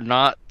 we are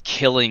not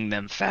killing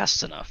them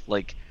fast enough.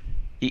 Like,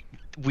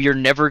 we are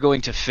never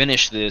going to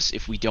finish this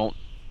if we don't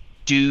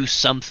do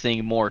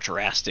something more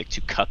drastic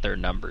to cut their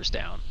numbers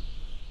down.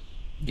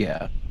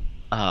 Yeah.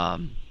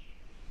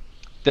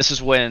 This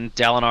is when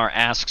Dalinar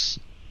asks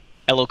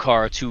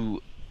Elhokar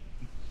to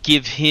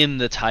give him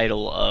the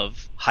title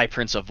of High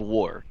Prince of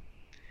War,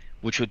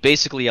 which would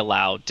basically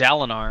allow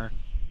Dalinar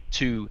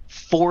to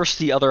force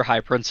the other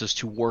High Princes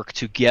to work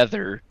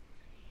together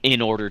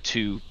in order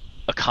to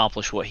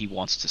accomplish what he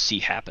wants to see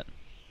happen.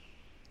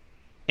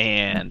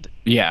 And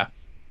yeah,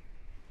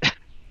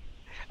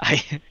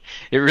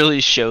 it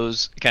really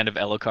shows kind of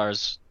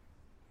Elhokar's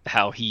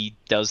how he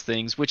does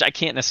things, which I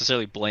can't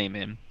necessarily blame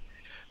him.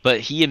 But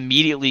he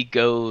immediately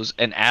goes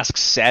and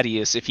asks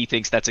Sadeas if he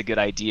thinks that's a good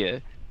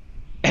idea.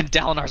 And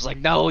Dalinar's like,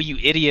 no, you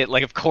idiot.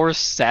 Like, of course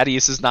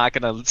Sadeas is not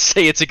going to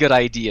say it's a good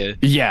idea.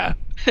 Yeah.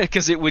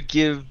 Because it would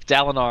give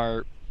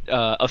Dalinar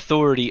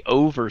authority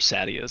over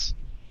Sadeas.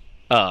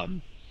 That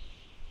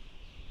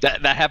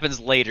happens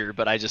later,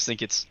 but I just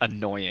think it's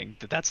annoying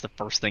that that's the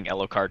first thing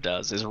Elhokar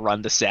does, is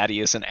run to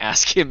Sadeas and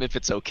ask him if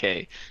it's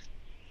okay.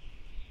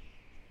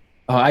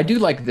 I do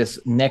like this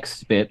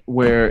next bit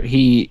where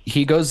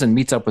he goes and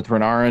meets up with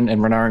Renarin,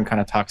 and Renarin kind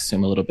of talks to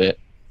him a little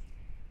bit,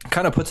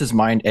 kind of puts his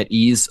mind at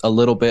ease a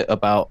little bit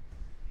about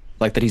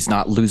like that he's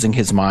not losing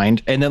his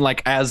mind. And then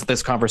like as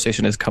this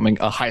conversation is coming,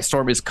 a high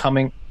storm is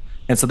coming,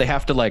 and so they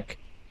have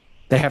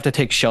to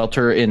take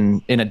shelter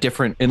in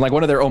like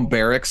one of their own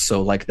barracks.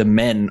 So like the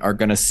men are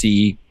gonna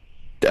see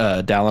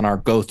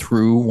Dalinar go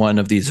through one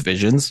of these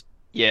visions.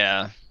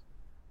 Yeah,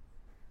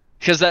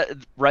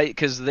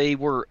 because they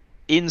were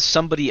in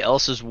somebody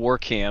else's war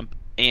camp,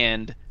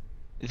 and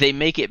they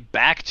make it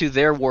back to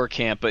their war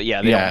camp, but they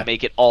don't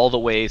make it all the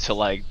way to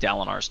like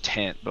Dalinar's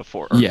tent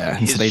before. So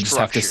they just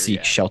have to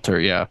seek shelter.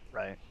 Yeah,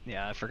 right.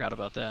 Yeah, I forgot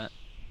about that.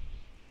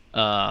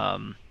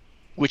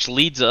 Which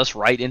leads us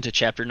right into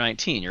chapter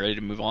 19. You ready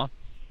to move on?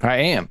 I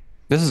am.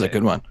 This is a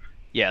good one.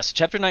 Yeah, so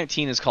chapter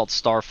 19 is called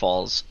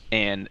Starfalls,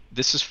 and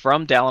this is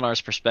from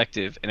Dalinar's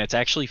perspective, and it's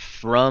actually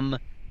from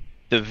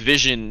the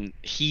vision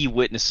he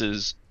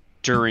witnesses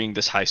during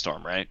this high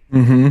storm, right?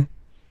 Mm-hmm.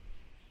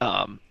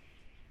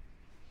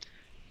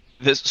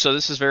 This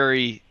is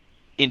very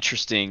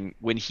interesting.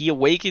 When he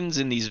awakens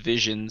in these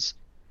visions,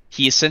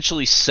 he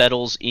essentially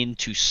settles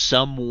into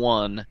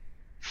someone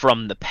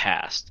from the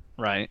past,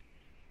 right?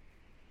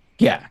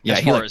 Yeah, he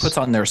like puts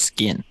on their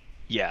skin.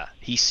 Yeah,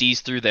 he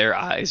sees through their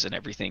eyes and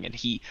everything,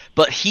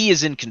 but he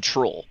is in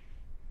control.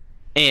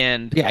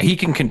 And yeah, he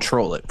can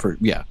control it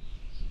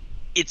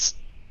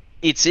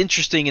It's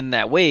interesting in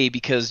that way,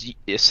 because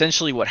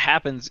essentially what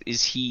happens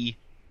is he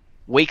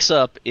wakes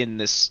up in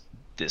this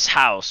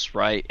house,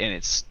 right? And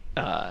it's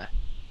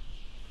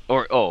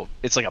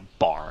it's like a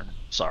barn,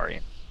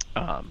 sorry.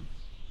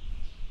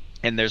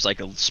 And there's like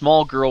a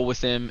small girl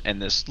with him,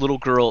 and this little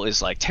girl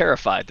is like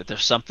terrified that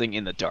there's something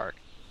in the dark.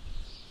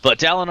 But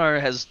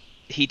Dalinar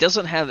he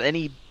doesn't have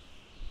any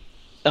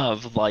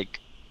of like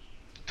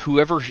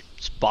whoever's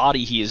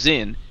body he is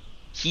in.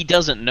 He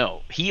doesn't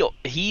know.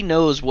 He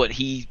knows what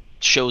he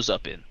shows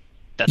up in.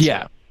 That's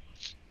it.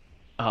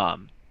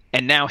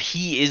 And now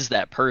he is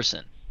that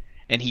person,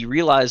 and he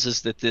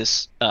realizes that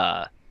this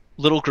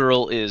little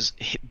girl is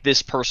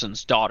this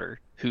person's daughter,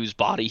 whose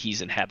body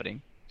he's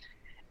inhabiting,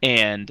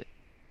 and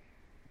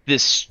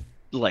this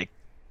like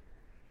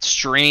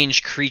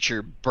strange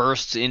creature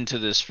bursts into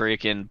this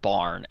freaking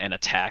barn and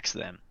attacks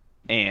them.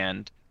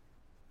 And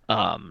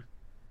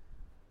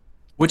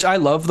Which I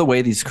love the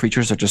way these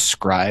creatures are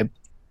described.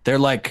 They're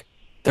like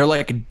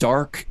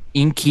dark,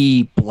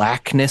 inky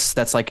blackness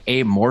that's like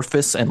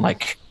amorphous and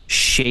like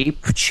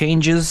shape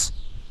changes.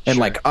 And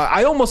Sure. like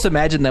I almost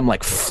imagine them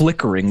like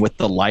flickering with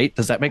the light.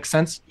 Does that make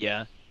sense?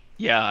 yeah,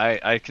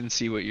 I can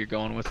see what you're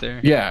going with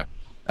there. Yeah.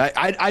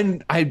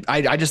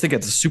 I just think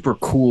it's a super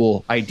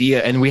cool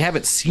idea, and we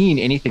haven't seen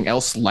anything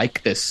else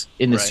like this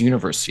in this Right.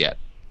 universe yet.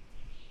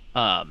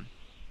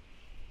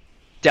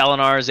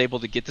 Dalinar is able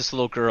to get this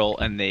little girl,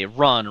 and they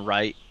run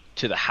right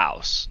to the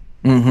house.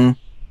 Mm-hmm.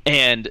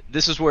 And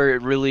this is where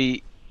it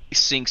really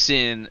sinks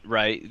in,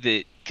 right?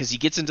 That because he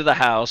gets into the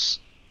house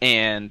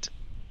and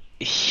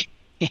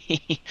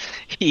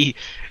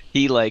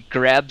he like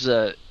grabs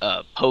a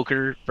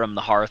poker from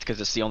the hearth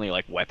because it's the only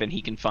like weapon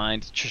he can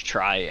find to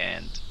try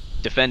and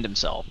defend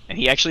himself. And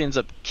he actually ends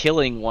up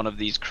killing one of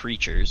these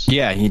creatures.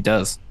 Yeah, he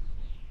does.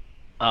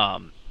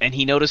 And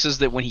he notices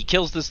that when he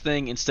kills this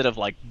thing, instead of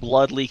like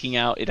blood leaking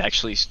out, it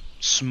actually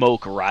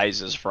smoke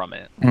rises from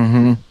it.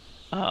 Mm-hmm.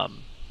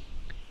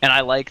 And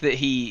I like that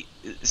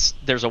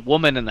there's a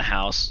woman in the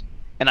house,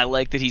 and I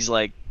like that he's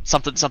like,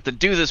 something,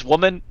 do this,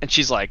 woman. And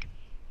she's like,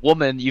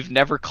 woman, you've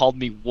never called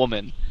me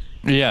woman.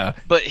 Yeah.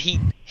 But he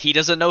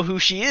doesn't know who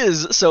she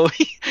is, so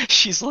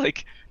she's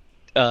like,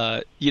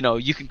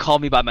 you can call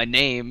me by my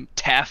name,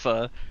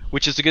 Taffa,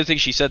 which is a good thing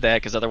she said that,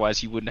 because otherwise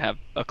he wouldn't have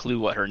a clue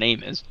what her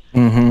name is.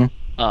 Mm-hmm.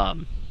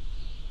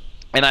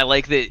 And I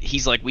like that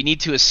he's like, we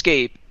need to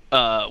escape.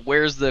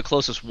 Where's the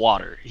closest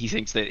water? He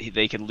thinks that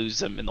they can lose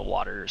them in the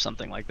water or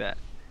something like that.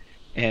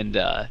 And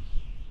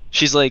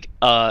she's like,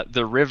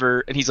 the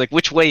river. And he's like,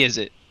 which way is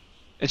it?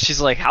 And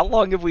she's like, how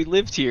long have we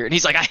lived here? And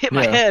he's like, I hit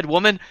my head,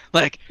 woman.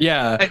 Like,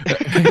 yeah.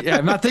 Yeah,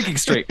 I'm not thinking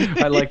straight.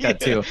 I like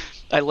that too.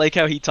 I like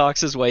how he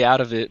talks his way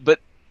out of it. But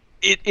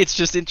it's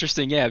just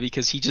interesting, yeah,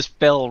 because he just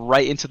fell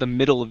right into the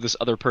middle of this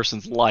other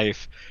person's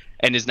life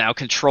and is now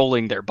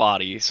controlling their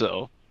body.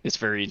 So it's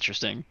very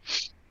interesting.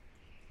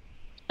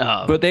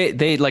 But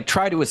they like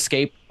try to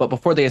escape, but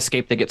before they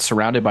escape, they get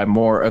surrounded by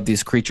more of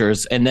these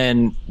creatures. And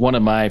then one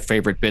of my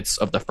favorite bits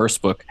of the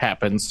first book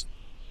happens,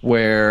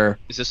 where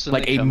Is this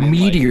like a come in,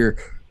 meteor.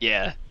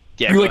 Yeah.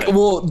 You're go like, ahead.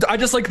 well, I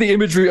just like the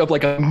imagery of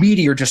like a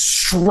meteor just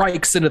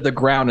strikes into the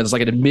ground and it's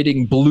like an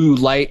emitting blue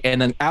light,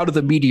 and then out of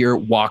the meteor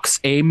walks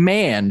a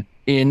man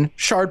in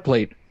shard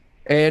plate,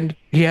 and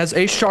he has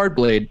a shard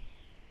blade.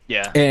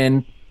 Yeah.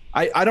 And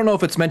I don't know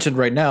if it's mentioned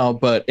right now,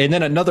 but and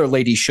then another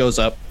lady shows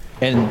up,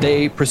 and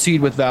they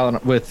proceed with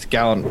Dalinar,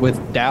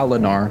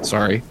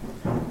 sorry,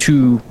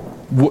 to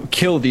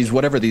kill these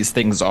whatever these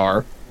things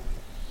are.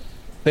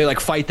 They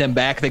like fight them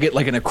back. They get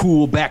like in a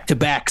cool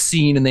back-to-back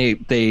scene, and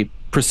they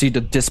proceed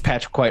to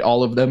dispatch quite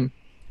all of them.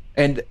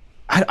 And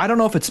I don't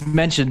know if it's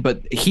mentioned,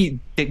 but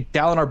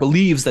Dalinar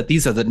believes that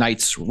these are the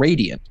Knights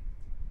Radiant.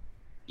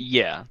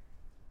 Yeah.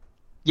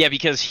 Yeah,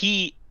 because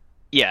he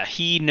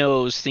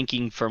knows,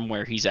 thinking from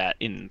where he's at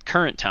in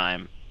current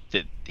time,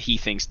 that he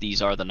thinks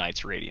these are the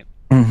Knights Radiant.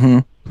 Mm-hmm.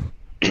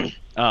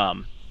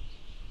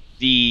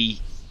 The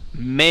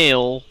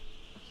male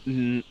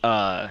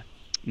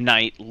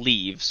knight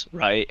leaves,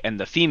 right? And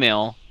the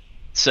female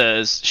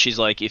says, she's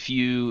like, if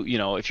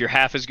you're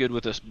half as good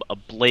with a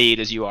blade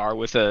as you are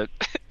with a,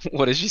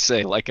 what does she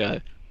say? Like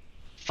a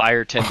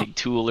fire tending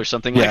tool or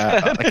something like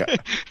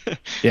that.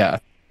 Yeah.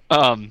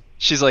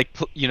 She's like,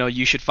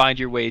 you should find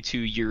your way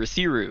to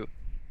Urithiru.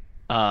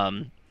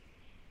 And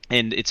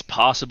it's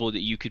possible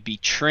that you could be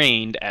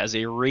trained as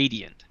a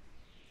Radiant.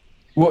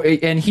 Well,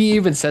 and he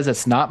even says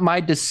it's not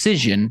my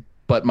decision,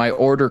 but my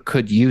order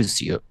could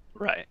use you.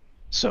 Right.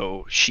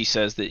 So she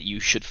says that you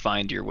should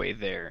find your way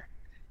there.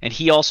 And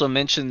he also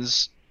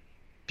mentions,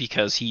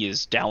 because he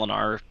is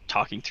Dalinar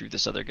talking through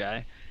this other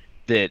guy,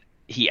 that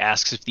he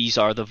asks if these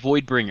are the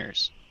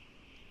Voidbringers.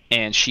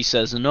 And she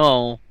says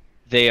no,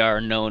 they are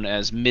known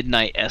as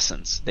Midnight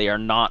Essence. They are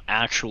not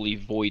actually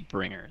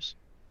Voidbringers.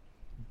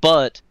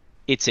 But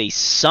it's a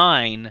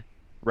sign,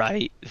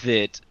 right,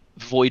 that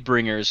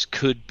Voidbringers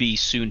could be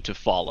soon to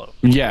follow.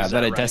 Yeah, Is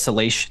that a right?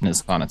 desolation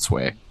is on its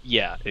way.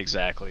 Yeah,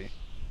 exactly.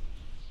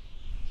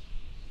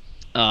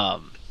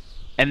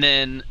 And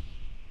then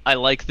I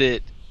like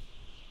that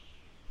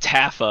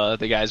Taffa,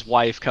 the guy's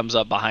wife, comes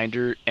up behind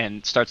her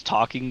and starts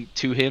talking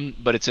to him,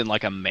 but it's in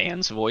like a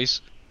man's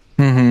voice.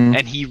 Mm-hmm.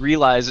 And he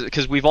realizes,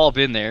 because we've all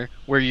been there,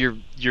 where your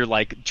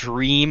like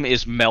dream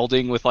is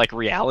melding with like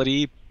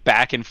reality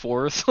back and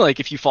forth. Like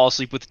if you fall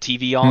asleep with the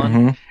TV on,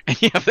 Mm-hmm.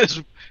 and you have this,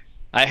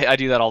 I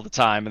do that all the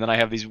time, and then I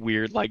have these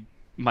weird, like,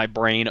 my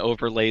brain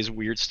overlays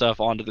weird stuff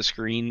onto the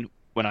screen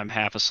when I'm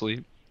half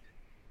asleep.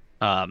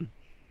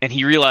 And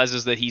he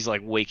realizes that he's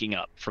like waking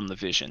up from the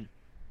vision.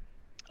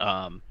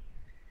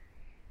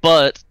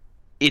 But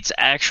it's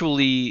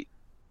actually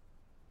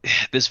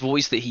this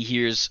voice that he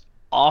hears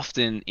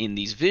often in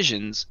these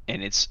visions,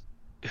 and it's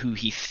who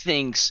he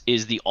thinks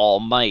is the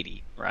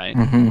Almighty, right?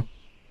 Mm-hmm.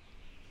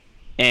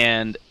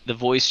 And the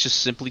voice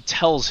just simply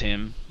tells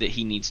him that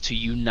he needs to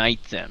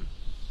unite them.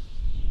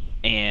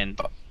 And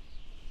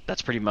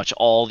that's pretty much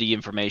all the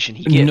information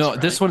he gets. No,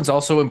 right? this one's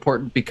also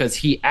important because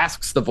he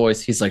asks the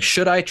voice, he's like,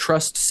 should I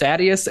trust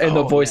Sadeas? And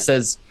the voice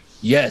says,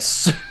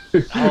 yes.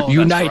 Oh,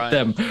 Unite right.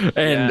 them.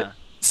 And Yeah.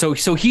 so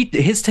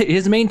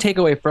his main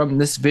takeaway from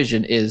this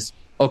vision is,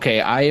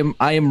 okay, I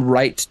am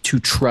right to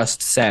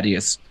trust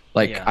Sadeas.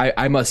 Like Yeah.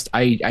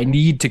 I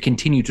need to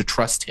continue to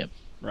trust him.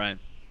 Right.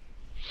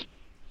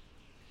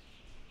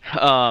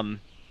 And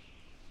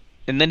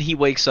then he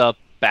wakes up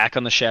back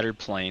on the Shattered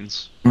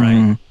Plains,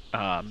 right?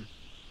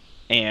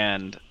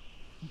 And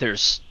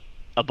there's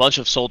a bunch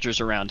of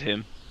soldiers around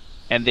him,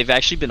 and they've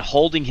actually been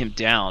holding him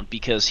down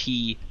because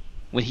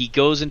when he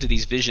goes into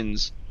these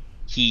visions,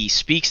 he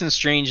speaks in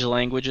strange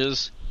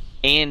languages,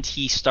 and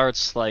he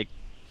starts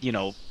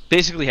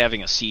basically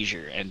having a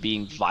seizure and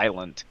being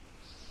violent.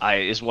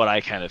 Is what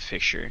I kind of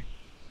picture.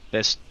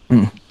 This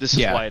is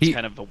why it's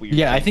kind of a weird.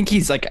 Yeah, thing. I think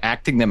he's like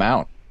acting them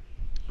out.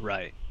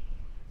 Right.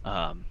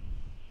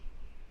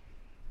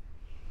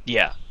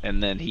 Yeah,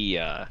 and then he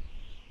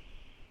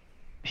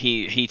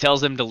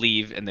tells them to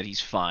leave and that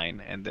he's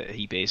fine, and that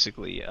he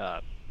basically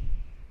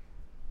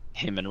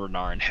him and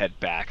Renarin head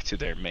back to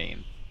their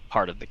main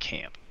part of the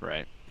camp,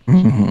 right?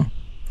 Mm-hmm.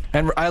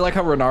 And I like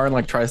how Renarin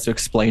like tries to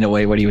explain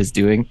away what he was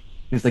doing.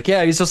 He's like,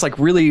 yeah, he's just like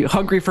really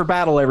hungry for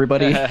battle,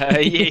 everybody.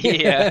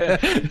 Yeah.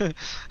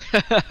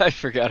 I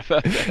forgot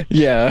about that.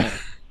 Yeah.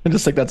 And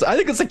just like I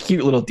think it's a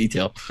cute little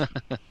detail.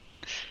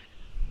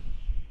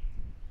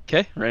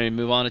 Okay, ready to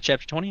move on to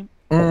chapter 20?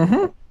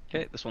 Mm-hmm.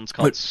 Okay, this one's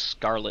called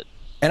Scarlet.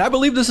 And I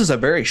believe this is a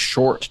very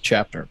short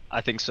chapter,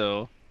 I think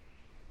so.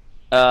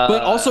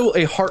 but also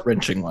a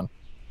heart-wrenching one.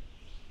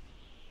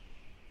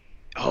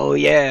 Oh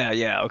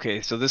yeah.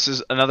 Okay, so this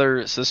is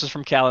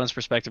from Kaladin's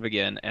perspective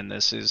again, and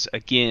this is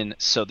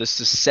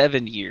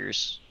 7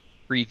 years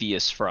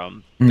previous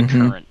from the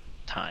current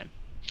time.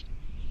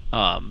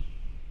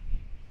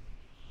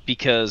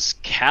 Because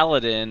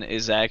Kaladin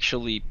is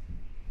actually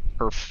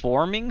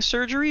performing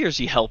surgery, or is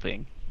he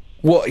helping?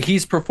 Well,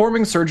 he's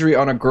performing surgery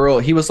on a girl.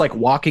 He was like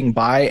walking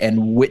by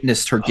and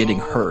witnessed her getting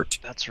hurt.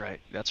 That's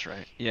right.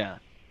 Yeah.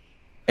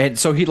 And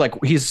so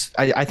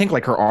I think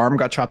like her arm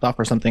got chopped off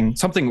or something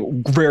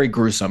very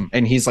gruesome.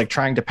 And he's like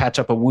trying to patch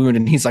up a wound,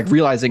 and he's like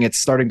realizing it's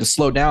starting to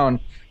slow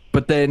down.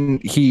 But then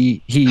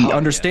he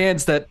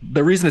understands that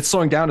the reason it's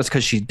slowing down is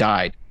because she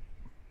died.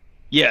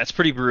 Yeah, it's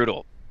pretty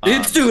brutal.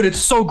 It's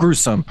so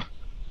gruesome.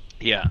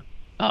 Yeah.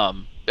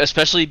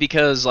 Especially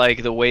because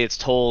like the way it's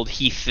told,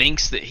 he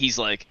thinks that he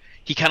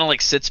kind of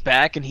like sits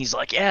back and he's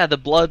like, yeah, the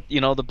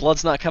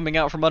blood's not coming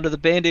out from under the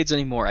band-aids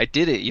anymore. I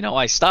did it,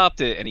 I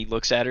stopped it. And he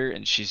looks at her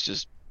and she's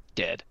just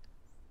dead.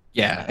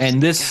 Yeah,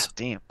 and this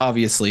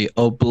obviously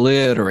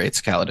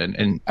obliterates Kaladin.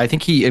 And I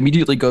think he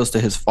immediately goes to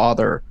his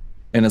father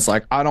and is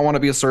like, I don't want to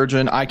be a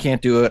surgeon. I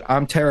can't do it.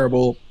 I'm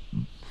terrible.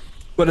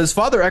 But his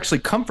father actually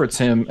comforts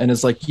him and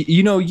is like,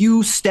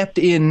 you stepped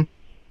in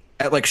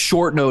at like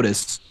short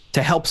notice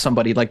to help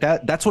somebody like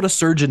that. That's what a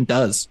surgeon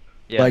does.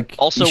 Yeah. Like,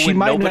 also, she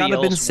might not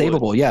have been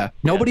savable. Yeah.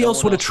 Nobody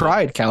else would have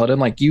tried, Kaladin.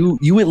 Like,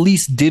 you at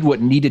least did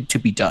what needed to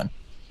be done.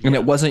 And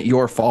it wasn't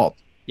your fault.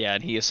 Yeah,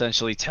 and he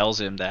essentially tells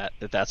him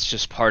that's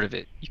just part of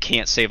it. You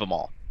can't save them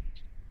all.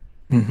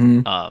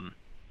 Mm-hmm.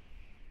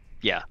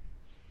 Yeah.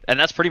 And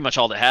that's pretty much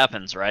all that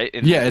happens, right?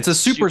 It's a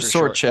super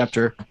short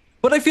chapter.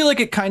 But I feel like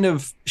it kind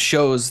of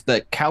shows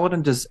that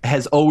Kaladin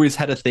has always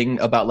had a thing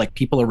about like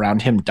people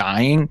around him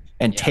dying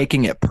and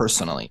taking it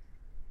personally.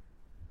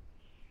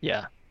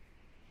 Yeah.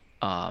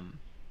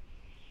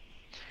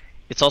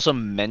 It's also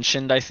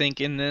mentioned, I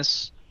think, in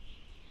this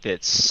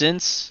that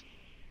since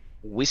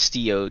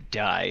Wistio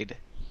died,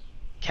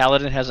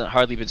 Kaladin hasn't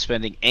hardly been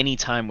spending any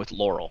time with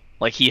Laurel.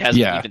 Like, he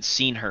hasn't even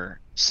seen her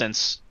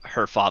since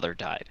her father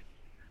died.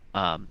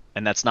 And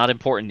that's not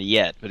important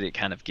yet, but it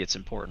kind of gets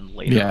important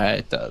later. Yeah,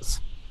 it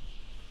does.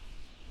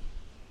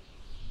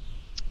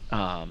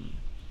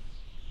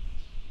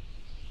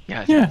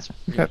 That's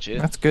pretty much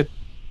it. That's good.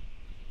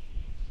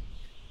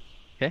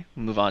 Okay,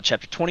 we'll move on.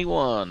 Chapter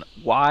 21,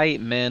 Why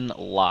Men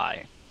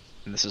Lie.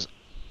 And this is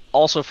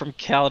also from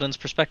Kaladin's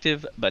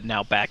perspective, but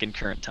now back in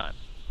current time.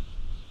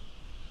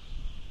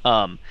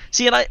 When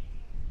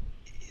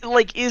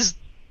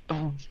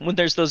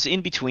there's those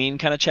in-between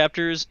kind of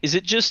chapters, is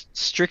it just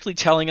strictly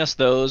telling us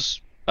those,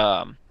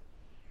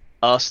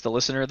 us, the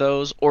listener,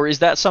 those, or is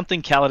that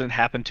something Kaladin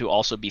happened to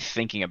also be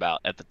thinking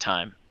about at the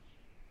time?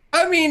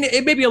 I mean,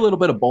 it may be a little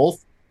bit of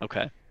both.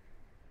 Okay.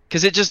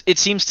 Because it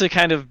seems to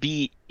kind of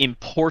be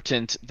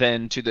important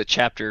then to the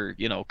chapter,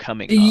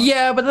 coming up.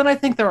 Yeah, but then I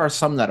think there are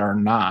some that are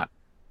not.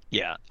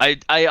 Yeah,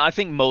 I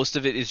think most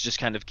of it is just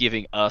kind of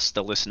giving us,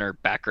 the listener,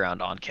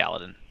 background on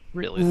Kaladin,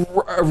 really.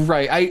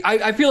 Right.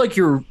 I feel like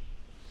you're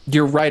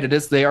right. It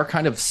is. They are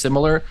kind of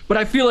similar, but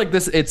I feel like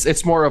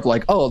it's more of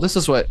like, oh, this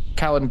is what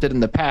Kaladin did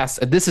in the past,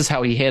 and this is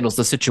how he handles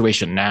the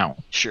situation now.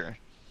 Sure.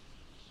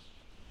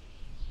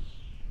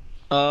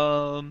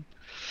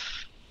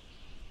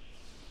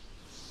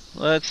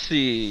 Let's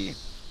see.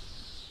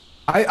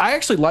 I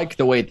actually like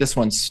the way this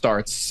one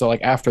starts. So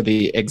like after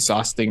the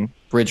exhausting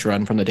bridge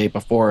run from the day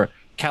before,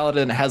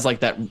 Kaladin has like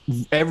that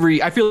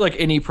I feel like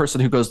any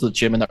person who goes to the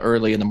gym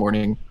early in the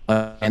morning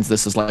and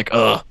this is like,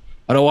 ugh,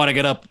 I don't want to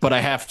get up, but I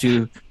have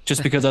to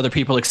just because other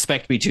people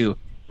expect me to.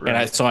 Right.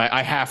 And so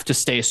I have to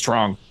stay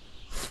strong.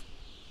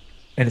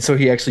 And so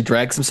he actually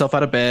drags himself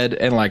out of bed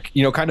and like,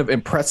 kind of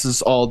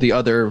impresses all the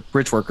other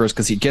bridge workers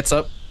because he gets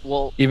up.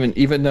 Well,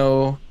 even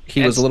though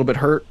he was a little bit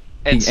hurt,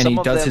 and he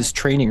does his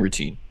training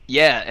routine.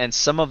 Yeah, and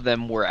some of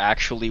them were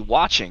actually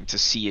watching to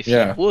see if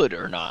he would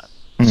or not.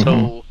 Mm-hmm.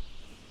 So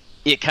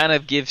it kind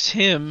of gives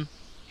him,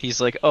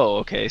 he's like, oh,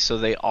 okay, so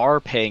they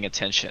are paying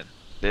attention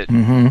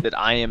that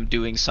I am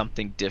doing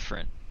something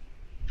different.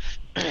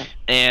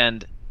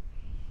 And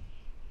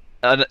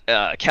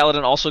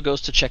Kaladin also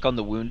goes to check on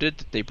the wounded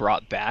that they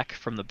brought back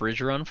from the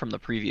bridge run from the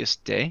previous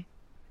day.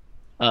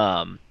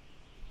 And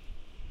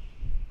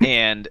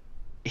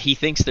he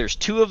thinks there's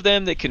 2 of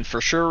them that can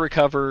for sure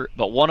recover,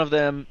 but one of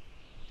them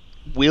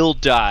will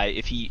die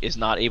if he is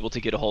not able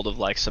to get a hold of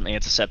like some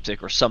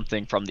antiseptic or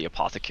something from the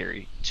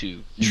apothecary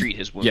to treat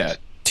his wounds. Yeah,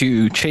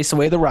 to chase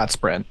away the rot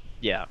spread.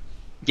 Yeah,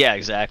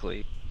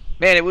 exactly.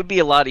 Man, it would be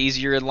a lot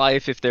easier in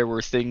life if there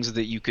were things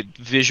that you could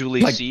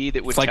visually see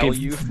that would tell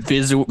you.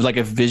 Like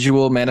a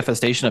visual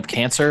manifestation of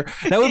cancer.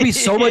 That would be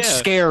so much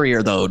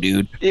scarier, though,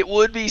 dude. It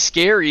would be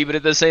scary, but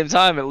at the same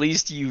time, at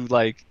least you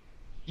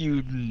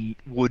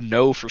would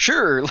know for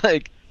sure.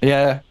 Like,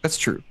 yeah, that's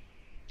true.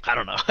 I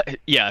don't know.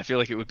 Yeah, I feel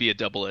like it would be a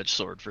double-edged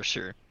sword for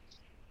sure.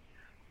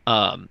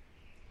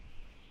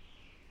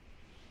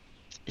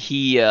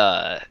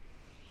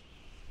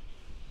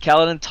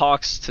 Kaladin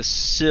talks to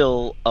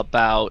Syl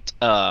about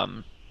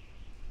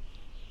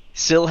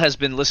Syl has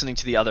been listening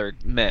to the other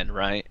men,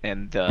 right?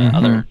 And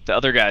the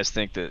other guys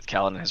think that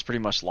Kaladin has pretty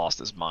much lost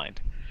his mind.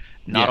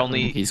 Not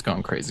only he's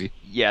gone crazy.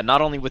 Yeah,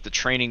 not only with the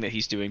training that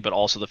he's doing, but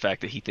also the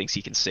fact that he thinks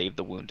he can save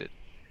the wounded.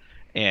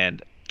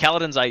 And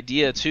Kaladin's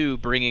idea too,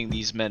 bringing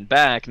these men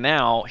back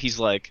now, he's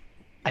like,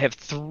 I have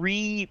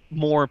 3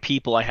 more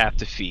people I have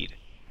to feed,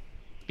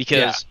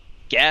 because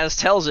Gaz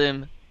tells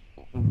him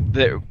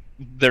that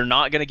they're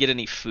not going to get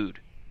any food,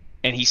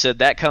 and he said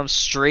that comes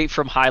straight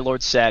from High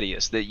Lord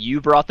Sadeas, that you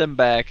brought them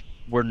back,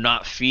 we're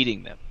not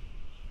feeding them.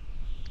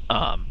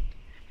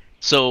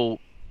 So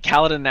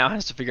Kaladin now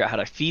has to figure out how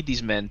to feed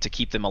these men to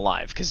keep them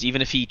alive, because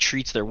even if he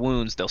treats their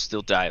wounds, they'll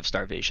still die of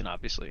starvation,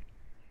 obviously.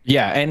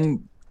 Yeah,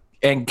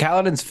 and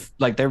Kaladin's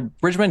like, their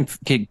bridgemen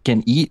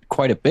can eat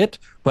quite a bit,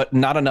 but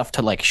not enough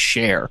to like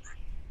share.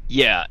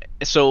 Yeah,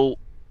 so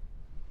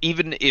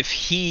even if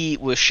he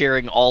was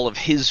sharing all of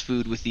his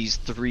food with these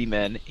 3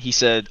 men, he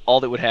said all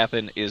that would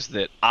happen is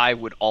that I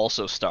would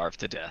also starve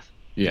to death.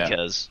 Yeah.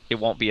 Because it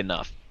won't be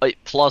enough.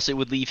 Plus, it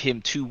would leave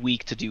him too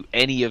weak to do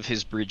any of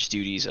his bridge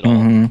duties at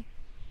all.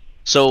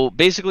 So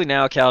basically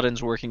now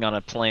Kaladin's working on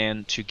a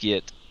plan to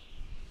get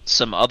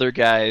some other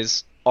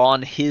guys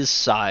on his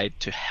side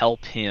to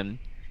help him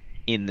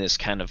in this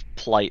kind of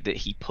plight that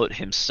he put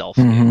himself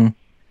in.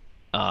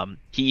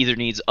 He either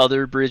needs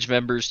other bridge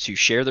members to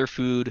share their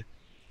food.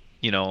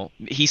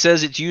 He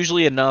says it's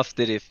usually enough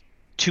that if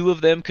 2 of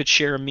them could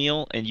share a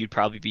meal and you'd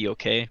probably be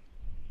okay.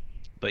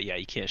 But yeah,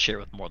 you can't share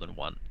with more than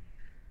 1.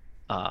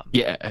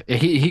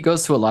 He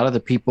goes to a lot of the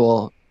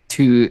people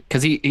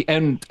because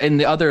and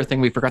the other thing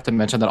we forgot to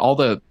mention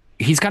that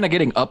he's kind of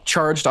getting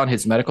upcharged on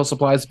his medical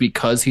supplies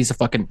because he's a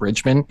fucking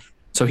bridgeman.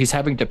 So he's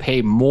having to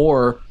pay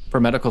more for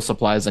medical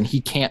supplies, and he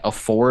can't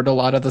afford a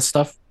lot of the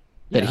stuff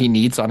that he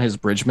needs on his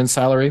bridgeman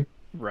salary.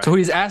 Right. So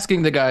he's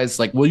asking the guys,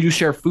 like, will you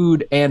share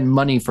food and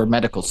money for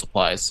medical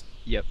supplies?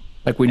 Yep.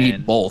 Like, we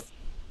need both.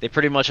 They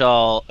pretty much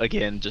all,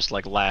 again, just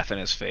like laugh in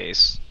his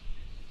face.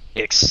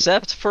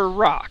 Except for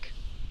Rock.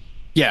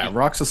 Yeah,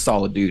 Rock's a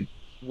solid dude.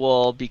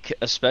 Well,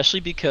 especially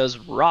because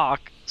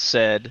Rock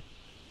said,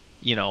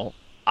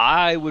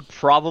 I would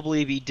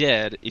probably be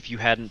dead if you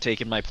hadn't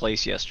taken my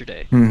place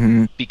yesterday.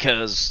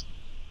 Because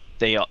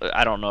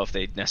I don't know if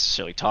they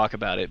necessarily talk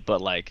about it,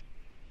 but like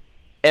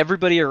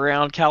everybody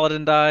around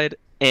Kaladin died,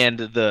 and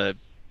the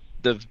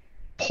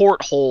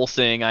porthole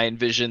thing I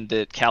envisioned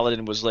that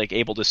Kaladin was like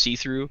able to see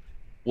through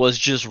was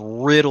just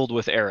riddled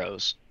with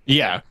arrows.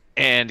 Yeah.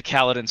 And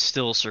Kaladin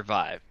still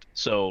survived.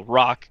 So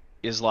Rock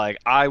is like,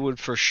 I would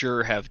for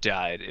sure have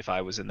died if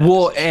I was in that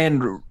position.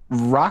 And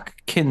Rock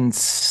can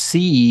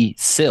see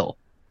Syl.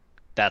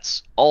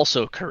 That's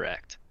also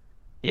correct.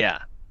 Yeah.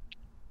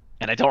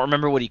 And I don't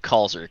remember what he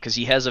calls her, because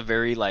he has a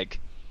very, like,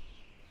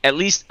 at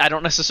least, I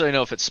don't necessarily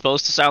know if it's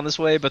supposed to sound this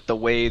way, but the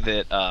way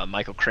that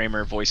Michael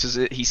Kramer voices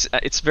it,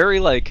 it's very,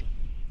 like,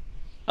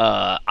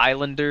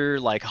 Islander,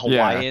 like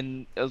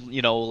Hawaiian,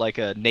 like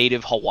a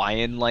native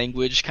Hawaiian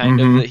language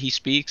kind of that he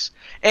speaks.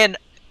 And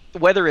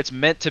whether it's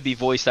meant to be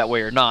voiced that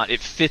way or not, it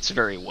fits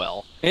very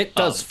well. It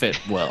does fit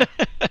well.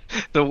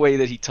 The way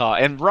that he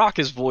taught. And Rock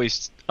is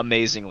voiced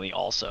amazingly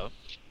also.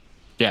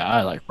 Yeah,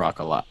 I like Rock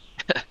a lot.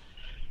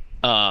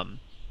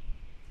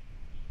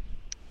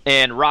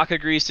 And Rock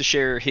agrees to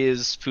share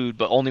his food,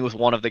 but only with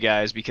one of the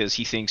guys, because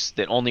he thinks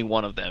that only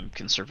one of them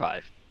can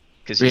survive,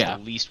 because he's the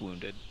least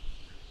wounded.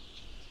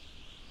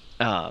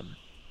 And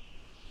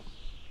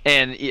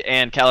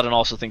Kaladin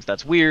also thinks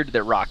that's weird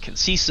that Rock can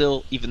see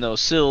Syl, even though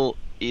Syl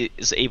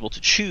is able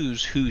to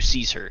choose who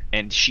sees her,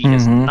 and she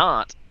has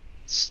not,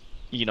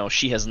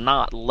 she has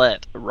not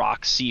let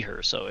Rock see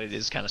her, so it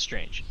is kind of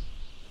strange.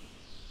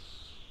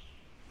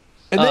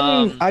 And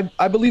then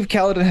I believe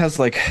Kaladin has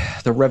like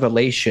the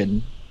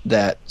revelation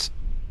that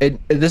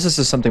this is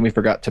just something we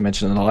forgot to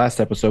mention in the last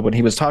episode when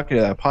he was talking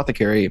to the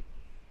apothecary.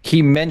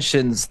 He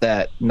mentions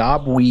that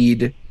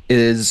knobweed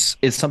is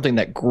something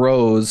that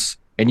grows,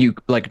 and you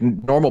like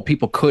normal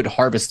people could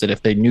harvest it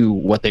if they knew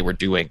what they were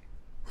doing.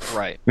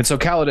 Right. And so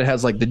Kaladin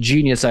has like the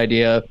genius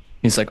idea.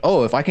 He's like,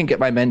 oh, if I can get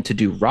my men to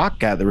do rock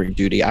gathering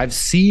duty, I've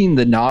seen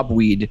the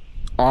knobweed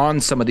on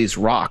some of these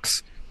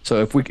rocks.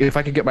 So if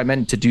I could get my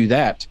men to do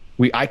that,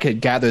 I could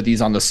gather these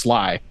on the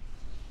sly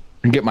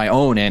and get my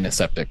own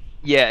antiseptic.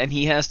 Yeah, and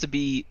he has to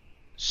be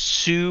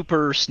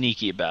super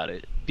sneaky about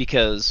it,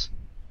 because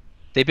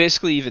they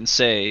basically even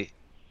say,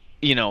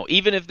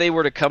 even if they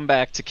were to come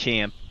back to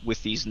camp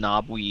with these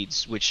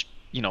knobweeds, which,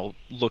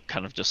 look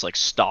kind of just like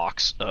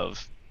stalks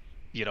of,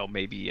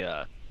 maybe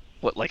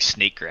like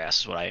snake grass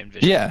is what I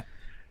envision. Yeah.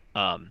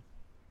 Or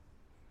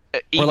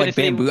like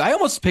bamboo. I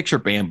almost picture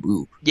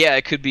bamboo. Yeah,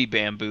 it could be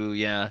bamboo,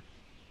 yeah.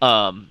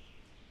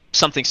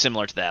 Something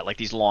similar to that, like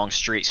these long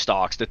straight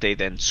stalks that they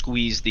then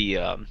squeeze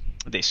the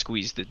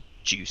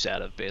juice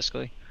out of,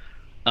 basically.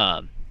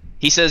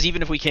 He says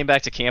even if we came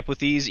back to camp with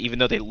these, even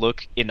though they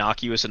look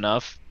innocuous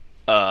enough,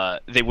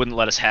 they wouldn't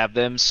let us have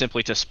them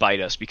simply to spite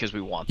us because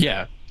we want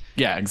them.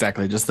 Yeah,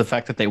 exactly. Just the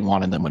fact that they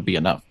wanted them would be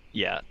enough.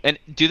 Yeah. And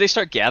do they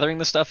start gathering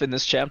the stuff in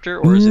this chapter,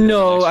 or is it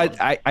no?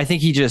 I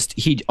think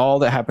he all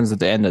that happens at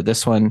the end of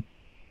this one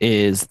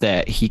is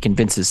that he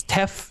convinces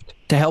Teft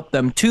to help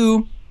them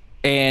too,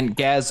 and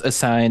Gaz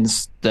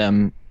assigns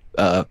them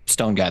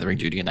stone gathering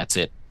duty, and that's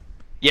it.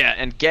 Yeah,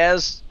 and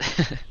Gaz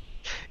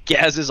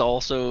is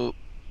also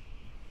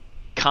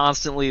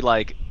constantly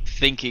like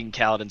thinking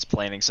Kaladin's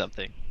planning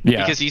something.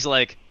 Yeah. Because he's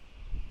like,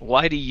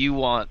 why do you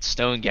want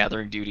stone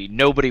gathering duty?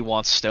 Nobody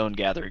wants stone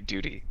gathering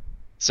duty.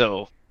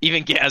 So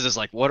even Gaz is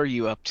like, what are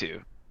you up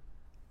to?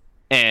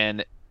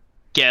 And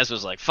Gaz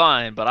was like,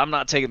 fine, but I'm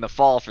not taking the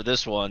fall for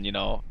this one,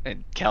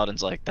 And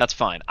Kaladin's like, that's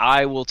fine.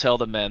 I will tell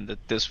the men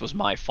that this was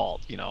my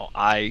fault.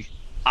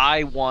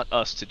 I want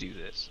us to do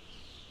this.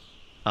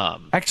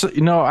 Actually,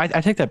 no, I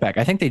take that back.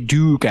 I think they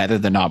do gather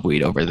the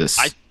knobweed over this.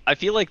 I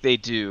feel like they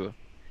do.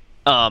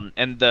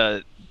 And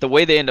the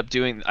way they end up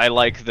doing, I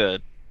like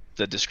the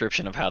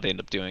description of how they end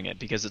up doing it,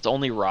 because it's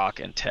only Rock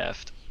and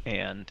Teft,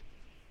 and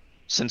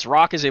since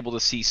Rock is able to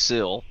see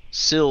Syl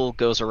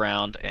goes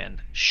around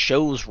and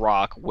shows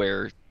Rock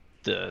where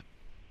the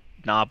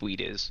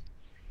knobweed is,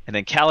 and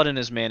then Kaladin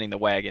is manning the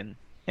wagon,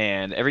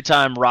 and every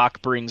time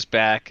Rock brings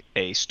back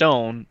a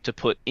stone to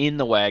put in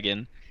the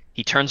wagon,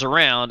 he turns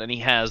around and he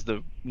has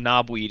the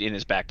knobweed in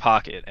his back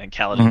pocket, and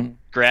Kaladin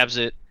grabs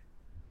it.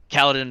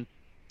 Kaladin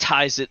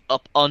ties it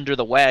up under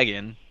the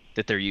wagon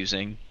that they're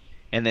using,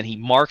 and then he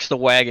marks the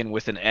wagon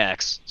with an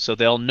X, so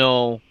they'll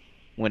know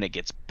when it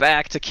gets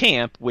back to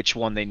camp which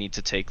one they need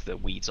to take the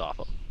weeds off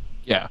of.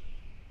 Yeah,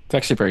 it's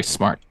actually very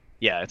smart.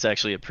 Yeah, it's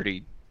actually a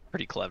pretty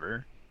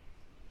clever.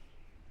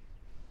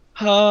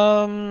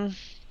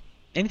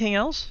 Anything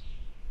else?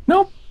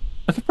 Nope.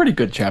 That's a pretty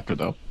good chapter,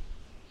 though.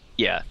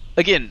 Yeah.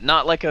 Again,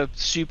 not like a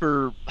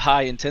super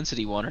high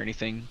intensity one or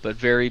anything, but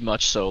very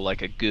much so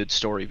like a good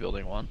story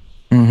building one.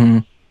 Mm-hmm.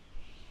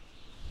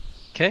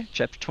 Okay,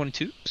 chapter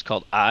 22 is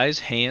called Eyes,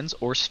 Hands,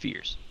 or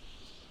Spheres.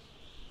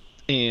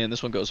 And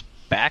this one goes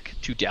back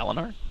to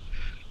Dalinar.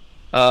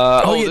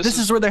 This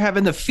is where they're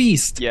having the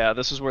feast. Yeah,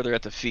 this is where they're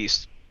at the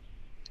feast.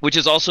 Which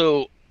is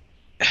also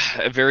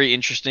very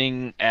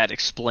interesting at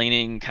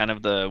explaining kind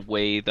of the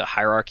way the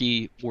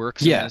hierarchy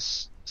works in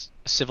this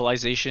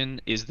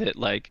civilization, is that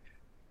like,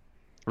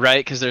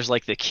 right, because there's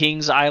like the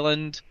king's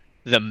island,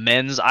 the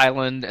men's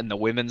island, and the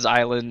women's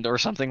island, or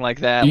something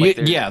like that. Like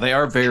they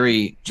are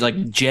very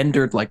like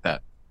gendered like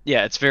that.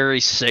 Yeah, it's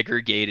very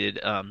segregated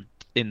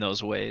in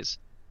those ways.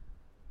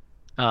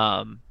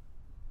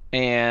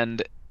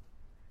 And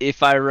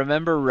if I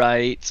remember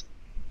right,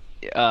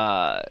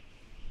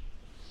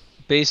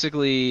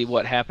 basically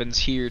what happens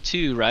here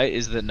too, right,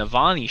 is that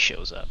Navani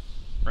shows up,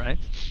 right?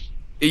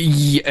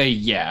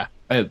 Yeah.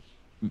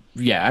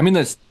 I mean,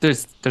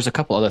 there's a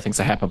couple other things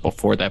that happen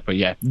before that, but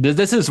yeah,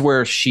 this is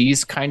where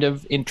she's kind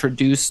of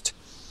introduced,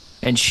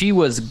 and she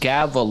was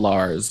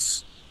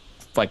Gavilar's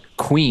like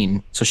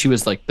queen, so she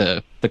was like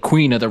the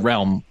queen of the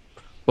realm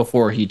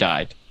before he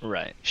died.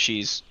 Right.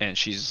 She's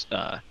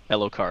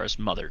Elokar's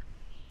mother.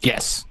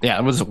 Yes. Yeah,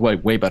 it was a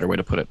way better way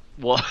to put it.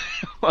 Well,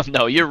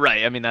 no, you're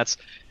right. I mean,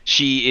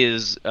 she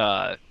is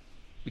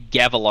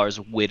Gavilar's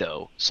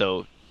widow.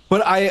 So,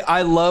 but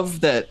I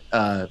love that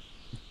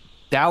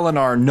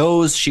Dalinar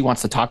knows she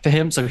wants to talk to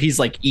him, so he's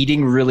like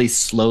eating really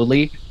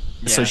slowly.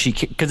 Yeah. So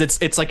because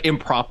it's like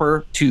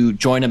improper to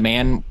join a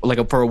man,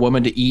 like for a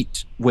woman to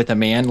eat with a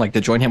man, like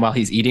to join him while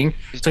he's eating.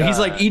 So he's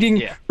like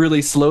eating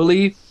really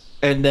slowly,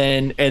 and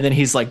then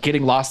he's like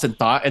getting lost in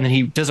thought, and then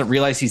he doesn't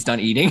realize he's done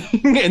eating,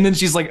 and then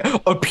she's like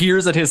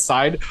appears at his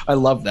side. I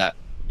love that.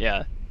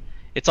 Yeah,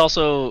 it's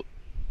also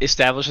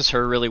establishes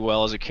her really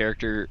well as a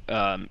character,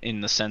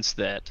 in the sense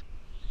that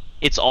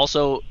it's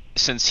also,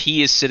 since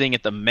he is sitting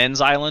at the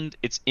men's island,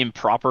 it's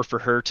improper for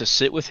her to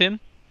sit with him.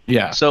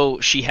 Yeah.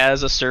 So she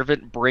has a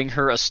servant bring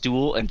her a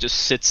stool and just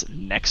sits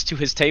next to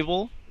his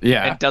table.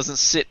 Yeah. And doesn't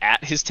sit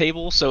at his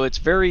table. So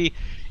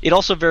it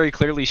also very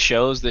clearly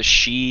shows that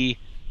she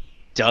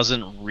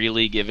doesn't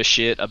really give a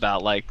shit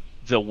about like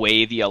the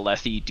way the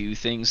Alethi do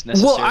things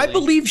necessarily. Well, I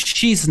believe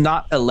she's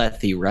not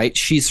Alethi, right?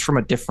 She's from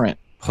a different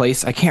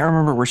place. I can't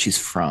remember where she's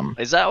from.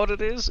 Is that what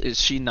it is? Is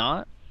she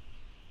not?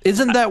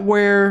 Isn't that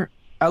where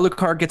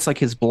Alucard gets like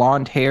his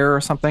blonde hair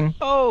or something?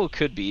 Oh,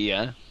 could be,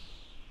 yeah.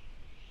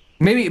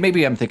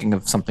 Maybe I'm thinking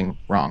of something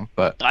wrong,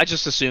 but I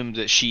just assumed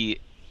that she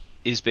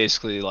is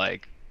basically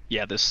like,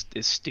 yeah, this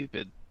is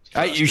stupid.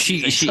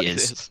 She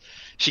is. This.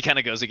 She kind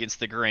of goes against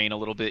the grain a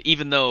little bit,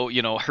 even though,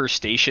 you know, her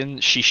station,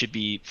 she should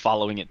be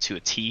following it to a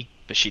T,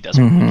 but she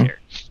doesn't really care.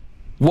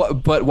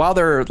 But while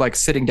they're like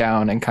sitting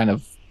down and kind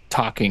of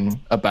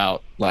talking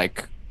about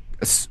like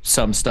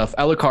some stuff,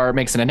 Alucard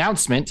makes an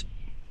announcement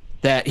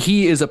that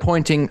he is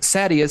appointing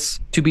Sadeas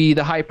to be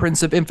the High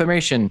Prince of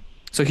Information.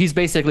 So he's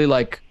basically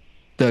like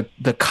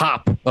the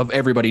cop of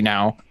everybody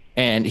now,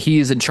 and he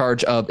is in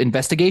charge of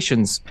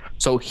investigations.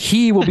 So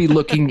he will be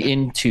looking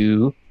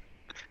into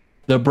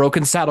the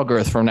broken saddle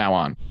girth from now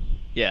on.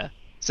 Yeah.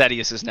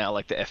 Sadeas is now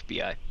like the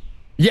FBI.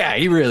 Yeah,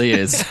 he really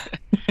is.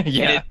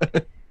 Yeah.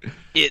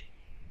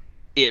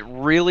 It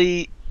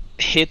really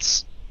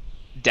hits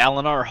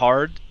Dalinar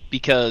hard,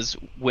 because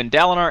when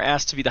Dalinar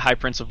asked to be the High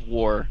Prince of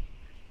War,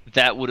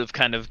 that would have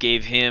kind of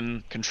gave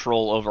him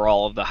control over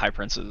all of the High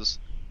Princes.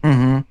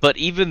 But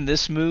even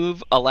this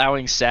move,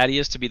 allowing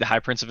Sadeas to be the High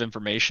Prince of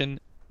Information,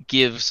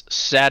 gives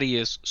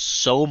Sadeas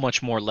so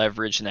much more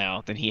leverage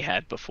now than he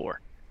had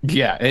before.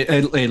 Yeah,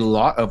 a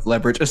lot of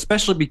leverage,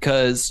 especially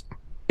because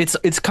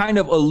it's kind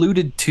of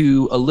alluded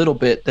to a little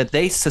bit that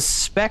they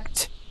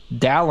suspect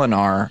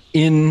Dalinar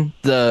in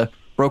the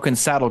broken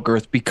saddle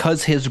girth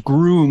because his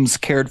grooms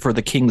cared for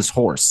the king's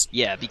horse.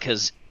 Yeah,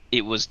 because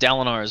it was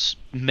Dalinar's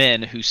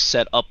men who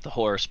set up the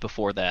horse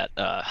before that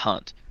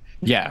hunt.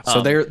 Yeah,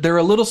 so they're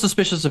a little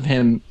suspicious of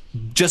him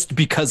just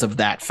because of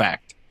that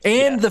fact,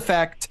 and the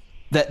fact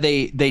that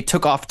they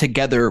took off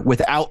together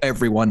without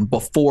everyone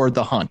before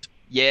the hunt.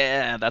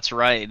 Yeah, that's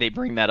right. They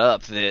bring that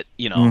up, that,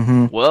 you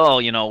know, well,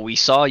 you know, we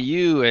saw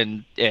you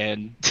and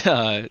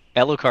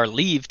Alucard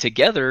leave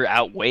together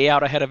way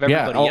out ahead of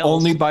everybody else.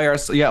 Only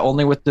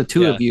with the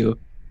two of you.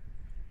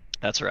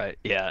 That's right.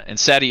 Yeah, and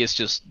Sadeas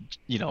just,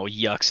 you know,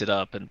 yucks it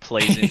up and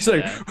plays into He's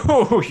like,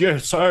 oh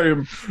yes, I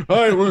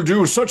will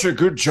do such a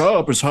good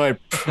job as High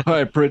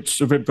Prince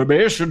of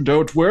Information.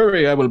 Don't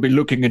worry, I will be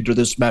looking into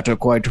this matter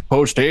quite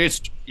post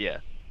haste. Yeah,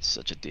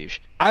 such a douche.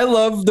 I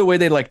love the way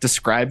they like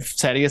describe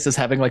Sadeas as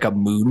having like a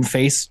moon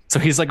face. So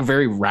he's like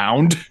very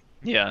round.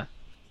 Yeah,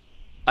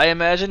 I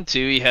imagine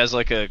too he has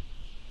like a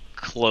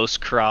close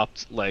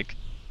cropped, like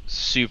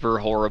super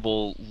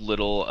horrible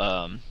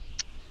little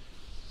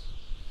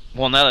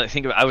well, now that I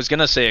think about it, I was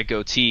going to say a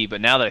goatee, but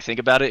now that I think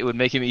about it, it would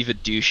make him even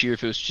douchier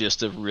if it was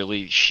just a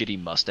really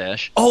shitty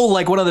mustache. Oh,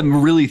 like one of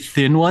them really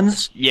thin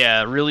ones?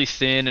 Yeah, really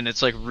thin, and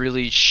it's like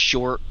really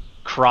short,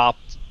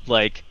 cropped,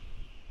 like,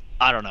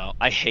 I don't know.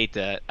 I hate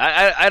that.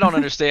 I don't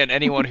understand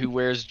anyone who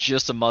wears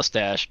just a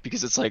mustache,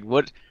 because it's like,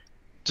 what?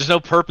 There's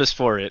no purpose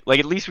for it. Like,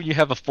 at least when you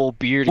have a full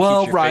beard, it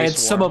well, keeps your Ryan, face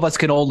warm. some of us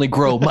can only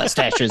grow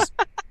mustaches.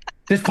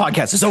 This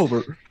podcast is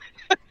over.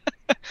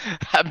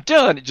 I'm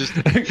done. Just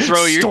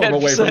throw your Storm head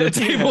away from the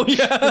table.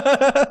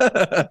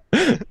 Yeah.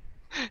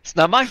 It's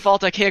not my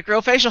fault I can't grow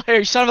facial hair,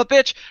 you son of a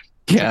bitch.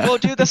 Yeah. Whoa,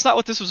 dude, that's not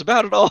what this was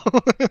about at all.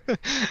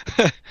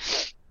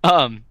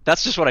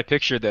 That's just what I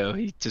pictured, though.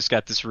 He just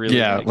got this really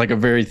like a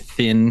very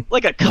thin,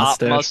 like a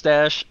cop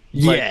mustache.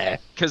 Yeah,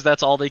 because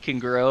that's all they can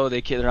grow.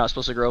 They're not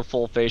supposed to grow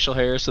full facial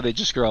hair, so they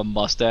just grow a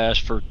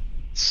mustache for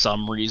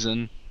some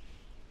reason.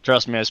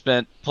 Trust me, I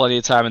spent plenty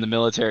of time in the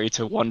military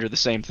to wonder the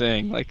same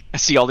thing. Like, I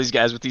see all these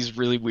guys with these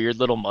really weird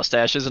little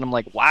mustaches, and I'm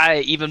like, why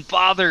even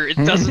bother? It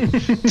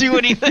doesn't do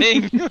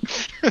anything.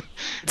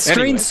 It's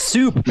green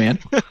soup, man.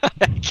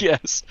 I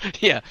guess.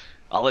 Yeah.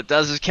 All it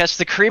does is catch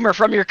the creamer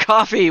from your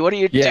coffee. What are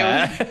you doing?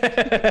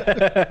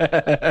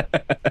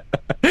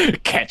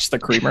 Catch the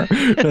creamer.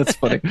 That's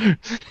funny.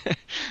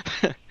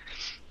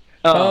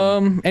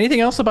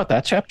 Anything else about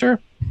that chapter?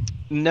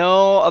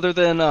 No, other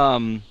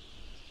than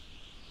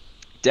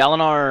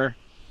Dalinar.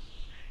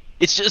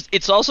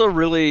 It's also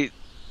really,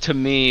 to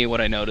me,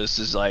 what I noticed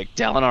is like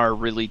Dalinar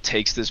really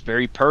takes this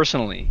very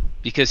personally,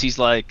 because he's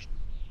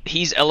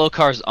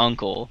Elokar's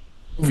uncle.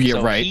 Yeah,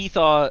 so right. He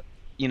thought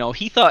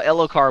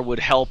Elokar would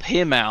help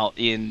him out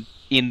in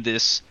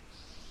this.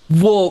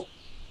 Well,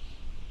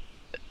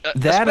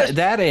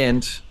 that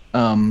and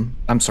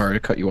I'm sorry to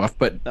cut you off,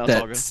 but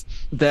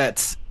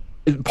that's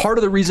part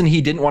of the reason he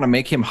didn't want to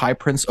make him High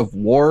Prince of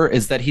War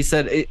is that he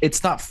said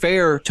it's not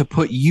fair to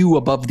put you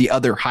above the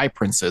other High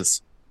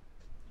Princes.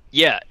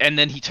 Yeah, and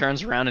then he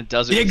turns around and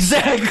does it.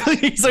 Exactly.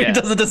 He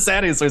does it to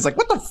Sadeas, so he's like,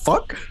 what the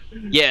fuck?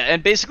 Yeah,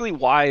 and basically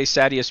why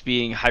Sadeas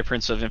being High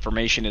Prince of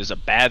Information is a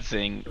bad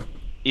thing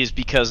is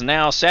because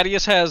now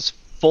Sadeas has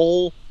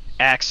full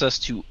access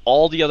to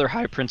all the other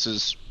High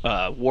Prince's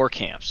war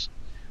camps.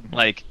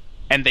 Like,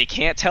 and they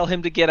can't tell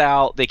him to get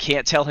out. They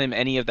can't tell him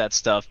any of that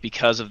stuff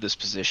because of this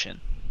position.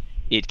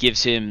 It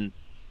gives him...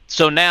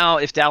 So now,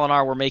 if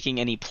Dalinar were making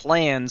any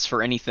plans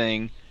for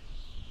anything,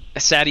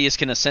 Sadeas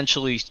can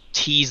essentially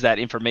tease that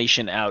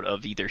information out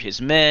of either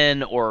his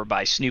men or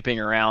by snooping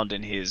around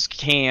in his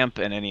camp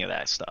and any of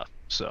that stuff.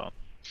 So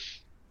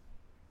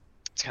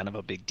it's kind of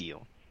a big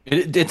deal.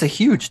 It's a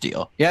huge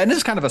deal. Yeah, and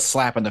it's kind of a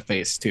slap in the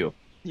face, too.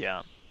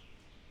 Yeah.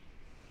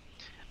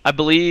 I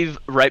believe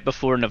right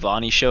before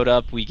Navani showed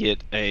up, we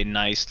get a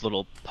nice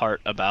little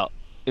part about...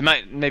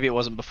 Maybe it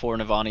wasn't before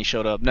Navani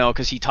showed up. No,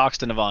 because he talks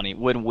to Navani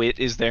when Wit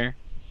is there.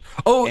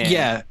 Oh,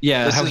 yeah.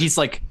 How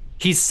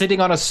he's sitting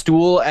on a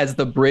stool as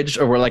the bridge,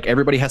 or where like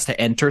everybody has to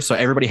enter, so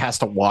everybody has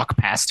to walk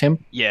past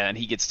him. Yeah, and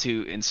he gets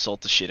to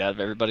insult the shit out of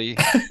everybody.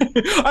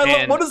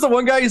 What is the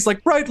one guy? He's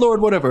like, right,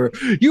 Lord, whatever.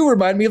 You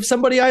remind me of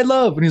somebody I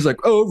love. And he's like,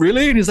 oh,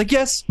 really? And he's like,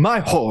 yes, my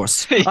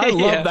horse. I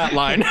love that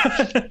line.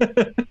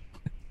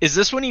 Is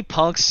this when he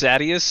punks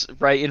Sadeas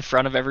right in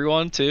front of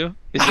everyone, too?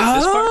 Is it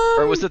this part?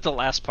 Or was it the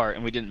last part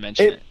and we didn't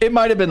mention it? It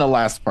might have been the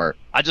last part.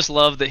 I just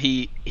love that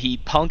he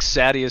punks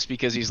Sadeas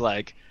because he's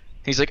like,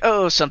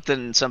 oh,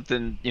 something,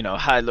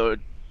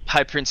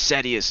 High Prince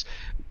Sadeas,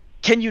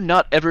 can you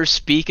not ever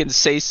speak and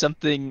say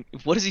something,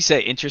 what does he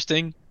say,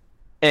 interesting?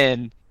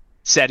 And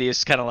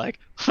Sadeas kind of like,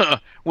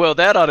 well,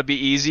 that ought to be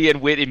easy.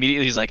 And Wit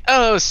immediately is like,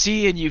 oh,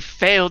 see, and you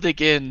failed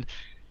again.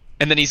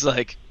 And then he's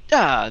like,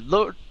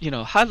 Lord,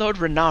 High Lord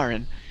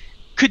Renarin,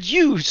 could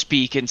you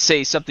speak and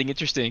say something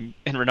interesting?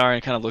 And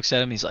Renarin kind of looks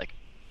at him. He's like,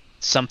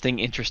 something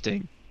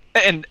interesting.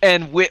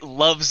 And Wit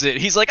loves it.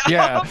 He's like,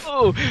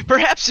 oh,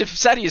 perhaps if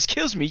Sadeas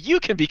kills me,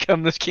 you can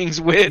become the king's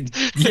Wit.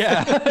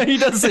 Yeah, he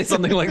does say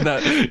something like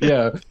that.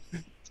 Yeah.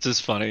 It's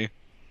just funny.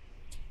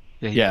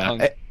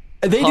 Yeah.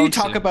 They do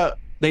talk about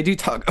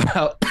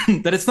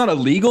that it's not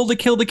illegal to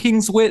kill the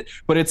king's Wit,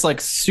 but it's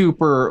like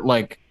super,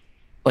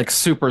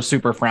 super,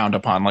 super frowned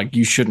upon. Like,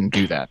 you shouldn't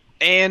do that.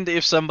 And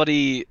if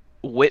somebody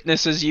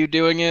witnesses you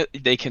doing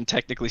it, they can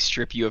technically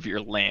strip you of your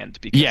land.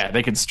 Because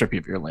they can strip you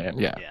of your land.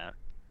 Yeah.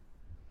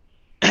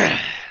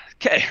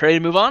 Okay, ready to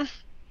move on?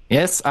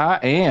 Yes, I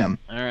am.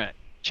 All right.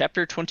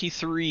 Chapter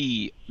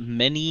 23,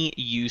 Many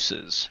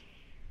Uses.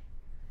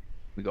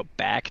 We go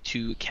back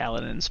to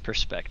Kaladin's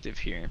perspective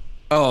here.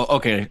 Oh,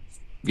 okay.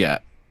 Yeah,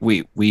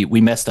 we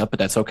messed up, but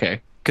that's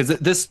okay. Because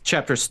this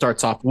chapter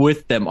starts off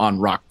with them on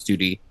rock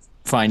duty,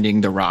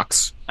 finding the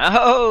rocks.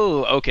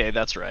 Oh, okay,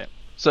 that's right.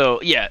 So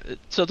yeah,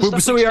 so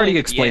we already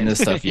explained this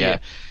stuff. Yeah,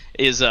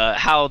 is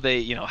how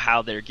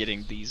they're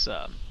getting these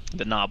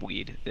the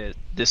knobweed.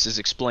 This is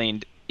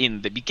explained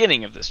in the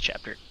beginning of this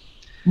chapter.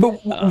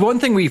 But one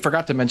thing we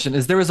forgot to mention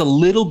is there is a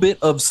little bit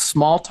of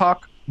small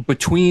talk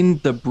between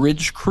the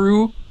bridge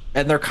crew,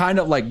 and they're kind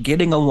of like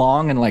getting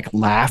along and like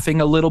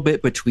laughing a little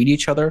bit between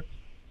each other,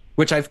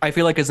 which I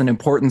feel like is an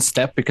important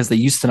step because they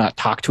used to not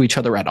talk to each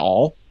other at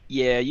all.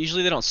 Yeah,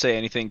 usually they don't say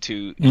anything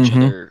to each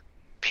other,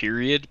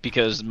 period,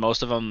 because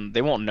most of them,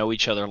 they won't know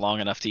each other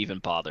long enough to even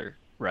bother,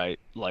 right?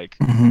 Like,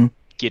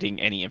 getting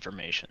any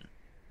information.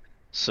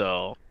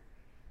 So,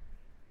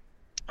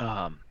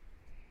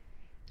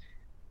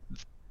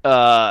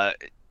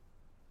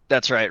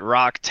 that's right.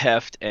 Rock,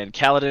 Teft, and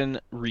Kaladin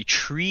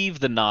retrieve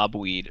the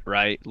knobweed,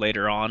 right,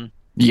 later on.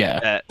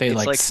 Yeah, they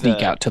like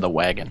sneak out to the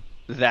wagon.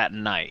 That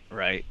night,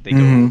 right? They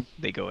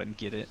go and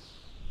get it.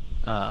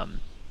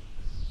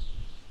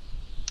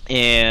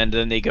 And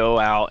then they go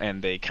out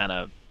and they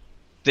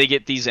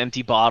get these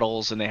empty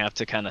bottles and they have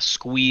to kind of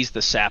squeeze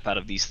the sap out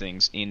of these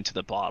things into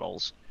the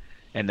bottles.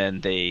 And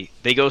then they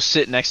go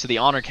sit next to the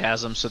honor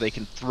chasm so they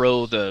can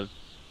throw the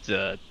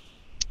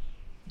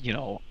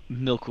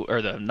milk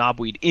or the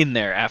knobweed in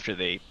there after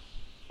they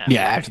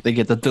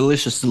get the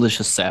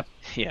delicious sap.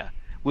 Yeah,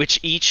 which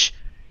each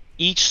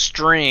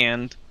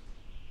strand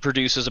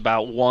produces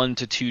about 1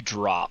 to 2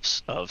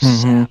 drops of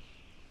sap.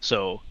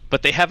 So,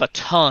 but they have a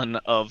ton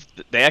of.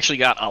 They actually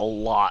got a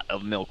lot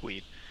of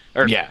milkweed,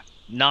 or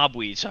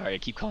knobweed. Sorry, I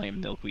keep calling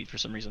him milkweed for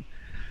some reason.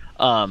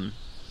 Kaladin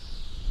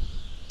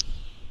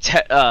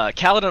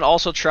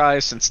also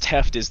tries, since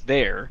Teft is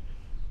there,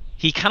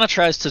 he kind of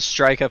tries to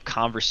strike up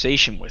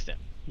conversation with him.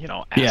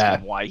 Ask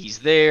him why he's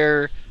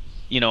there,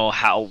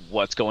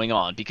 what's going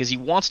on, because he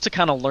wants to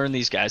kind of learn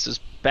these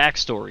guys'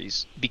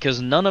 backstories, because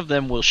none of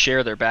them will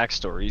share their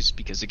backstories,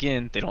 because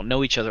again, they don't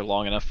know each other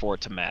long enough for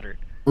it to matter.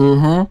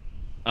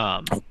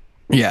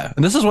 Yeah,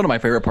 and this is one of my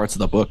favorite parts of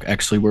the book,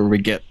 actually, where we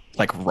get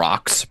like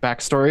Rock's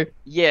backstory.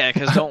 Yeah,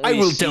 because I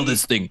will tell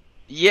this thing.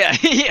 Yeah,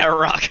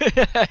 Rock.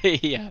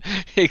 Yeah,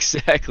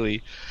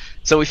 exactly.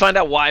 So we find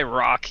out why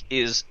Rock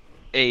is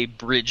a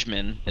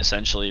bridgeman,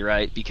 essentially,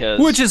 right?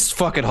 Which is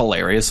fucking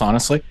hilarious,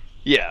 honestly.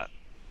 Yeah.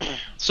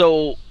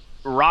 So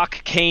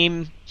Rock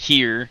came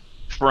here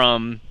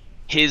from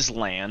his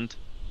land,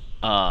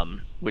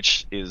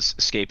 which is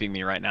escaping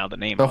me right now, the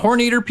name. The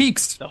Horneater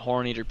Peaks. The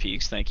Horneater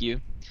Peaks, thank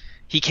you.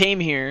 He came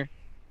here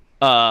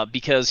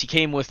because he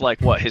came with,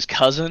 his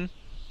cousin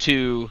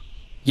to...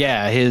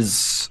 Yeah,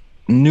 his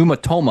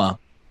Pneumatoma.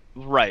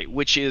 Right,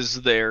 which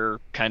is their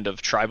kind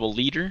of tribal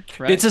leader,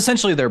 right? It's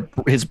essentially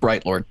his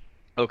Bright Lord.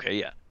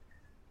 Okay,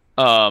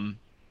 yeah.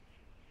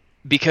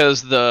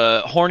 Because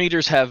the Horn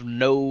Eaters have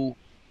no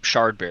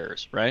shard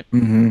bearers, right?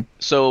 Mm-hmm.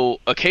 So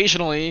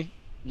occasionally,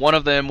 one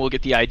of them will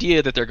get the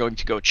idea that they're going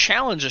to go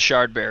challenge a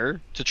shard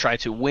bearer to try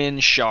to win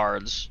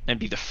shards and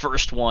be the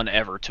first one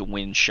ever to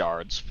win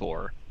shards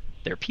for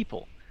their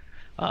people.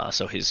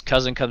 So his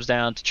cousin comes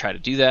down to try to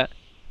do that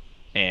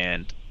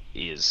and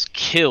is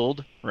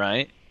killed,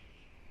 right?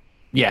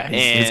 Yeah,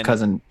 his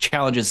cousin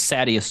challenges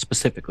Sadeas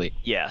specifically.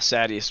 Yeah,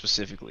 Sadeas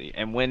specifically.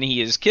 And when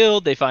he is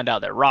killed, they find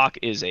out that Rock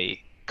is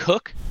a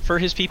cook for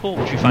his people,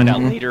 which we find out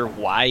later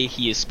why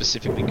he is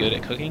specifically good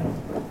at cooking.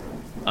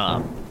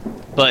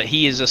 But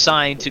he is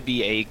assigned to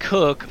be a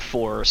cook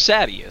for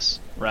Sadeas,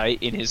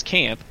 right, in his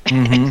camp.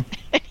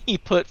 He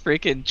put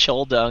freaking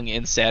Chol dung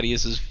in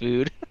Sadeas'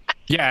 food.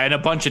 Yeah, in a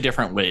bunch of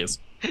different ways.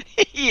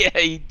 Yeah,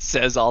 he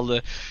says all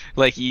the,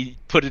 like, he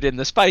put it in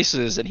the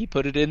spices and he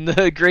put it in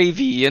the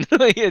gravy, and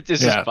it's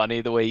just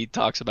funny the way he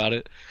talks about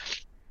it.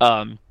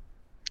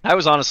 I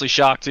was honestly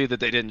shocked too that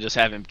they didn't just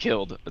have him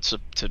killed. It's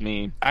to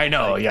me. I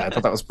know, yeah, I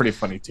thought that was pretty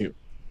funny too.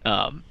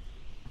 But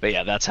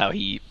yeah, that's how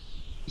he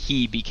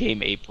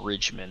became a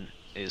bridgeman,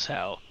 is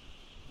how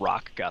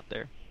Rock got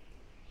there.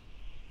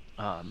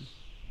 And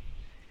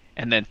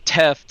then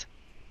Teft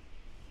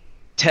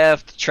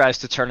tries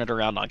to turn it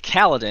around on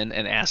Kaladin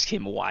and ask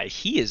him why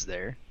he is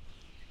there,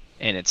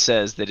 and it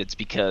says that it's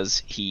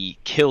because he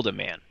killed a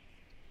man.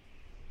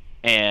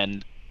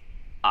 And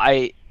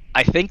I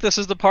think this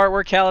is the part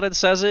where Kaladin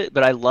says it,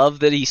 but I love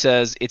that he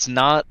says it's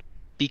not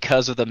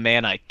because of the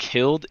man I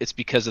killed, it's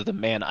because of the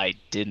man I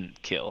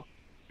didn't kill.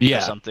 Yeah,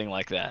 or something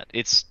like that.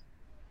 It's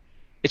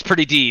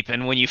pretty deep,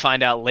 and when you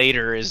find out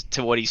later as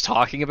to what he's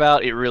talking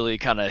about, it really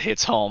kind of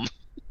hits home.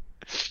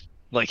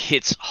 Like,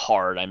 hits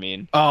hard, I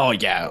mean. Oh,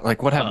 yeah.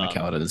 Like, what happened to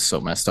Kaladin is so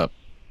messed up.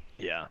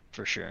 Yeah,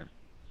 for sure.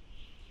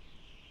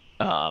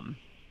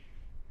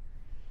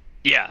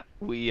 Yeah,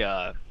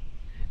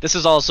 this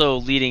is also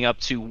leading up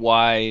to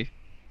why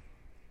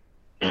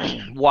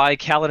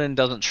Kaladin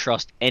doesn't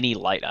trust any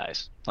Light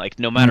Eyes. Like,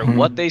 no matter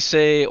what they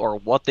say or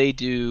what they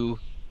do,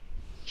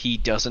 he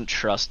doesn't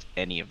trust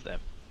any of them.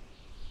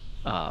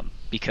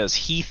 Because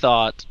he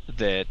thought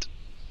that...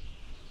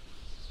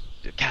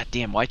 God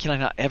damn, why can I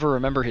not ever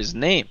remember his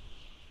name?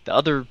 The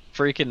other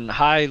freaking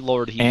High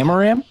Lord...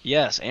 Amaram?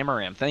 Yes,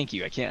 Amaram, thank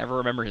you. I can't ever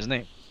remember his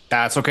name.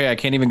 That's okay, I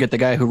can't even get the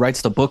guy who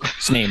writes the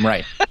book's name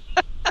right.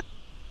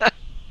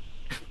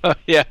 Oh,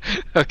 yeah,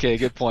 okay,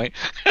 good point.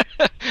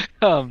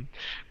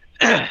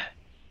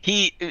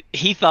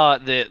 He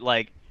thought that,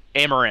 like,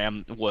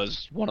 Amaram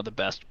was one of the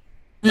best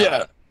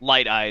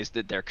Light Eyes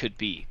that there could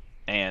be.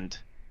 And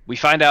we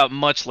find out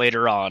much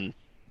later on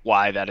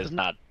why that is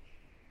not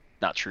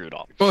true at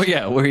all. Oh,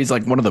 yeah, where he's,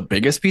 like, one of the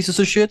biggest pieces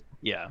of shit?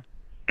 Yeah.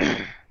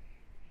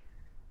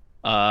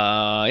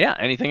 Yeah,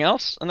 anything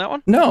else on that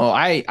one? No,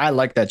 I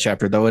like that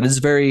chapter though. It is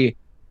very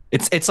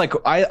it's like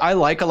I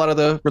like a lot of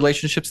the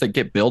relationships that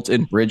get built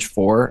in Bridge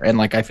 4, and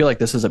like I feel like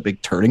this is a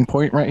big turning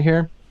point right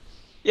here.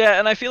 Yeah,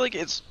 and I feel like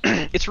it's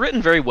it's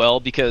written very well,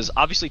 because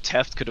obviously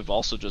Teft could have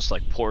also just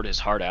like poured his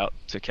heart out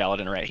to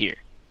Kaladin right here.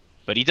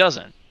 But he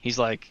doesn't. He's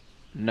like,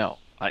 "No,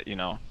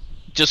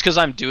 just because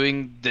I'm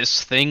doing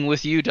this thing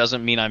with you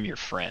doesn't mean I'm your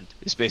friend."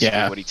 Is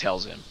basically what he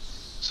tells him.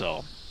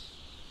 So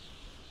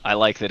I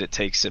like that it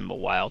takes him a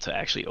while to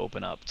actually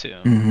open up,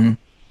 too.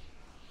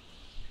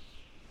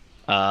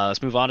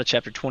 Let's move on to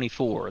Chapter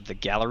 24, The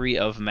Gallery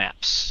of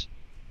Maps.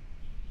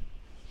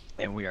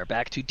 And we are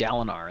back to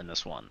Dalinar in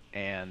this one.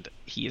 And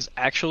he is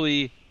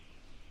actually...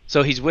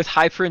 So he's with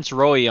High Prince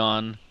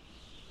Roion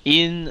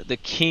in the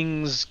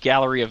King's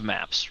Gallery of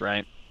Maps,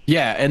 right?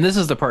 Yeah, and this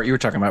is the part you were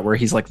talking about where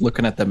he's like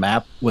looking at the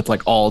map with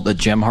like all the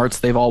gem hearts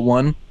they've all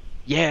won.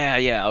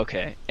 Yeah,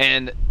 okay.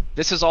 And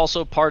this is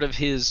also part of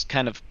his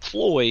kind of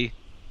ploy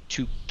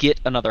to get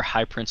another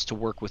High Prince to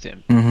work with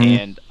him.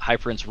 And High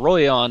Prince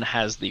Roion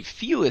has the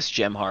fewest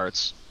gem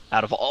hearts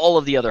out of all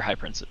of the other High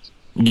Princes.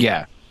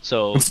 Yeah.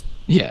 So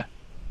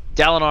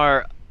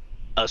Dalinar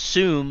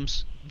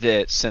assumes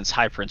that since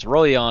High Prince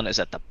Roion is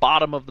at the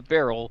bottom of the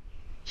barrel,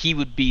 he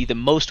would be the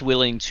most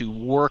willing to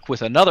work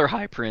with another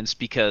High Prince,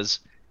 because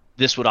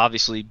this would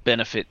obviously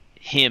benefit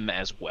him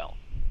as well.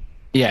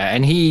 Yeah,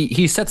 and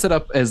he sets it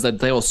up as that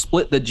they will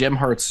split the gem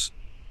hearts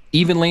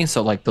evenly,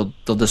 so like they'll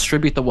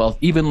distribute the wealth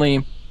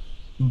evenly,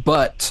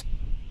 but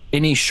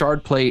any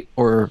shard plate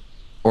or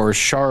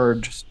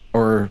shards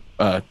or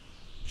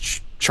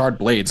shard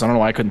blades, I don't know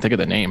why I couldn't think of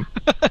the name.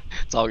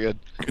 It's all good.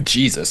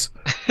 Jesus.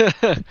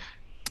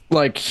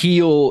 Like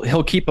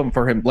he'll keep them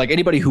for him. Like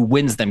anybody who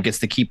wins them gets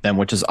to keep them,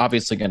 which is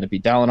obviously going to be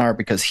Dalinar,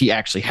 because he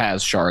actually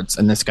has shards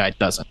and this guy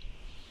doesn't.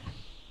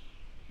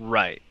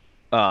 Right.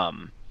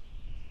 But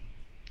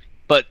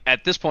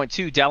at this point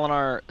too,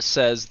 Dalinar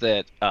says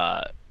that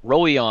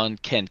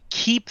Roion can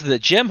keep the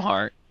gem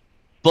heart,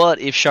 but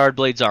if shard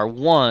blades are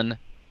won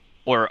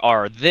or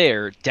are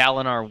there,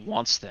 Dalinar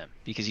wants them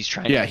because he's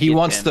trying to he get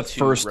wants them the to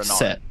first Renarin.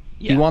 set.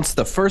 Yeah. He wants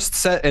the first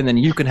set, and then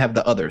you can have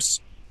the others.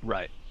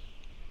 Right.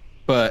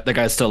 but the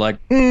guy's still like,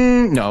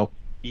 no.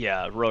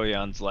 Yeah,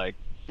 Royan's like,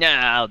 nah,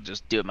 I'll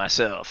just do it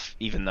myself,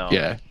 even though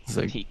Yeah, it's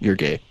like, you're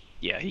gay.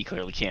 yeah, he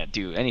clearly can't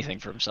do anything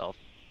for himself.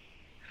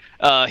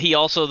 He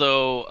also,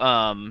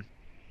 though,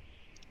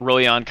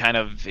 Royan kind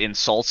of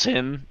insults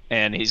him,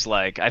 and he's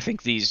like, I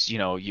think these,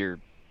 your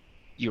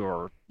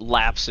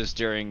lapses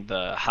during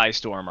the high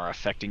storm are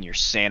affecting your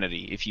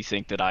sanity if you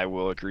think that I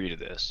will agree to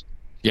this.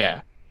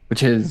 Yeah,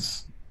 which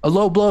is a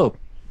low blow.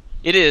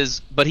 It is,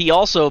 but he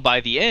also,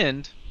 by the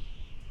end,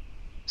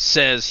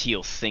 says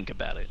he'll think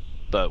about it.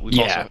 But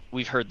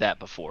we've heard that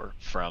before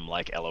from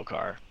like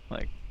Elokar.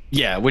 Like,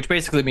 yeah, which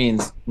basically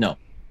means no.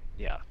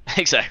 Yeah,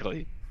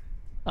 exactly.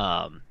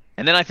 And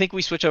then I think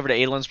we switch over to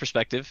Adolin's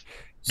perspective.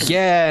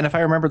 Yeah, and if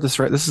I remember this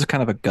right, this is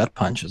kind of a gut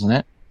punch, isn't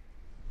it?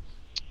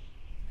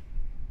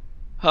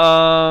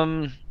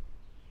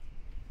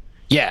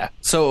 Yeah.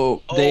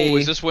 So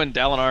is this when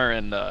Dalinar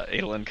and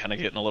Adolin kind of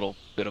get in a little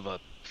bit of a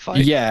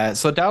fight? Yeah.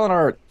 So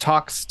Dalinar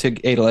talks to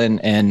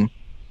Adolin, and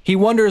he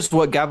wonders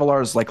what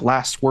Gavilar's like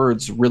last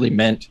words really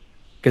meant,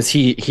 because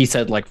he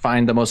said like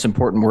find the most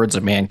important words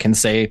a man can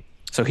say.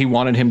 So he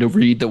wanted him to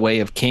read the Way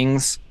of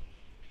Kings.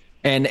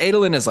 And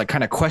Adolin is like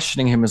kind of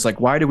questioning him, is like,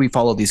 why do we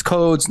follow these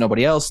codes?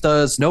 Nobody else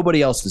does.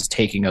 Nobody else is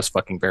taking us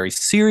fucking very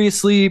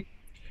seriously.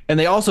 And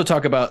they also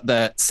talk about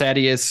that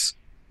Sadeas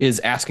is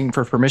asking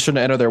for permission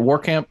to enter their war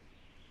camp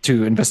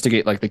to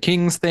investigate like the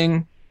king's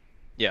thing.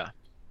 Yeah.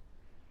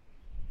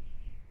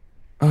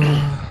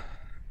 Yeah,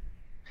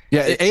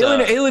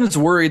 Adolin is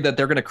worried that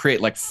they're going to create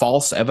like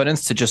false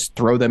evidence to just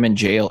throw them in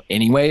jail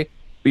anyway,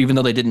 even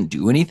though they didn't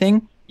do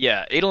anything.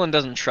 Yeah, Adolin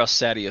doesn't trust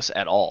Sadeas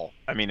at all.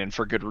 I mean, and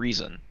for good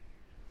reason.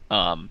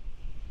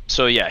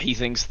 So yeah, he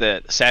thinks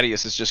that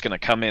Sadeas is just going to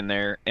come in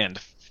there and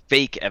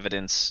fake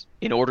evidence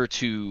in order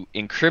to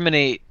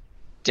incriminate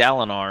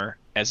Dalinar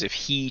as if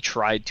he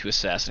tried to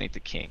assassinate the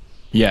king.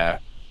 Yeah.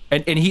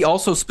 And he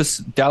also,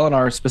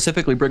 Dalinar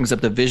specifically brings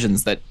up the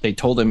visions that they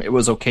told him it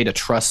was okay to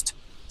trust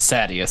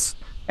Sadeas.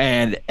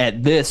 And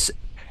at this,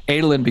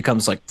 Adolin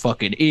becomes like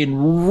fucking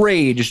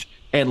enraged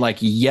and like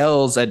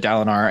yells at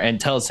Dalinar and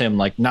tells him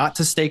like not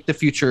to stake the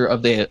future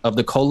of the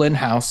Kholin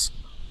house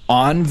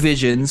on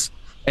visions,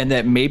 and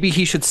that maybe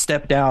he should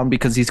step down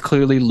because he's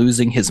clearly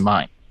losing his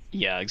mind.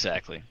 Yeah,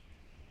 exactly.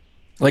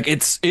 Like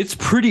it's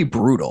pretty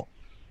brutal.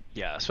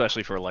 Yeah,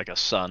 especially for like a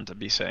son to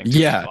be saying to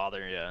his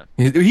father. Yeah,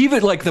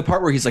 even like the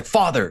part where he's like,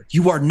 "Father,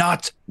 you are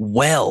not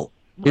well,"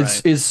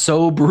 is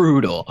so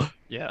brutal.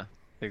 Yeah,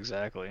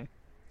 exactly.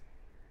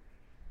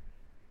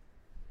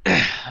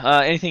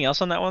 Anything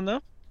else on that one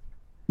though?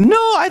 No,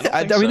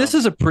 I mean this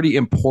is a pretty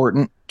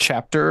important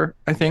chapter,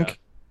 I think. Yeah.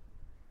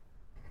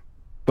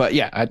 But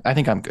yeah, I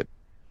think I'm good.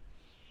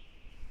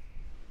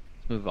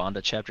 Move on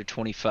to chapter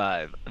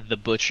 25, The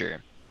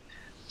Butcher.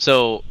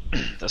 So,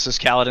 this is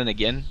Kaladin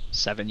again,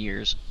 7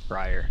 years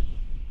prior.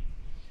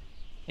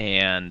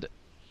 And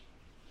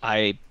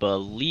I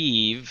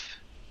believe...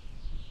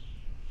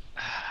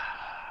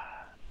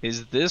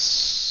 Is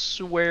this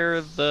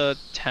where the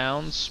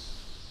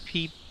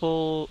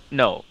townspeople...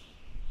 No.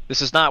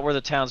 This is not where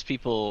the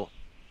townspeople...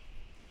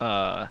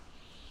 they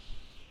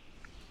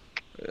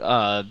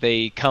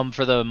come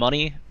for the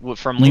money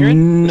from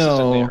Lirin? No. This is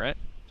in there, right?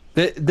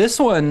 This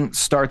one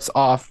starts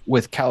off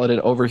with Kaladin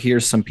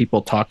overhears some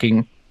people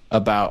talking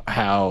about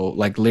how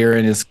like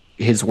Lirin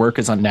his work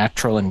is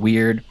unnatural and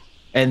weird,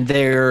 and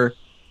they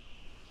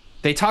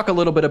talk a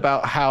little bit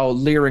about how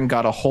Lirin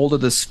got a hold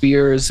of the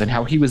spheres and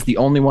how he was the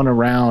only one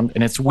around,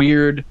 and it's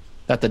weird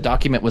that the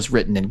document was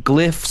written in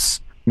glyphs,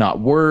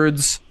 not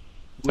words.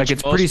 Which like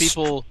it's most pretty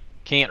people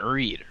can't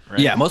read, right?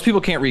 Yeah, most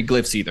people can't read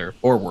glyphs either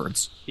or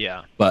words.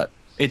 Yeah, but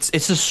it's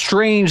just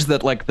strange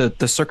that like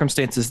the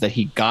circumstances that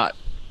he got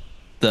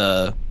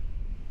the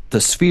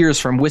spheres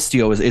from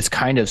Wistio is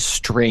kind of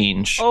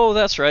strange. Oh,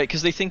 that's right,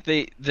 because they think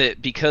that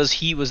because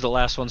he was the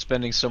last one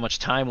spending so much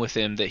time with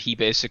him that he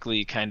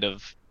basically kind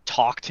of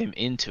talked him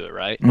into it,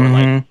 right? Or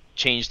like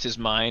changed his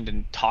mind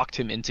and talked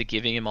him into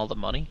giving him all the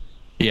money.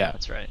 Yeah,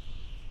 that's right.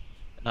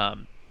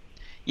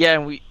 Yeah,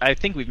 and I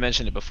think we've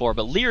mentioned it before,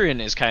 but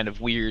Lirin is kind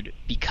of weird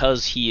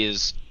because he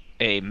is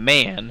a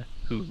man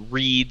who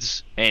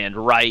reads and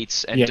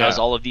writes and does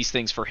all of these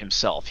things for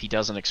himself. He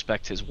doesn't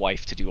expect his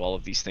wife to do all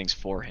of these things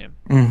for him.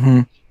 Mm-hmm.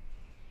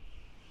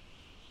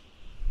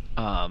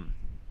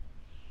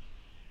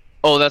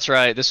 Oh, that's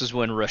right. This is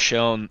when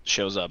Rashon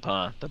shows up,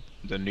 huh?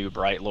 The new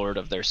Bright Lord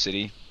of their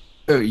city.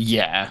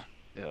 Yeah.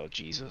 Oh,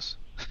 Jesus.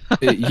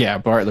 Yeah,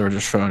 Bright Lord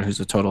Rashon, who's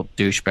a total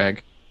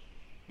douchebag.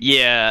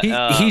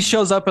 Yeah. He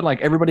shows up and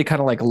like everybody kind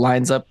of like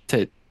lines up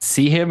to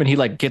see him, and he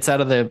like gets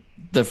out of the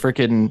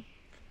freaking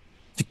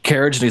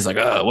carriage and he's like,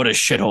 oh, what a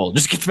shithole,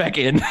 just gets back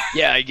in.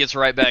 Yeah, he gets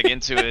right back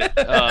into it.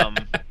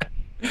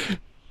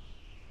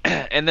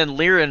 And then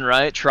Lirin,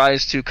 right,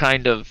 tries to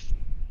kind of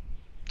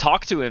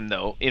talk to him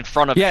though in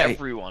front of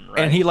everyone,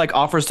 right? And he like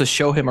offers to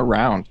show him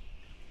around.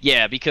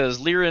 Yeah, because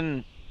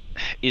Lirin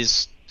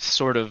is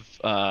sort of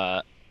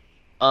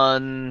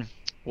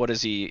what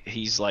is he?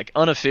 He's like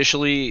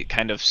unofficially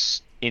kind of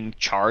in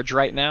charge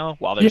right now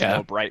while there's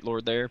no Bright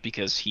Lord there,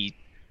 because he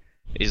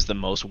is the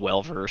most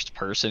well-versed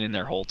person in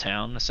their whole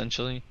town,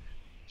 essentially.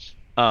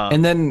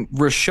 And then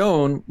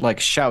Rashon like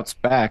shouts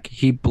back.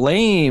 He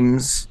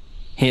blames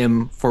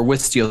him for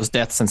Wistio's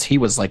death since he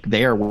was like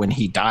there when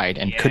he died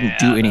and couldn't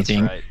do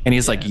anything. Right. And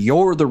he's like,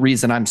 "You're the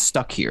reason I'm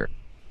stuck here."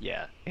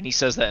 Yeah, and he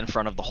says that in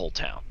front of the whole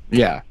town.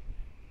 Yeah.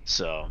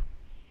 So,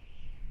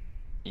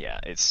 yeah,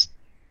 it's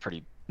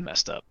pretty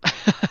messed up.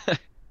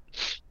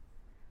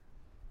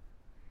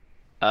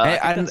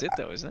 I think that's it,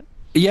 though, isn't it?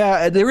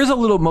 Yeah, there is a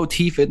little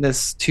motif in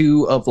this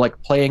too of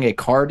like playing a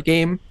card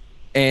game,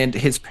 and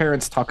his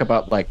parents talk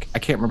about like I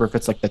can't remember if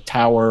it's like the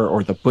tower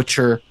or the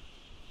butcher.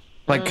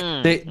 Like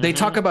they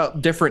talk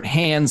about different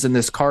hands in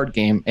this card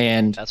game,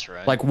 and that's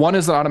right. Like one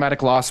is an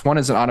automatic loss, one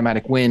is an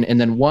automatic win,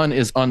 and then one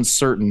is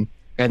uncertain,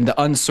 and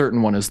the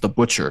uncertain one is the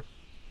butcher.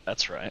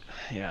 That's right.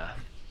 Yeah.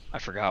 I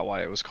forgot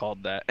why it was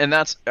called that. And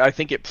I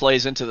think it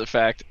plays into the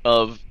fact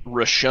of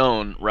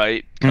Rashon,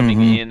 right,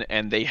 coming in,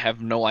 and they have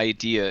no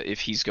idea if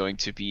he's going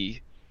to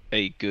be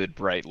a good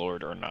Bright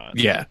Lord or not.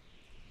 Yeah.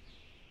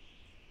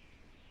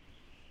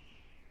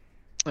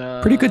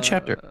 Pretty good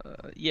chapter.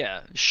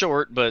 Yeah,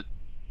 short, but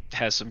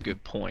has some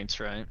good points,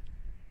 right?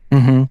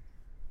 Mm-hmm.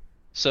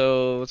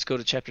 So let's go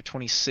to chapter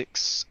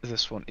 26.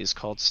 This one is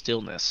called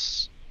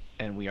Stillness,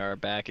 and we are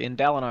back in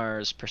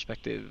Dalinar's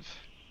perspective.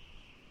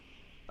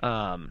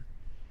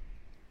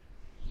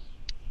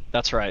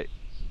 That's right.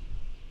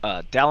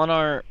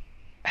 Dalinar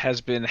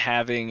has been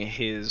having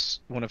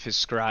one of his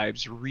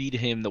scribes read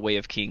him the Way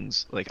of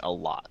Kings like a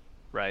lot,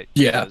 right?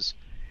 Yeah. Because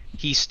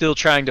he's still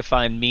trying to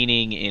find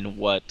meaning in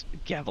what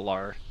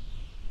Gavilar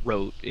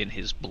wrote in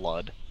his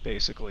blood,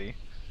 basically,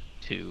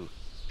 to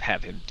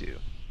have him do.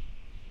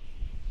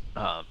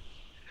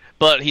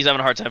 But he's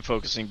having a hard time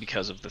focusing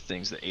because of the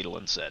things that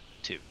Adolin said,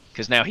 too.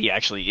 Because now he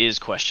actually is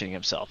questioning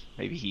himself.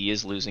 Maybe he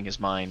is losing his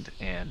mind,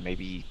 and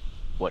maybe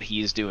what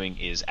he is doing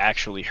is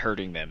actually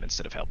hurting them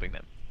instead of helping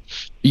them.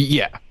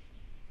 Yeah.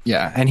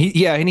 And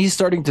he's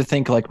starting to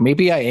think like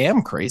maybe I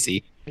am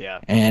crazy. Yeah.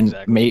 And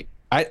exactly.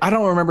 I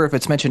don't remember if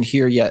it's mentioned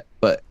here yet,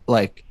 but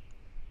like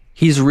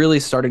he's really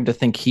starting to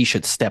think he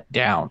should step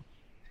down.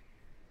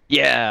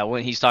 Yeah,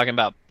 when he's talking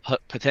about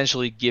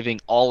potentially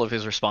giving all of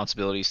his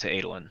responsibilities to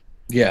Adolin.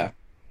 Yeah.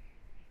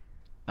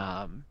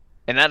 And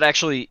that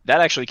actually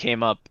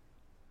came up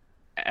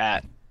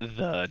at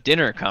the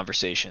dinner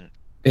conversation.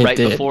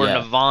 Before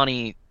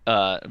Navani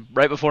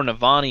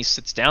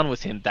sits down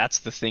with him, that's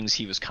the things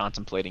he was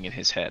contemplating in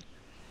his head,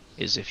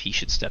 is if he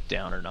should step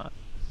down or not.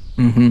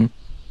 Mm-hmm.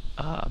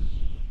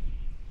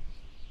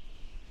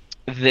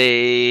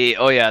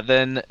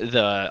 Then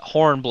the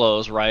horn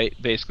blows, right,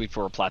 basically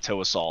for a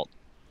plateau assault,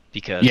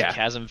 because the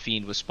Chasm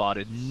Fiend was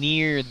spotted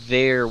near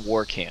their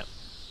war camp.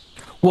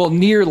 Well,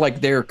 near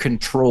like their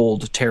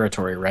controlled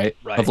territory, right?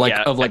 Right. Of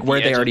like where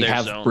they already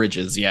have zone.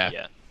 Bridges,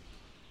 yeah.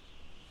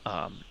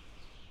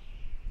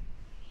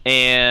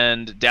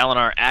 And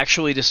Dalinar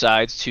actually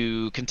decides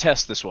to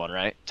contest this one,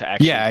 right? To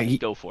actually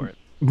go for it.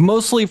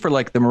 Mostly for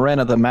like the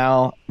morale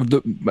of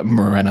the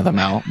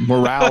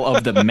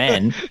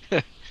men.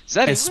 Is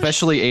that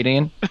especially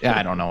Adrian? Yeah,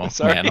 I don't know.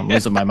 Man, I'm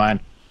losing my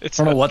mind. I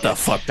don't know what the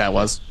fuck that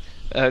was.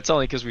 It's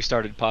only because we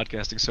started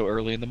podcasting so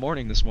early in the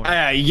morning this morning.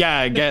 Yeah,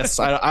 I guess.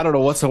 I don't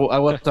know what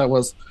that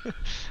was.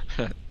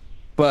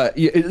 But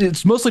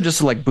it's mostly just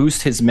to like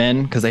boost his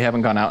men because they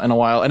haven't gone out in a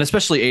while, and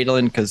especially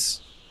Adolin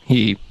because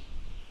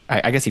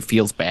I guess he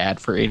feels bad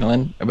for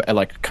Adolin,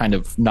 like kind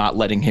of not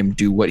letting him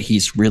do what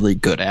he's really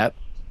good at,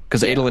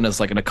 because Adolin is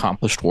like an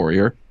accomplished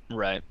warrior.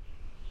 Right.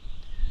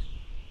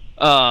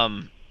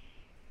 And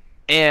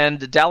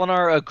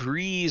Dalinar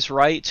agrees,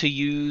 right, to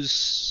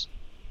use.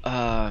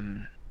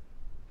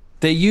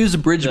 They use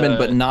Bridgeman,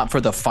 but not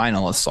for the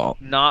final assault.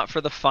 Not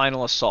for the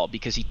final assault,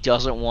 because he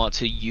doesn't want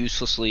to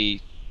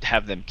uselessly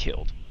have them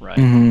killed, right?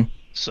 Mm-hmm.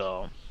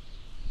 So,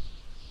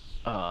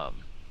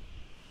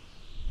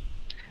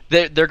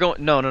 they're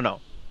going. No.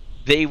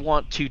 They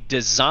want to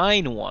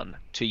design one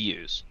to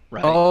use,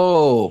 right?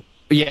 Oh,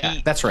 yeah,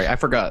 that's right. I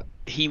forgot.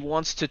 He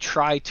wants to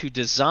try to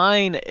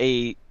design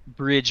a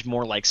bridge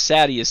more like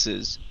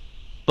Sadius's,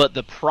 but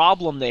the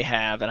problem they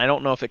have, and I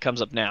don't know if it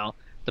comes up now,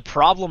 the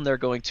problem they're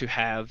going to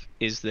have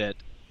is that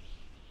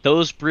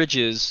those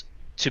bridges,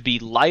 to be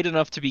light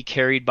enough to be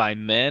carried by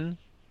men,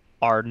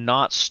 are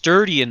not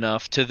sturdy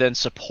enough to then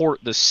support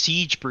the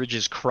siege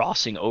bridges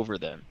crossing over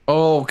them.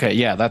 Oh, okay,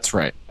 yeah, that's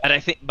right. And I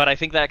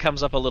think that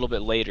comes up a little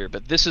bit later,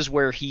 but this is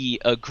where he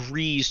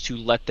agrees to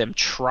let them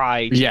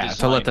try to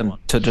design them one.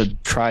 to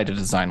try to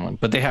design one,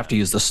 but they have to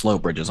use the slow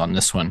bridges on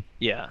this one.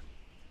 Yeah.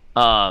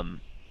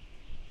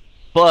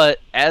 But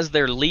as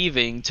they're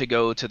leaving to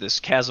go to this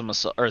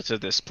to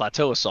this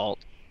plateau assault,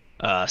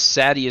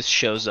 Sadius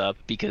shows up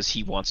because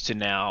he wants to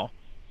now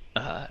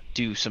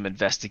do some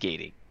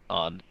investigating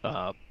on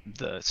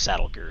the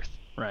saddle girth,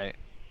 right?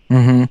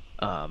 Mm-hmm.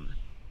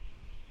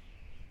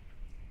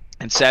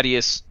 And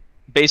Sadius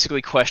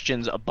basically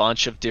questions a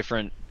bunch of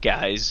different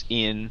guys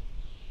and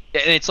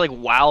it's like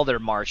while they're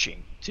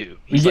marching too.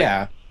 He's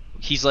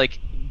like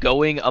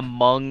going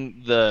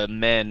among the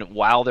men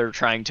while they're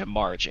trying to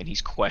march, and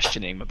he's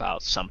questioning them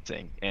about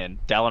something, and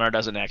Dalinar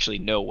doesn't actually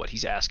know what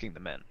he's asking the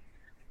men.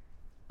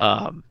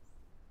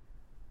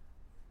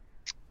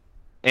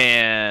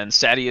 And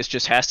Sadeas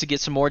just has to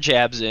get some more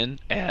jabs in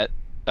at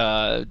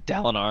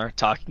Dalinar,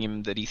 talking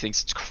him that he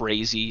thinks it's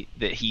crazy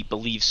that he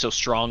believes so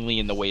strongly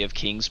in the Way of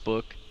Kings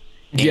book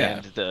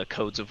and the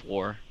Codes of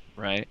War,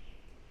 right?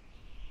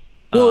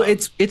 Well,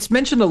 it's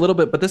mentioned a little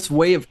bit, but this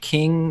Way of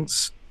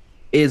Kings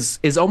is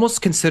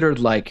almost considered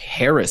like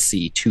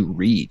heresy to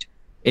read.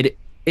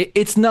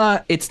 It's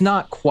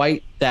not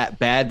quite that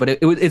bad, but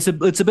it's a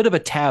bit of a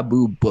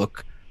taboo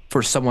book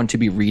for someone to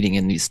be reading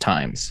in these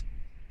times.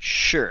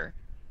 Sure.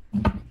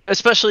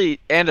 Especially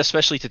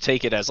to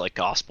take it as like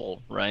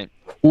gospel, right?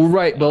 Well,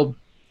 right. Well,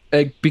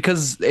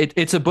 because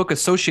it's a book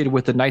associated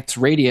with the Knights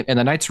Radiant, and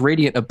the Knights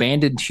Radiant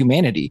abandoned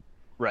humanity.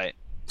 Right.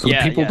 So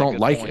people don't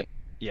like it.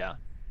 Yeah.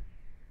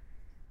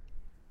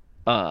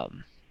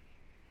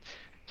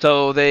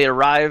 So they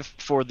arrive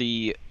for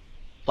the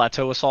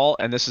plateau assault,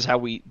 and this is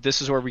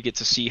where we get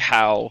to see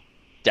how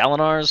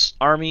Dalinar's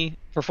army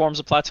performs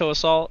a plateau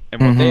assault,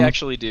 and what they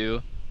actually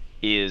do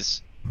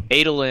is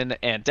Adolin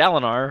and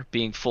Dalinar,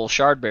 being full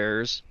shard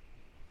bearers,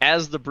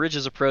 as the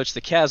bridges approach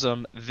the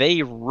chasm,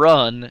 they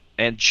run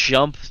and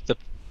jump the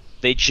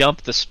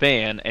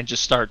span and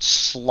just start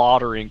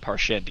slaughtering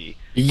Parshendi.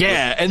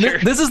 Yeah, and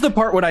this is the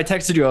part when I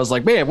texted you. I was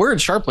like, man, we're in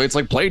Sharplay. It's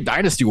like playing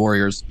Dynasty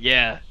Warriors.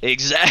 Yeah,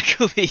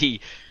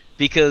 exactly.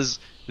 Because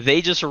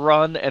they just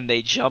run and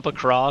they jump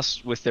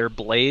across with their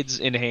blades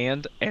in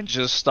hand and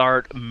just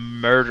start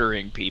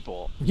murdering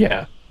people.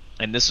 Yeah.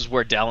 And this is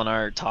where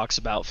Dalinar talks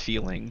about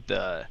feeling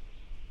the...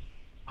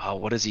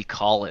 what does he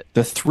call it?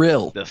 The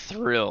thrill. The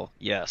thrill,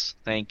 yes.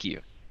 Thank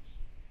you.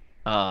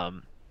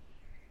 And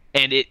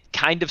it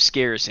kind of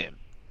scares him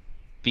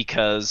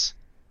because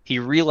he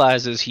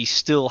realizes he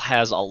still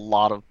has a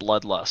lot of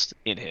bloodlust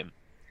in him.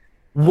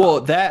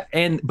 Well,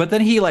 but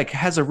then he like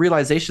has a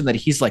realization that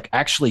he's like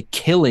actually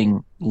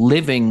killing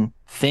living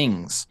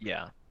things.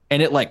 Yeah.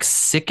 And it like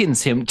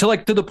sickens him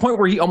to the point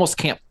where he almost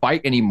can't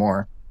fight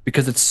anymore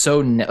because it's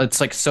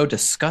like so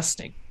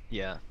disgusting.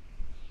 Yeah.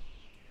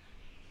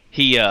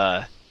 He's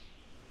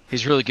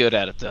really good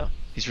at it though.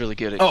 He's really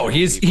good at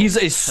he's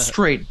a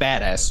straight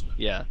badass.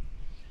 Yeah.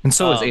 And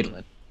so is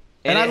Adolin.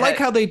 And I like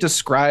how they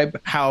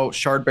describe how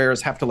shard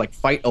bearers have to like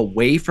fight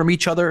away from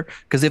each other,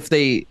 because if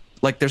they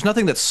like, there's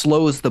nothing that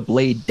slows the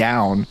blade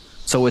down,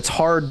 so it's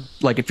hard.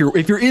 Like if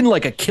you're in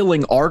like a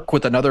killing arc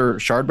with another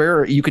shard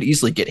bearer, you could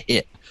easily get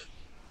hit.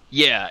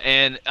 Yeah,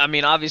 and I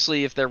mean,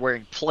 obviously, if they're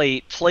wearing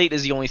plate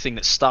is the only thing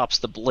that stops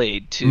the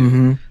blade too.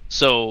 Mm-hmm.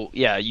 So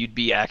yeah, you'd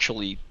be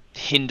actually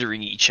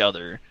hindering each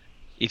other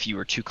if you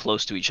were too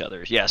close to each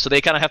other. Yeah, so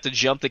they kind of have to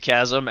jump the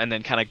chasm and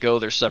then kind of go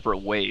their separate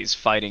ways,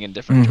 fighting in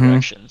different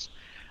directions.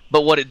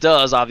 But what it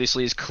does,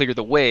 obviously, is clear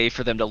the way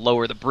for them to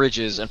lower the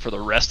bridges and for the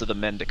rest of the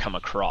men to come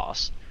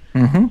across.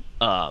 And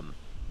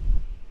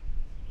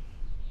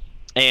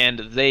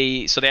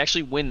they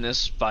actually win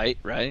this fight,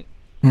 right?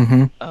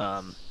 And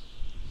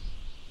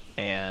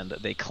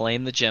they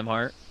claim the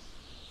Gemheart,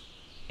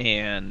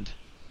 and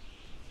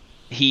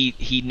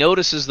he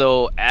notices,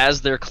 though,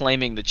 as they're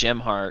claiming the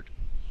Gemheart,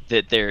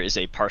 that there is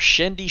a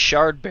Parshendi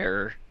shard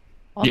bearer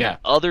on the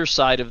other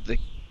side of the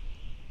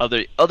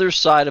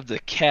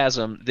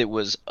chasm that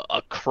was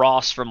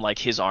across from like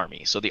his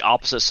army, so the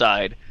opposite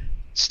side,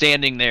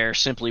 standing there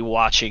simply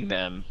watching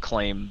them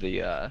claim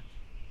the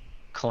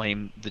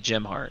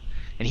Gemheart.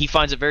 And he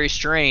finds it very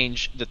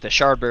strange that the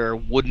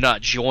Shardbearer would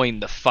not join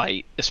the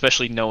fight,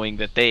 especially knowing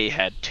that they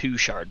had two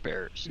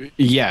Shardbearers.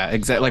 Yeah,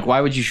 exactly. Like, why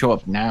would you show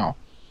up now?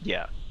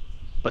 Yeah.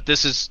 But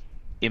this is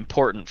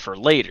important for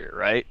later,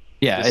 right?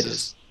 Yeah, it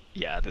is.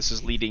 Yeah, this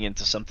is leading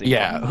into something.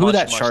 Yeah, who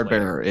that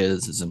Shardbearer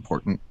is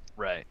important.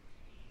 Right.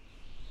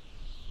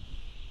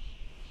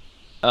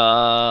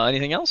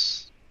 Anything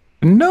else?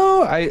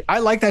 No, I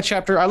like that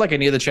chapter. I like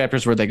any of the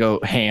chapters where they go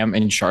ham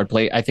in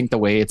Shardplate. I think the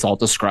way it's all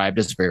described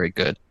is very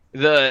good.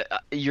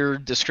 Your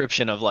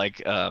description of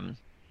like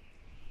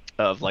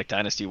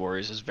Dynasty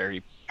Warriors is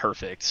very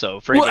perfect. So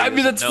for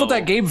that's what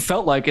that game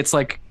felt like. It's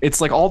like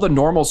all the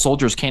normal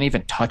soldiers can't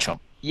even touch them.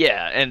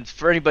 Yeah, and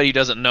for anybody who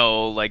doesn't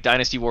know, like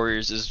Dynasty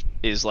Warriors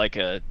is like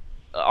a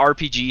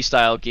RPG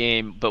style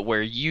game, but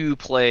where you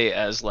play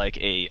as like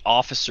a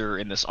officer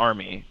in this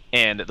army,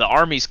 and the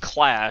armies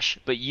clash,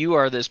 but you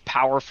are this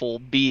powerful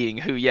being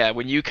who,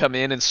 when you come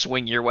in and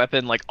swing your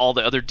weapon, like all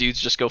the other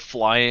dudes just go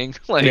flying.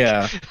 Like,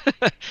 yeah.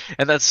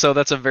 And that's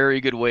a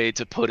very good way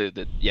to put it,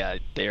 that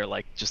they are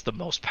like just the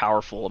most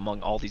powerful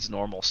among all these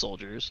normal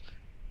soldiers.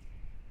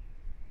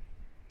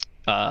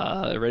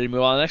 Ready to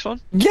move on to the next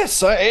one?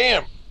 Yes, I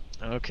am.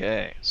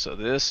 Okay, so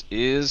this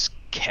is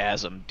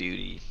Chasm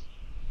Duty.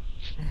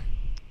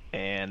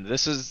 And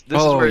this is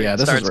where it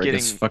starts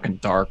getting fucking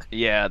dark.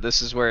 Yeah,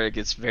 this is where it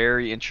gets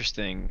very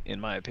interesting, in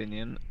my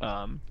opinion.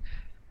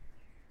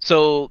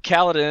 So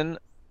Kaladin,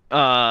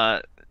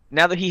 now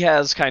that he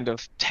has kind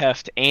of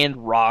Teft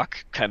and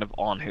Rock kind of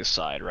on his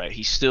side, right?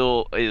 He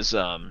still is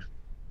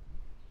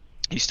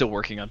he's still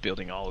working on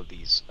building all of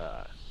these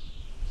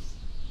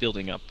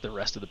building up the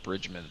rest of the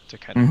bridgemen to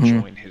kind of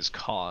join his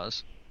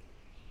cause.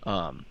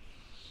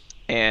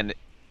 And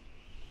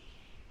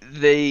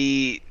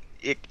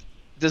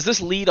does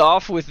this lead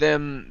off with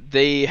them?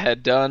 They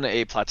had done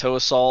a plateau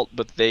assault,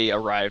 but they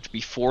arrived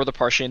before the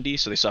Parshendi,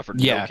 so they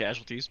suffered no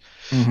casualties.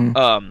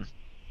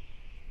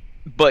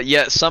 But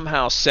yet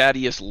somehow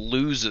Sadeas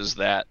loses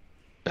that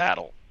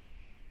battle,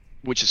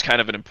 which is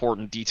kind of an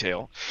important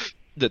detail,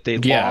 that they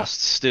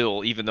lost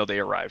still, even though they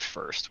arrived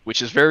first,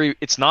 which is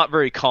it's not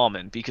very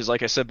common, because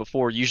like I said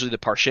before, usually the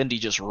Parshendi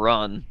just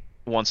run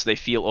once they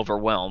feel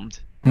overwhelmed.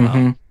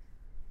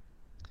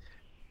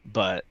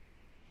 But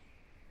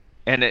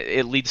and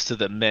it leads to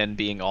the men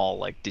being all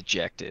like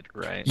dejected,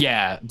 right?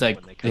 Yeah,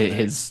 like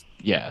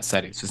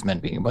Sadeas' men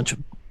being a bunch of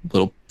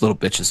little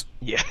bitches.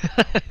 Yeah,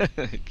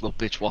 little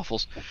bitch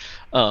waffles.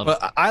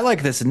 But I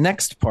like this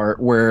next part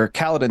where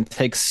Kaladin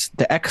takes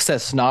the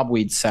excess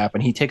knobweed sap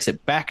and he takes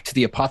it back to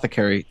the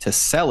apothecary to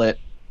sell it,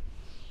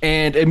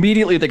 and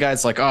immediately the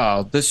guy's like,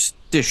 "Oh, this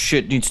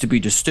shit needs to be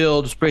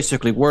distilled. It's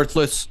basically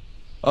worthless.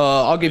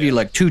 I'll give you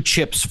like 2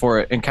 chips for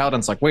it." And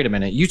Kaladin's like, "Wait a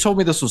minute, you told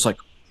me this was like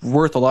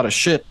worth a lot of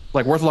shit,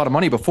 like worth a lot of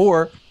money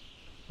before.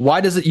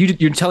 Why does it?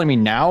 You're telling me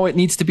now it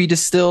needs to be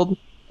distilled?"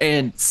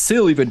 And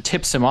Syl even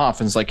tips him off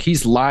and is like,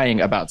 he's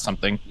lying about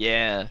something.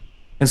 Yeah.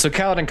 And so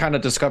Kaladin kind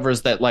of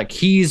discovers that like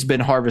he's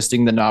been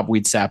harvesting the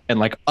knobweed sap and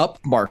like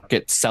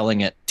upmarket selling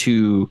it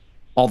to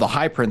all the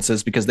high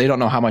princes because they don't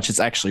know how much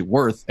it's actually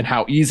worth and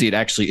how easy it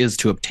actually is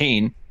to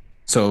obtain.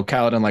 So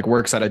Kaladin like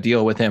works out a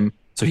deal with him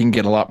so he can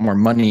get a lot more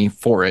money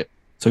for it.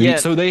 So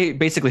so they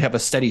basically have a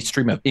steady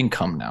stream of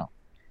income now.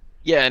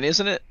 Yeah, and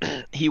isn't it?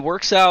 He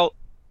works out.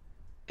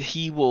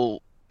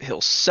 He'll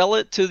sell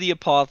it to the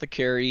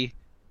apothecary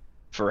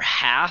for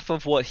half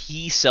of what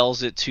he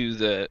sells it to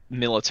the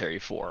military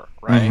for,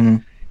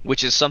 right?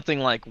 Which is something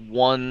like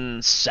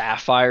 1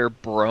 sapphire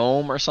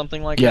brome or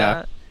something like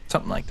that.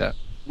 Something like that.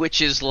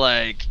 Which is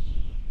like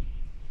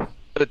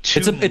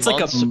it's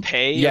like a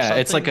pay. Yeah,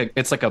 it's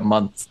like a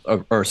month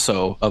or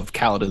so of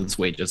Kaladin's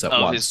wages at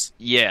once.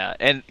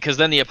 And because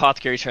then the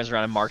apothecary turns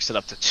around and marks it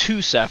up to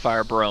 2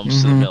 sapphire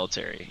bromes to the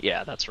military.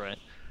 Yeah, that's right.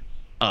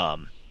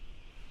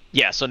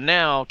 So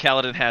now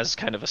Kaladin has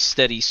kind of a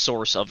steady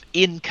source of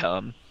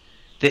income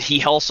that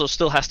he also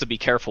still has to be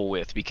careful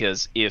with,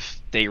 because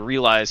if they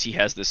realize he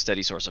has this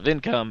steady source of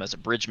income as a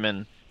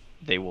bridgeman,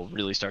 they will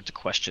really start to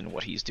question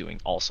what he's doing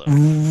also.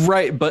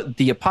 Right, but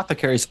the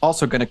apothecary is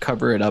also going to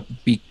cover it up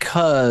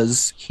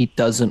because he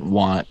doesn't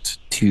want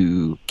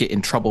to get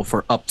in trouble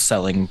for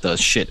upselling the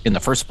shit in the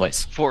first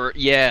place.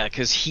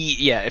 Because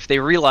if they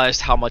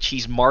realized how much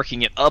he's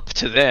marking it up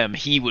to them,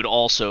 he would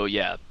also,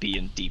 be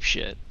in deep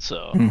shit.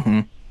 So,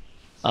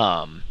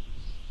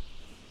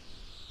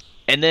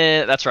 and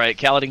then, that's right,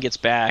 Kaladin gets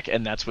back,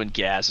 and that's when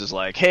Gaz is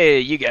like, "Hey,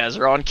 you guys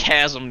are on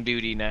chasm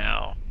duty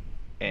now."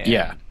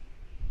 And,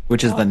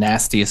 which is the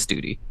nastiest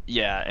duty.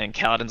 Yeah, and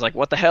Kaladin's like,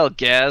 "What the hell,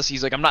 Gaz?"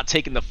 He's like, "I'm not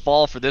taking the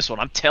fall for this one.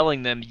 I'm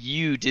telling them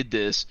you did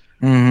this."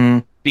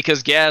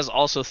 Because Gaz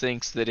also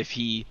thinks that if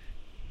he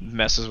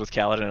messes with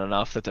Kaladin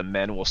enough, that the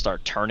men will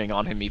start turning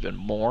on him even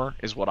more,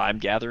 is what I'm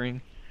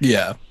gathering.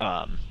 Yeah.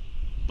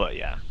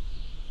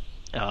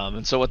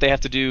 And so what they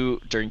have to do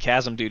during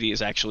chasm duty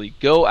is actually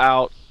go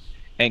out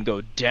and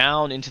go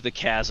down into the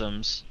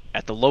chasms.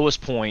 At the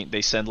lowest point,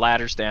 they send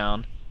ladders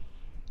down,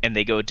 and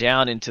they go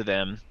down into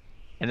them,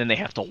 and then they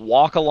have to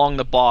walk along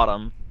the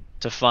bottom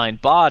to find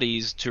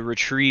bodies to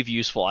retrieve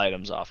useful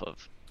items off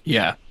of.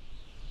 Yeah.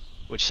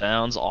 Which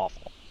sounds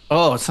awful.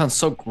 Oh, it sounds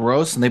so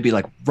gross, and they'd be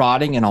like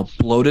rotting and all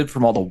bloated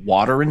from all the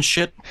water and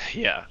shit.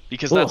 Yeah,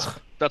 because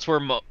that's where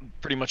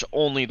pretty much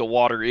only the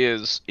water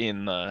is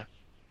in the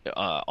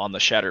on the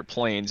Shattered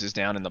Plains, is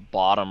down in the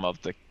bottom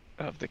of the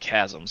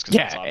chasms, because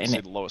that's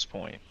obviously the lowest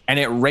point. And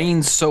it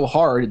rains so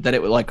hard that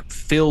it like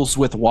fills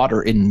with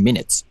water in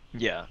minutes.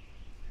 Yeah.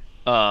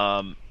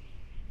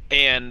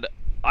 And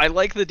I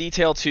like the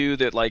detail too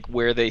that like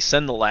where they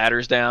send the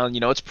ladders down,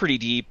 it's pretty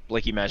deep,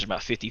 like you imagine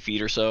about 50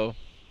 feet or so.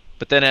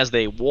 But then as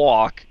they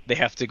walk, they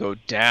have to go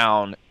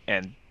down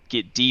and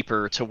get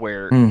deeper to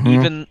where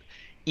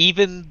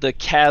even the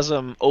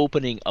chasm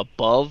opening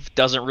above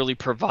doesn't really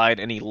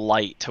provide any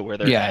light to where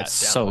they're at. Yeah, it's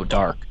so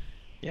dark.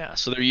 Yeah,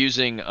 so they're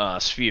using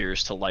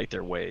spheres to light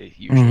their way,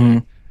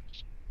 usually.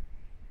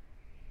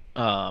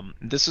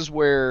 This is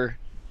where,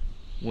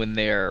 when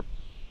they're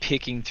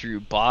picking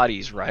through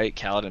bodies, right,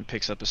 Kaladin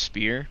picks up a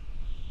spear.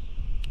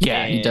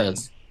 Yeah, he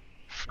does.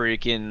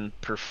 Freaking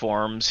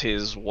performs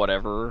his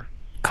whatever.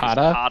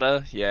 Kata?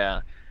 Kata,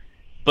 yeah.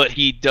 But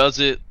he does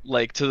it,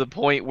 like, to the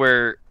point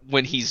where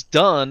when he's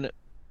done,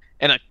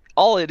 and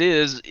all it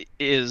is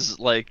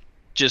like,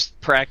 just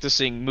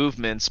practicing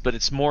movements, but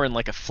it's more in,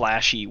 like, a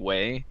flashy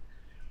way.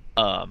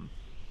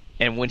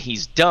 And when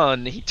he's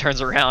done, he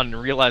turns around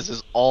and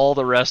realizes all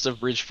the rest of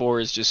Bridge 4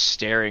 is just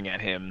staring at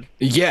him.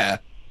 Yeah.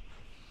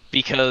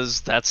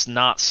 Because that's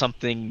not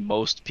something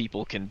most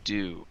people can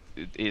do,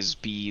 is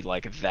be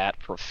like that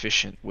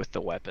proficient with the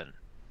weapon.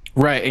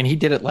 Right, and he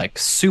did it like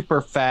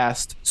super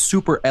fast,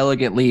 super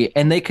elegantly,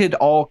 and they could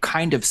all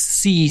kind of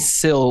see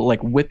Syl like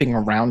whipping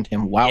around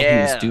him while he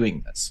was Yeah.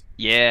 doing this.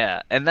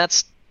 Yeah, and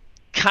that's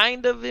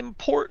kind of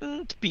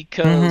important Mm-hmm.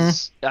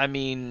 because I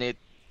mean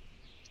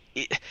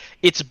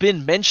it's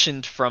been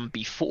mentioned from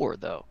before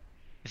though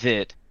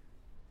that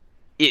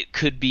it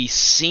could be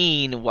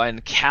seen when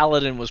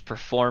Kaladin was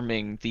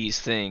performing these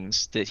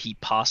things that he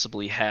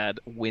possibly had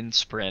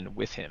Windspren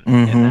with him,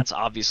 Mm-hmm. and that's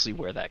obviously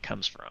where that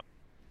comes from.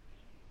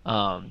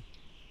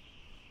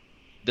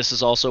 This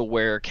is also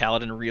where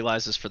Kaladin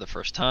realizes for the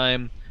first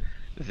time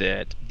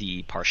that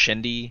the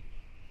Parshendi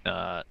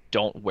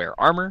don't wear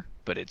armor,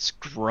 but it's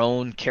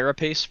grown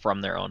carapace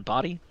from their own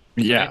body.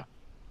 Yeah.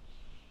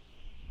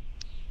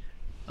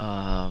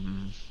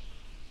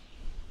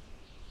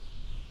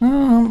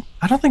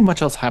 I don't think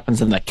much else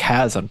happens in the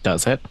chasm,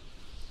 does it?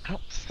 I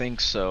don't think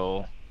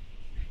so.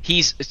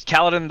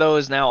 Kaladin though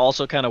is now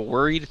also kind of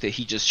worried that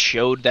he just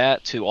showed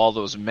that to all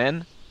those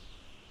men,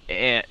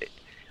 and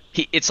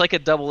it's like a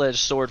double-edged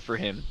sword for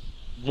him.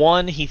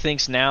 One, he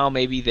thinks now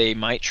maybe they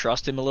might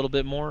trust him a little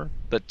bit more,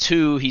 but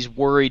two, he's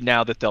worried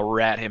now that they'll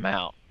rat him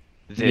out.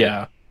 That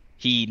Yeah.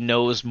 he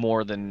knows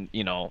more than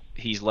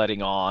he's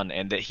letting on,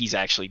 and that he's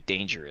actually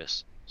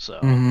dangerous. So,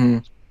 Mm-hmm.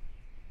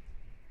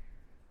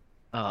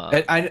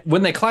 uh,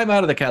 When they climb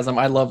out of the chasm,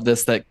 I love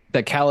this that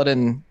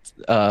Kaladin,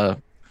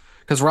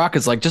 because Rock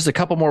is like, just a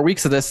couple more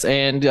weeks of this,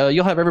 and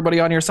you'll have everybody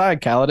on your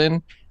side,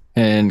 Kaladin.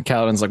 And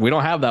Kaladin's like, we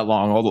don't have that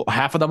long. Although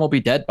half of them will be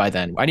dead by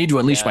then. I need to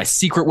unleash Yeah. my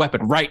secret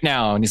weapon right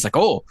now. And he's like,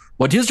 oh,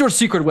 what is your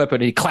secret weapon?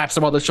 And he claps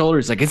him on the shoulder.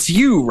 He's like, it's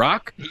you,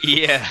 Rock.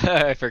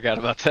 yeah, I forgot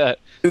about that.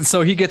 And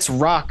so he gets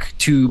Rock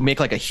to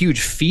make like a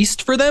huge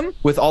feast for them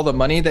with all the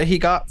money that he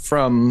got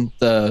from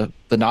the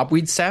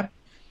knobweed sap.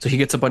 So he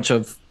gets a bunch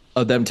of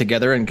them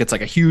together and gets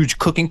like a huge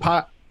cooking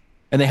pot,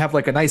 and they have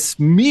like a nice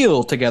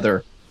meal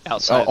together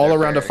Outside all their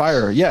around a barracks.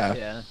 fire.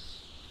 Yeah.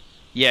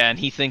 Yeah, and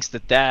he thinks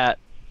that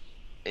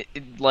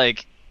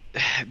like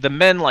the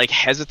men like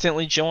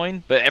hesitantly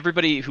join, but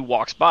everybody who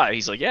walks by,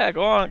 he's like, yeah,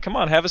 go on, come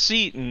on, have a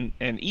seat and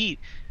eat.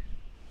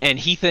 And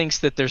he thinks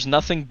that there's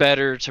nothing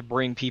better to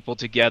bring people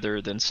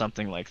together than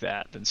something like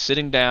that, than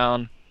sitting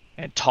down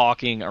and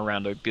talking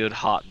around a good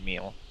hot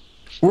meal.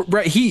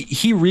 Right.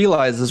 He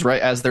realizes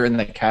right as they're in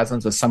the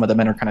chasms, as some of the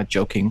men are kind of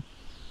joking,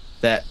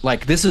 that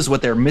like this is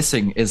what they're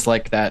missing, is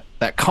like that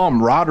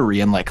camaraderie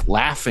and like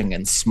laughing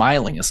and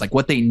smiling is like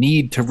what they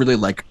need to really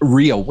like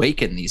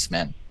reawaken these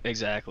men.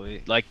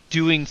 Exactly. Like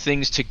doing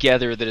things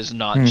together that is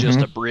not just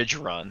a bridge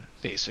run,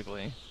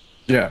 basically.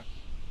 Yeah.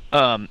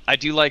 I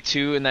do like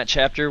too in that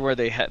chapter where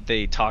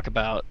they talk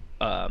about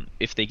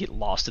if they get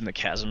lost in the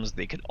chasms,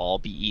 they could all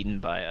be eaten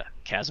by a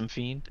chasm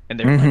fiend, and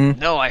they're like,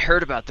 "No, I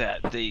heard about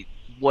that.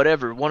 One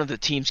of the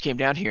teams came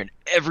down here, and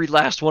every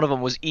last one of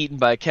them was eaten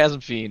by a chasm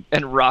fiend."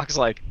 And Rock's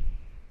like,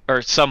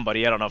 or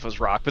somebody, I don't know if it was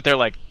Rock, but they're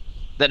like,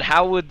 "Then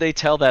how would they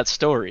tell that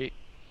story?"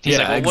 He's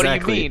like, well,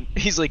 what do you mean?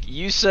 He's like,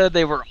 you said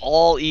they were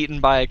all eaten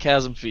by a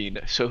chasm fiend,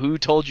 so who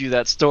told you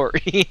that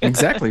story?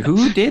 Exactly.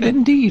 Who did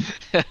indeed?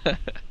 I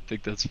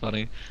think that's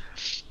funny.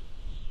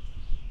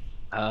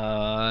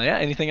 Yeah,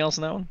 anything else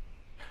in that one?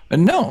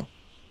 No.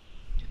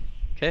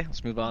 Okay,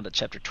 let's move on to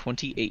chapter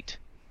 28,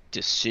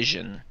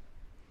 Decision.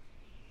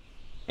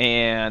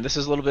 And this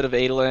is a little bit of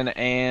Adolin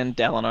and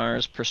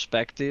Dalinar's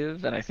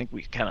perspective, and I think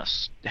we kind of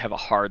have a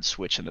hard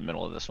switch in the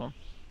middle of this one.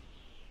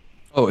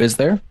 Oh, is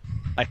there?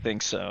 I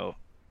think so.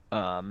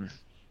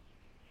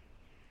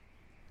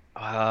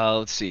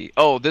 Let's see.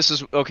 Oh, this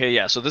is okay.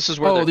 Yeah, so this is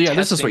where. Oh, yeah,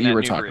 this is testing what you that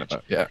were new talking bridge.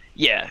 about. Yeah.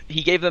 Yeah,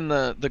 he gave them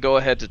the go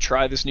ahead to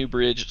try this new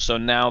bridge. So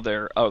now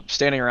they're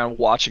standing around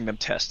watching them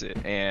test it,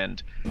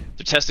 and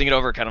they're testing it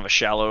over kind of a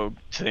shallow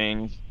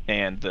thing,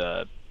 and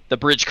the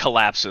bridge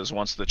collapses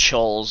once the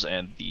Chulls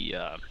and the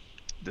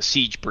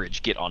siege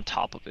bridge get on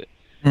top of it.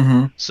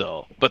 Mm-hmm.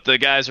 So, but the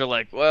guys are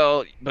like,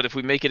 well, but if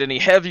we make it any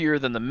heavier,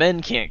 then the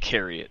men can't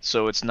carry it,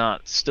 so it's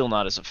still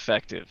not as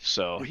effective.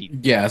 So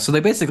Yeah. So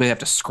they basically have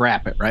to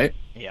scrap it, right?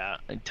 yeah,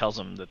 it tells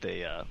them that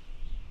they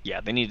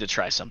need to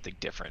try something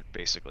different,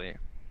 basically.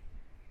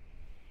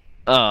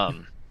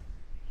 What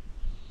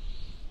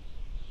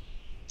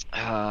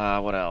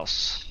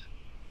else?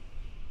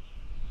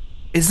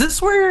 Is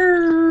this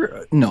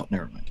where? No,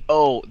 never mind.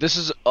 Oh, this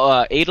is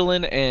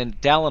Adolin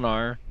and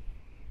Dalinar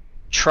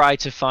try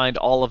to find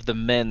all of the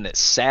men that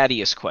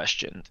Sadeas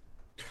questioned.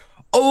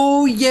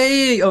 Oh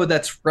yeah. Oh,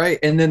 that's right.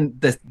 And then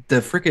the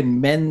freaking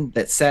men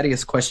that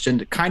Sadeas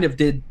questioned kind of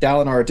did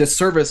Dalinar a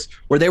disservice,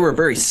 where they were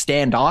very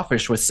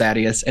standoffish with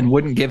Sadeas and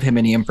wouldn't give him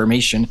any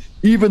information,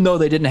 even though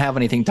they didn't have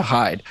anything to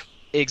hide.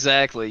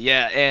 Exactly.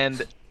 Yeah,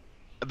 and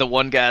the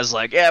one guy's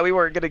like, "Yeah, we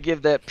weren't gonna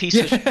give that piece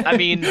of I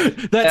mean,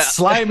 that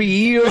slimy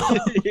eel."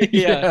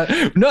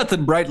 Yeah.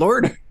 Nothing, Bright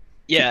Lord.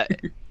 Yeah,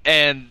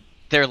 and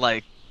they're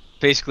like,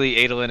 basically,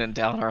 Adolin and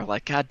Dalinar are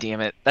like, God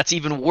damn it, that's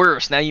even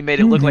worse. Now you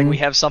made it look like we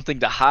have something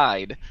to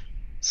hide.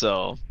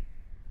 So,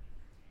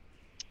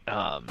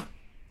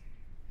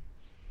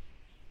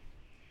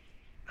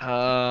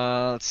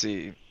 let's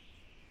see.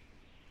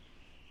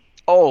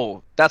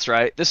 Oh, that's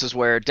right. This is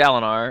where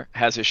Dalinar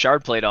has his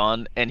shard plate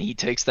on, and he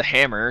takes the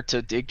hammer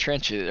to dig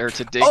trenches or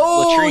to dig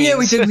Oh yeah,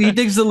 latrines. he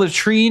digs the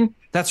latrine.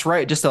 That's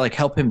right, just to like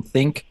help him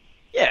think.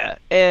 Yeah,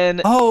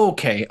 and Oh,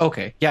 okay.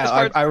 Yeah, This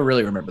part- I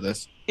really remember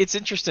this. it's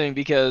interesting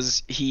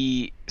because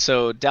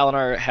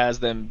Dalinar has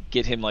them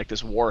get him like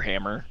this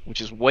warhammer, which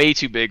is way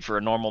too big for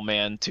a normal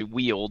man to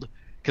wield.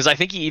 Because I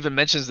think he even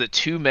mentions that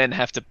 2 men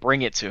have to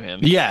bring it to him.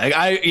 Yeah,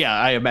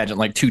 I imagine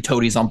like 2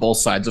 toadies on both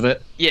sides of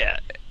it. Yeah.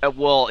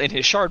 Well, in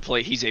his shard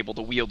plate, he's able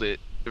to wield it,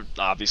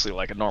 obviously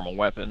like a normal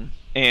weapon.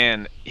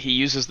 And he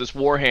uses this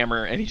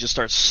warhammer, and he just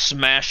starts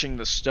smashing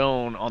the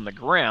stone on the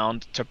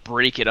ground to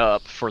break it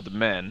up for the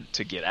men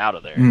to get out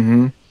of there.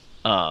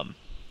 Mm-hmm.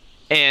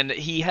 And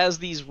he has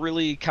these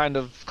really kind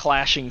of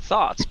clashing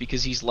thoughts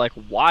because he's like,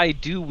 why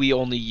do we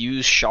only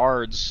use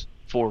shards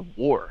for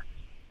war?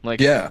 Like,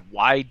 Yeah.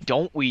 why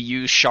don't we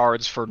use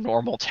shards for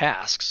normal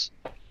tasks?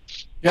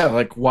 Yeah,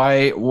 like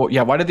why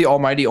did the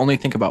Almighty only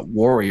think about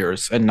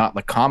warriors and not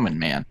the common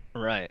man?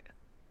 Right.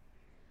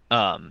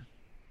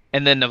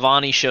 And then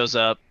Navani shows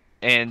up,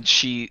 and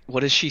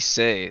what does she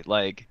say?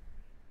 Like,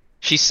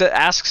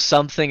 asks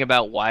something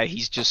about why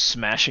he's just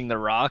smashing the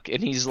rock,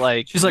 and he's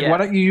like, She's like, yeah. why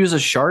don't you use a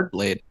shard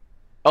blade?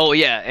 Oh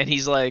yeah, and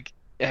he's like,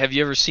 have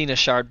you ever seen a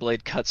shard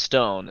blade cut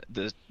stone?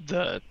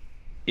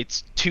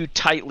 It's too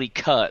tightly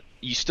cut.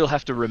 You still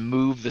have to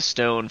remove the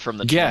stone from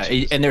the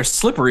trenches. And they're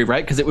slippery,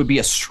 right? Because it would be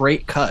a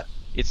straight cut.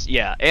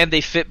 And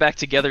they fit back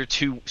together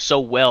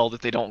so well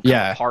that they don't come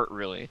Yeah. apart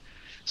really.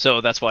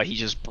 So that's why he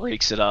just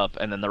breaks it up,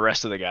 and then the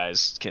rest of the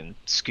guys can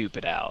scoop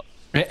it out.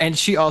 And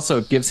she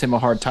also gives him a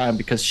hard time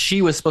because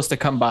she was supposed to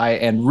come by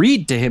and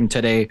read to him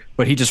today,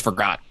 but he just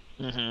forgot.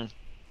 Mm-hmm.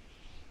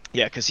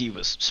 Yeah, because he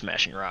was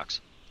smashing rocks.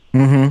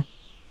 Mm-hmm.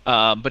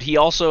 But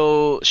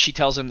she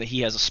tells him that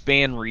he has a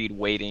span read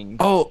waiting.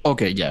 Oh,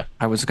 okay, yeah.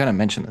 I was gonna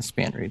mention the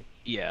span read.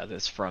 Yeah,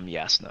 that's from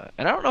Yasna.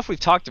 And I don't know if we've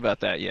talked about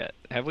that yet.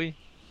 Have we?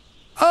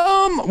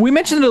 We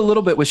mentioned it a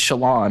little bit with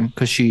Shallan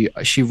because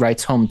she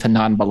writes home to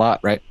Nan Balat,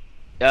 right?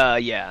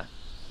 Yeah.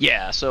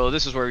 Yeah, so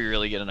this is where we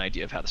really get an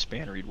idea of how the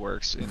span read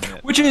works.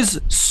 Which is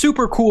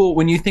super cool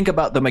when you think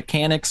about the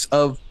mechanics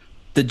of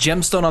the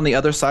gemstone on the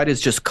other side is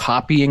just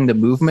copying the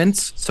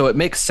movements. So it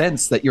makes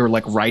sense that you're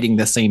like writing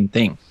the same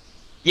thing.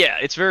 Yeah,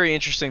 it's very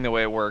interesting the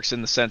way it works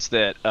in the sense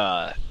that,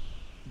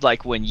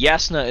 like when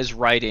Yasna is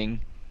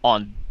writing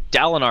on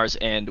Dalinar's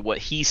end, what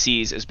he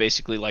sees is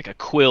basically like a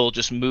quill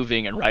just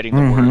moving and writing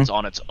the words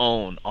on its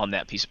own on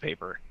that piece of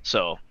paper.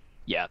 So,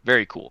 yeah,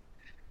 very cool.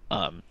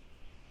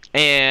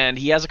 And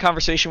he has a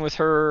conversation with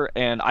her,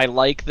 and I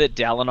like that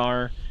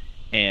Dalinar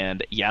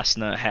and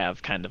Yasna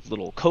have kind of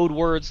little code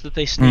words that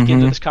they sneak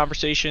into this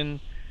conversation.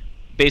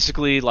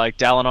 Basically, like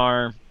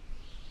Dalinar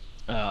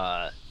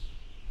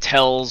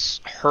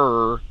tells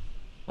her,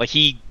 like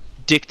he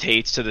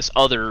dictates to this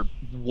other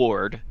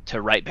ward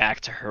to write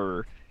back to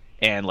her,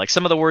 and like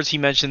some of the words he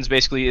mentions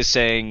basically is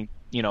saying,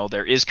 you know,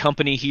 there is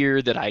company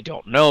here that I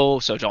don't know,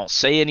 so don't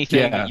say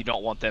anything that you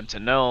don't want them to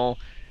know.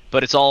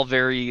 But it's all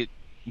very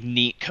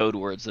neat code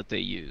words that they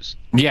use.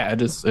 Yeah,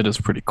 it is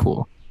pretty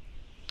cool.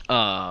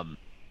 And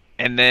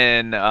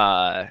then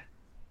and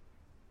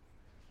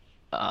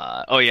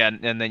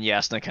then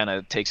Yasna kind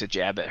of takes a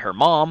jab at her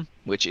mom,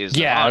 which is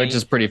Navani, which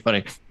is pretty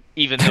funny.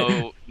 even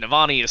though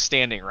Navani is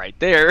standing right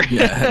there.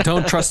 Yeah,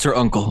 don't trust her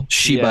uncle.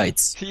 She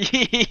bites.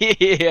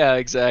 Yeah,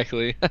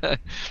 exactly.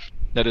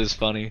 That is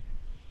funny.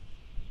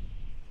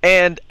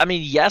 And I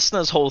mean,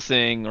 Yasna's whole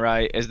thing,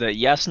 right, is that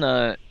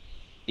Yasna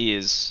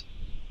is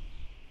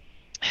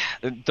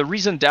the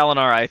reason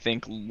Dalinar, I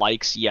think,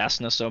 likes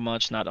Yasna so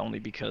much, not only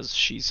because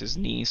she's his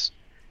niece,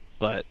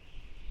 but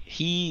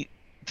the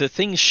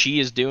things she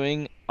is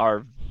doing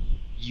are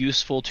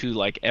useful to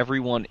like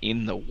everyone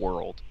in the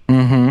world.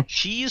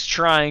 She's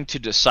trying to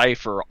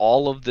decipher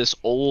all of this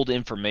old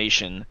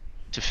information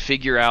to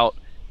figure out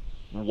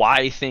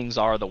why things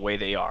are the way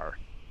they are.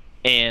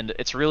 And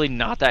it's really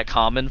not that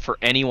common for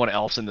anyone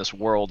else in this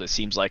world, it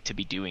seems like, to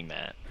be doing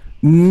that.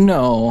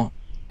 No.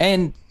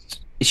 And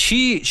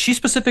she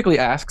specifically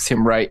asks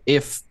him, right,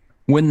 if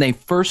when they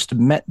first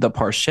met the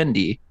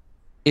Parshendi,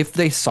 if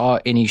they saw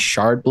any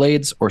shard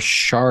blades or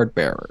shard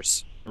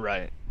bearers.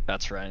 Right.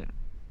 That's right.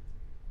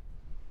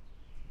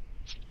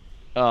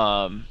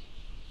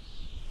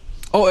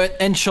 Oh,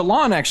 and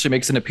Shallan actually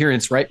makes an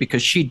appearance, right?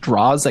 Because she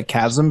draws a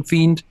chasm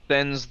fiend.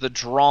 Sends the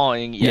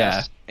drawing,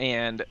 yes. Yeah.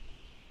 And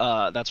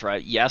that's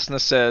right.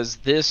 Yasna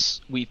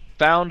says, we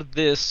found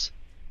this,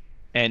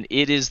 and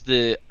it is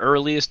the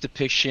earliest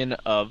depiction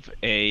of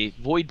a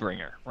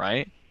Voidbringer,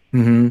 right?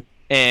 And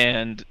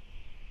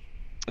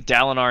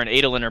Dalinar and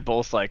Adolin are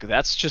both like,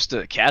 that's just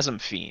a chasm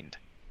fiend.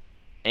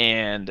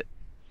 And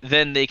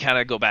then they kind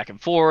of go back and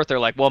forth. They're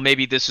like, well,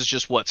 maybe this is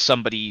just what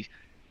somebody,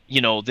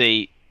 you know,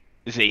 they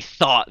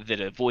thought that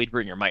a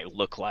Voidbringer might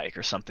look like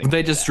or something.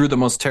 They just drew the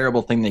most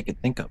terrible thing they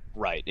could think of.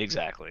 Right,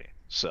 exactly.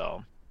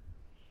 So,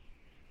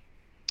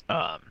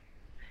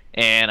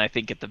 and I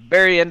think at the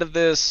very end of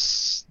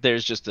this,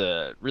 there's just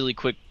a really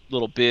quick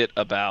little bit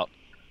about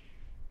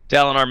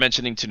Dalinar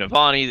mentioning to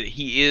Navani that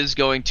he is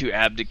going to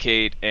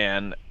abdicate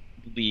and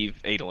leave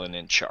Adolin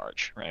in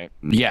charge, right?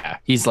 Yeah,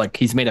 he's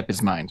made up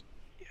his mind.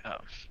 Yeah.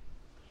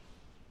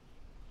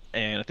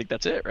 And I think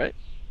that's it, right?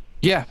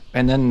 Yeah,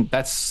 and then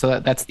that's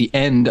the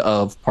end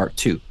of part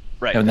 2.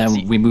 Right. And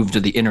then we move to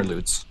the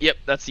interludes. Yep,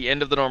 that's the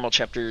end of the normal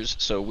chapters.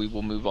 So we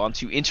will move on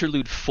to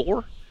interlude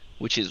 4,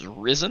 which is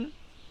Risen.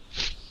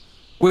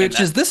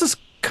 This is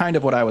kind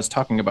of what I was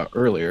talking about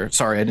earlier.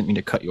 Sorry, I didn't mean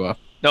to cut you off.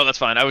 No, that's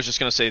fine. I was just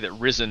going to say that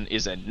Risen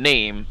is a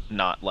name,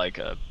 not like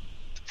a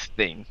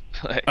thing.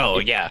 Oh,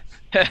 yeah.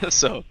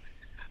 So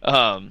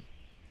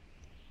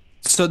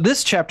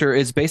this chapter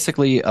is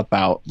basically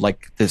about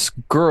like this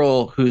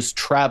girl who's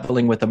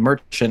traveling with a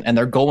merchant, and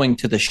they're going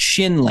to the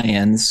Shin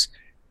lands,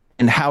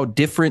 and how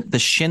different the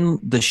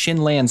Shin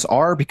lands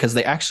are, because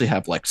they actually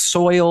have like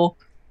soil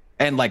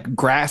and like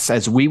grass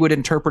as we would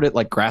interpret it,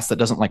 like grass that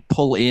doesn't like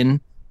pull in,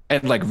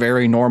 and like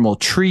very normal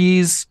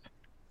trees,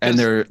 and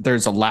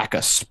there's a lack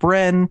of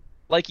spren.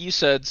 Like you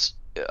said, so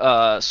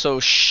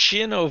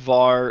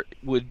Shinovar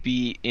would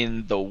be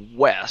in the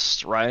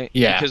west, right?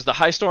 Yeah. Because the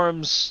high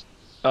storms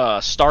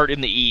start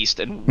in the east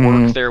and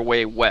work their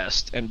way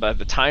west, and by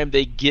the time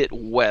they get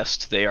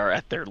west, they are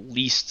at their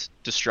least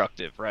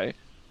destructive, right?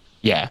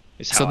 Yeah.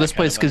 So this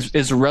place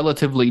is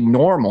relatively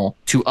normal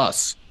to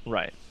us.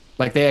 Right.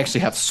 Like they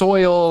actually have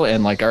soil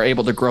and like are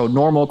able to grow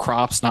normal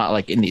crops, not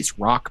like in these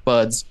rock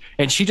buds.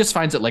 And she just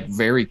finds it like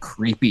very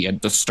creepy and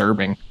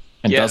disturbing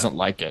and doesn't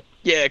like it.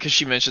 Yeah, because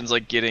she mentions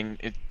like getting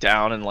it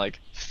down and like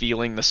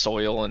feeling the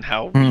soil and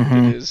how weak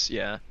it is.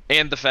 Yeah.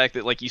 And the fact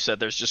that, like you said,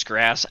 there's just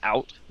grass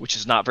out, which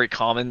is not very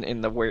common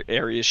in the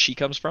areas she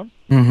comes from.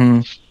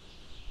 And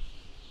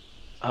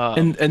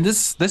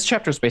this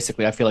chapter is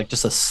basically, I feel like,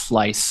 just a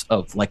slice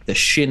of like the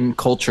Shin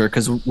culture,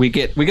 because we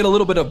get a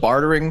little bit of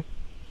bartering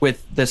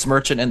with this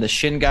merchant and the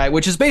Shin guy,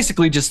 which is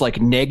basically just like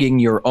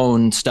negging your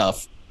own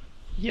stuff.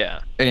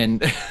 Yeah.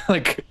 And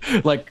like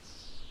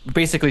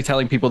basically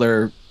telling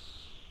people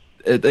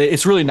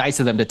it's really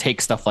nice of them to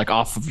take stuff like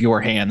off of your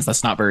hands.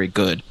 That's not very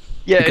good.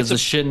 Yeah. Because the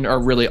Shin are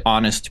really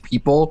honest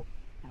people.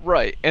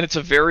 Right. And it's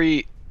a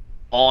very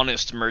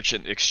honest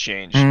merchant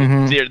exchange.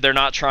 They're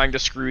not trying to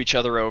screw each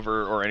other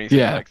over or anything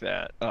like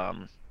that.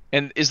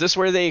 And is this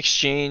where they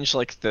exchange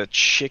like the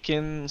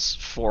chickens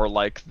for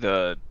like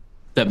the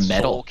metal,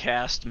 soul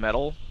cast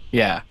metal?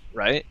 Yeah.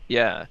 Right?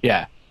 Yeah.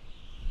 Yeah.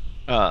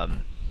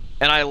 And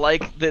I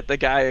like that the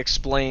guy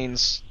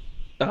explains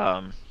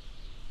that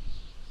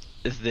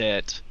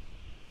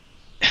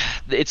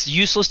it's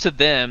useless to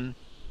them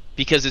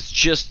because it's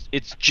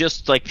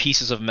just like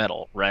pieces of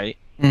metal, right?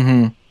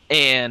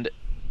 And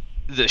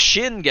the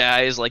Shin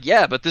guy is like,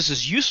 yeah, but this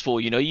is useful,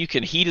 you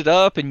can heat it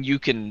up and you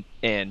can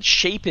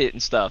shape it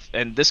and stuff.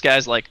 And this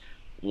guy's like,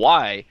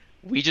 why?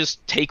 We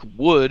just take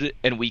wood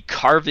and we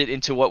carve it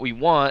into what we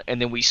want,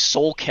 and then we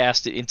soul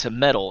cast it into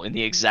metal in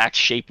the exact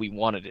shape we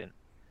want it in.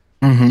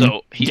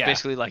 So he's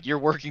basically like, you're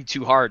working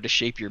too hard to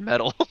shape your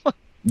metal.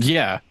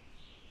 Yeah.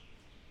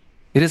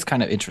 It is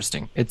kind of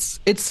interesting.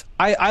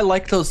 I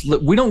like those.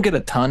 We don't get a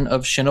ton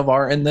of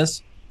Shinovar in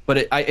this,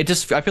 but I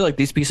feel like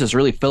these pieces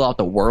really fill out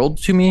the world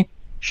to me.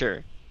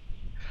 Sure.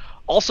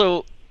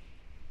 Also,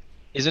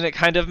 isn't it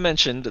kind of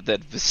mentioned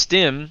that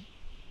Vistim,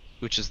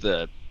 which is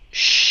the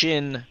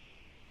Shin,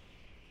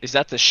 is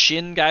that the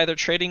Shin guy they're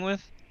trading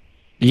with?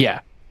 Yeah,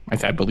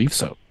 I believe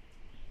so.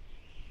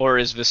 Or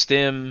is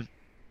Vistim...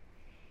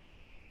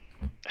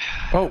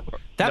 Oh,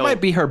 that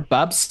might be her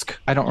Babsk.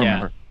 I don't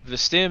remember.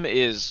 Vistim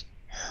is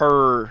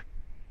her...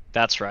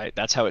 That's right.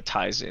 That's how it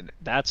ties in.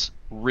 That's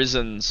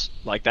Risen's...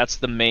 Like, that's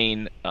the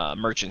main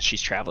merchant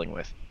she's traveling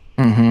with.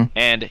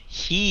 And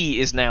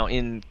he is now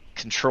in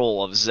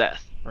control of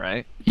Szeth,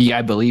 right? Yeah,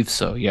 I believe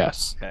so,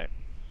 yes. Okay.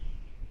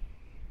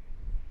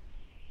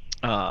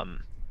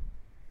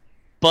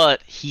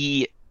 But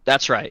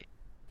that's right.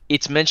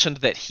 It's mentioned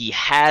that he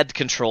had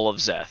control of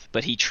Szeth,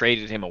 but he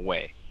traded him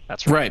away.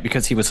 That's right. Right,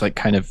 because he was like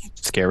kind of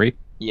scary.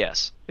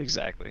 Yes,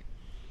 exactly.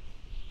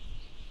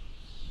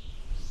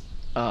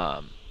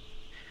 Do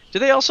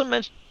they also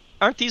mention?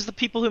 Aren't these the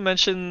people who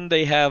mention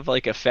they have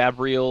like a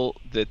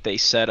fabrial that they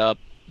set up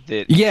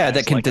that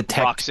that can like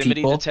detect proximity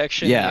people?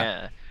 detection?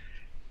 Yeah,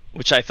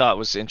 which I thought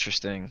was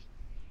interesting.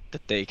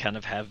 That they kind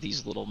of have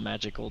these little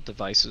magical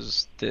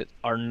devices that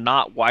are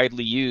not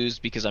widely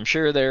used because I'm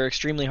sure they're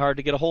extremely hard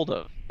to get a hold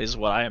of, is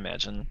what I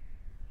imagine.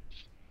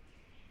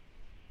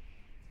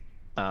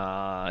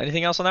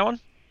 Anything else on that one?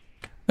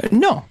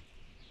 No.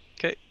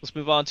 Okay, let's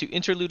move on to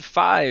Interlude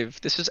 5.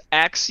 This is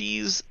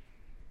Axes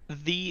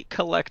the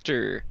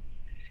Collector.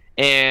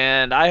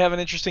 And I have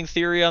an interesting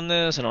theory on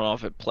this. I don't know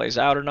if it plays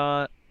out or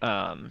not.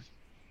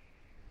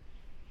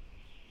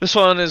 This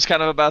one is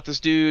kind of about this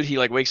dude. He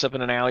like wakes up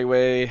in an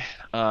alleyway,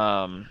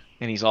 and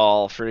he's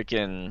all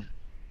freaking.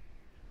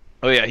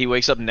 Oh yeah, he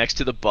wakes up next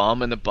to the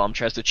bum, and the bum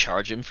tries to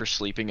charge him for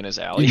sleeping in his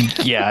alley.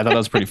 Yeah, I thought that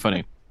was pretty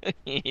funny.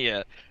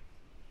 Yeah.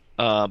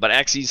 But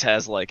Axes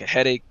has like a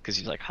headache because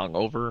he's like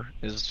hungover.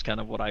 Is kind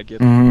of what I get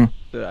the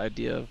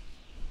idea of.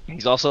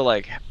 He's also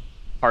like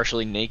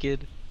partially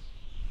naked,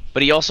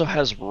 but he also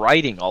has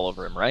writing all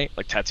over him, right?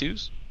 Like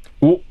tattoos.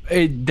 Well,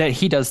 that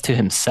he does to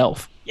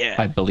himself. Yeah,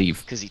 I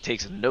believe. because he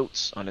takes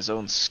notes on his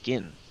own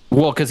skin.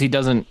 Well, because he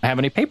doesn't have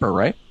any paper,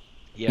 right?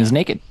 Yeah. He's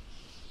naked.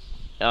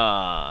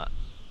 And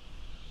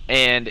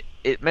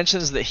it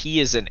mentions that he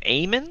is an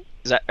Aemon,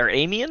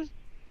 Aemian,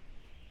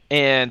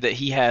 and that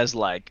he has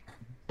like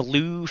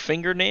blue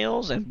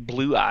fingernails and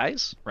blue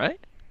eyes, right?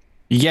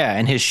 Yeah,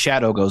 and his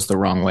shadow goes the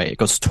wrong way. It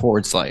goes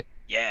towards light.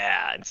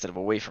 Yeah, instead of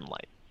away from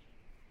light,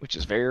 which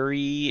is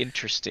very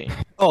interesting.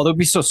 Oh, that would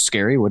be so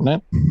scary,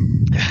 wouldn't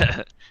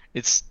it?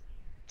 It's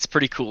a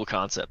pretty cool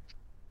concept.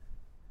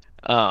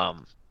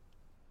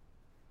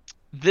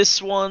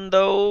 This one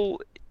though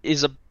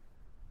is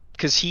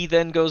because he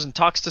then goes and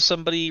talks to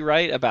somebody,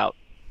 right, about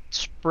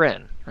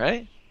Spren,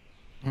 right?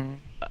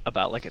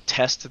 About like a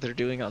test that they're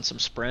doing on some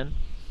Spren.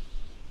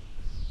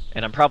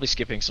 And I'm probably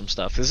skipping some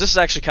stuff because this is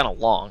actually kind of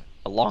long.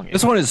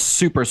 This one is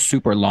super,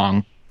 super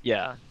long.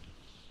 Yeah.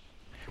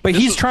 But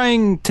he's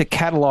trying to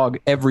catalog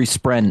every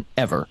Spren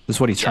ever. Is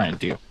what he's trying to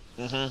do.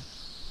 Mm-hmm.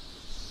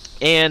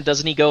 And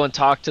doesn't he go and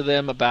talk to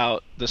them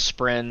about the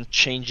Spren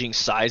changing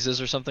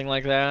sizes or something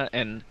like that?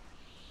 And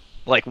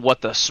like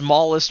what the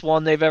smallest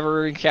one they've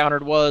ever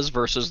encountered was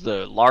versus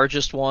the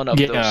largest one of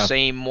those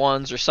same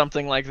ones or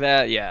something like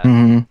that? Yeah.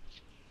 Mm-hmm.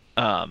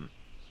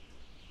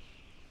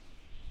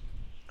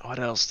 What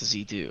else does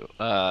he do?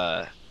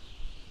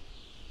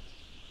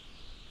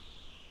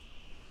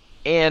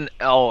 And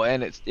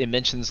it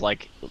mentions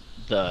like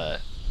the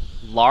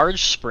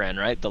large Spren,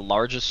 right? The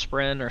largest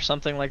Spren or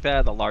something like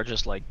that. The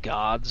largest like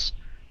gods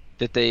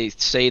that they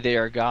say they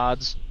are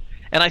gods.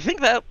 And I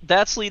think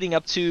that's leading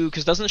up to,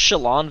 because doesn't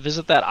Shallan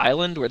visit that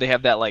island where they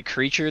have that like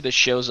creature that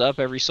shows up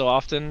every so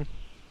often?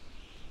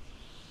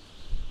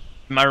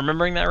 Am I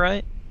remembering that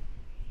right?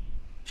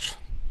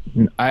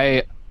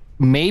 I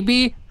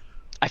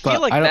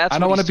feel like that's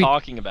what he's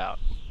talking about.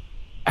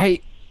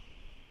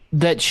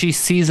 That she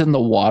sees in the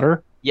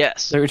water.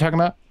 Yes. That you're talking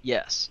about?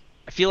 Yes.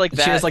 I feel like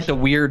that... She has like the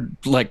weird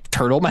like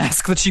turtle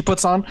mask that she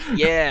puts on.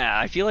 Yeah,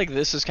 I feel like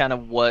this is kind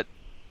of what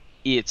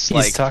it's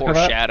like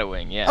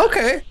foreshadowing. About? Yeah.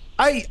 Okay.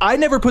 I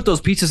never put those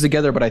pieces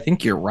together, but I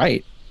think you're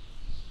right.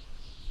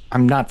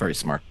 I'm not very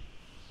smart.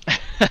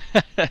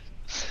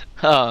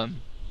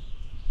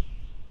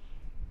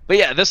 But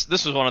yeah, this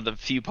was one of the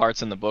few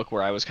parts in the book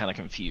where I was kind of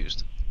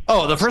confused.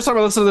 Oh, the first time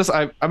I listened to this,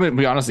 I'm going to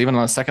be honest, even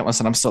on the second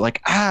listen, I'm still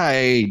like,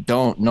 I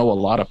don't know a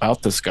lot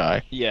about this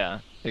guy. Yeah,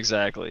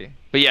 exactly.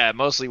 But yeah,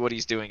 mostly what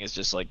he's doing is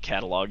just like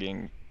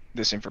cataloging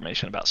this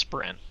information about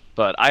Spren.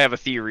 But I have a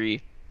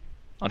theory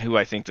on who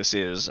I think this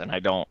is, and I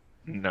don't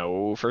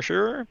know for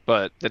sure.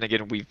 But then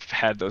again, we've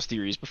had those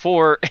theories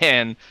before,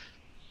 and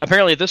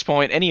apparently at this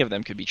point, any of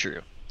them could be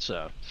true.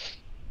 So...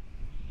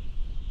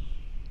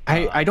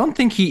 I don't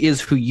think he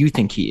is who you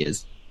think he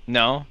is.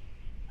 No?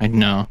 I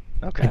know.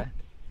 Okay.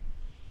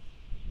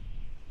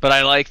 But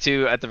I like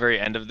to, at the very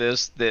end of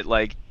this, that,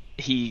 like,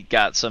 he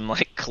got some,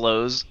 like,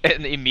 clothes,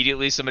 and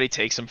immediately somebody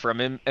takes them from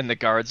him, and the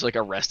guards, like,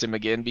 arrest him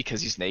again because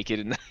he's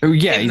naked. Oh,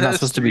 yeah, he's not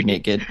supposed to be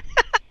naked.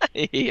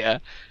 Yeah.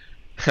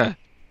 But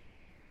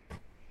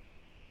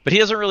he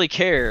doesn't really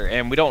care,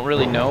 and we don't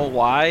really know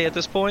why at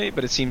this point,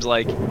 but it seems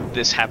like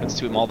this happens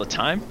to him all the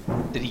time,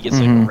 that he gets,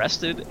 like,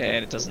 arrested,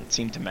 and it doesn't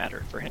seem to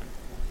matter for him.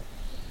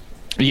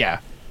 Yeah.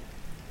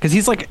 Because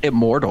he's, like,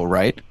 immortal,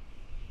 right?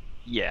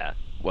 Yeah.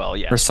 Well,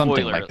 yeah. Or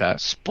something like that.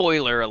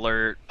 Spoiler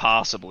alert,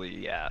 possibly,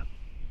 yeah.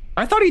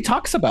 I thought he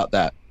talks about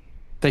that.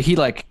 That he,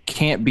 like,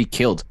 can't be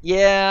killed.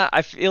 Yeah,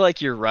 I feel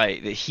like you're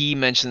right. That he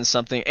mentions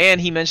something, and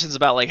he mentions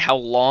about, like, how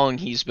long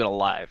he's been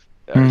alive.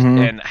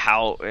 And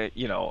how,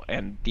 you know,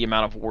 and the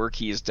amount of work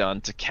he has done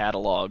to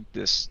catalog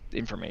this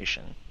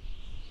information.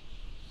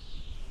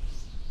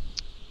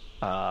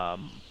 But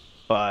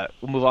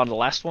we'll move on to the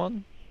last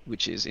one,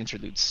 which is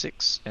Interlude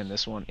 6, and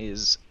this one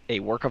is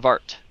a work of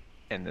art,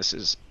 and this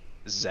is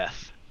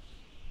Szeth.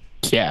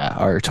 Yeah,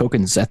 our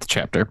token Szeth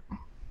chapter.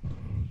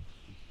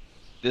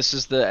 This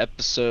is the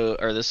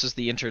episode, or this is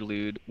the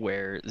interlude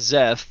where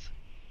Szeth,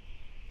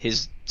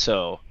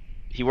 so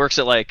he works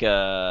at like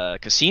a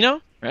casino,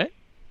 right?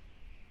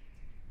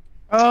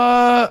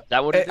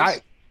 That what it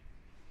is?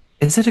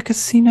 Is it a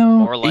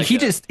casino? Or like he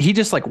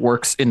just like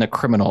works in the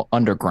criminal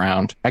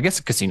underground. I guess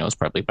a casino is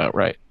probably about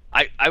right.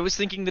 I was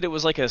thinking that it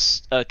was like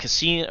a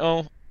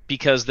casino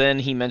because then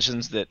he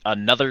mentions that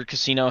another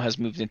casino has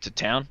moved into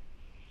town.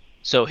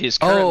 So his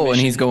current mission,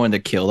 and he's going to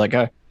kill that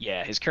guy?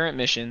 Yeah, his current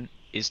mission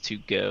is to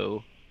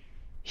go...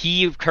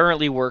 He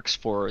currently works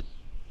for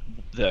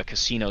the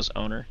casino's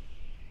owner,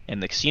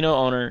 and the casino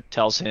owner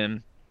tells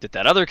him that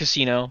other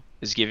casino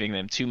is giving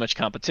them too much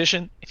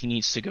competition, and he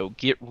needs to go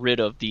get rid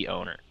of the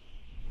owner.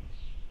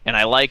 And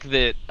I like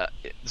that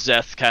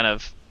Szeth kind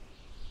of,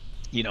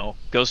 you know,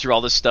 goes through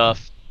all this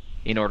stuff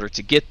in order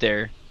to get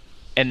there,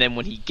 and then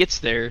when he gets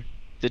there,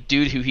 the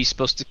dude who he's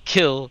supposed to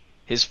kill,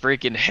 his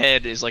freaking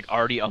head is like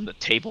already on the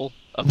table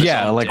of his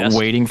own like desk.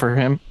 Waiting for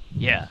him.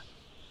 Yeah.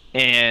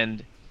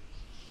 And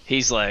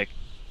he's like,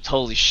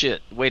 holy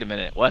shit, wait a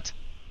minute, what?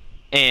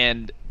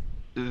 And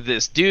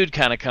this dude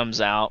kind of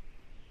comes out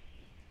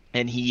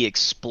and he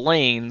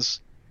explains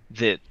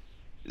that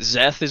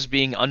Szeth is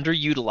being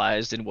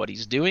underutilized in what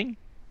he's doing,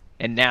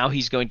 and now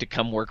he's going to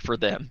come work for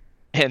them.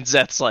 And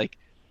Zeth's like,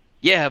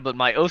 yeah, but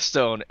my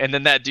Oathstone. And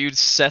then that dude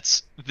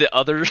sets the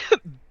other,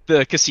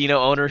 the casino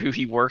owner who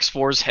he works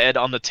for's head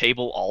on the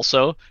table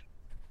also.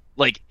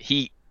 Like,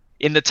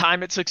 in the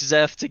time it took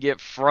Zeth to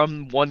get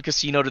from one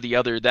casino to the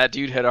other, that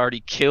dude had already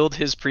killed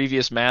his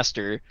previous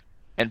master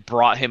and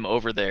brought him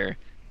over there.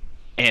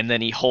 And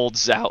then he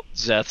holds out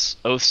Zeth's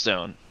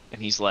Oathstone,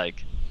 and he's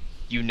like,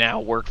 you now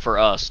work for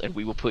us, and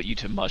we will put you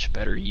to much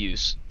better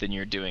use than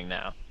you're doing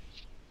now.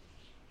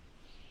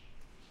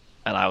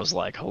 And I was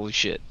like, holy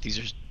shit,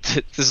 this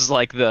is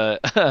like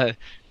the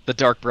the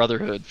Dark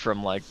Brotherhood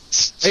from like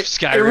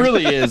Skyrim. It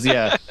really is,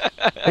 yeah.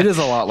 It is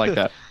a lot like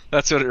that.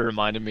 That's what it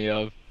reminded me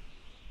of.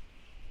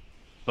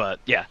 But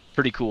yeah,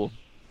 pretty cool.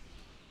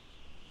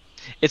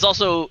 It's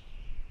also,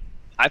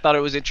 I thought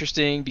it was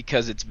interesting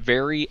because it's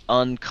very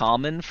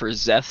uncommon for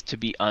Zeth to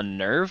be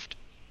unnerved.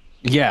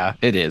 Yeah,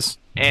 it is.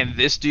 And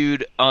this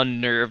dude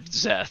unnerved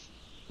Zeth.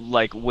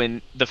 Like,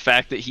 when the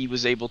fact that he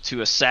was able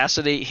to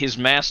assassinate his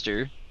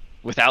master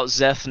without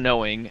Zeth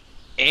knowing,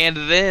 and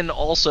then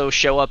also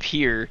show up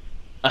here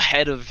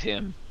ahead of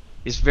him,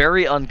 is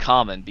very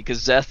uncommon,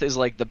 because Zeth is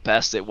like the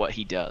best at what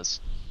he does.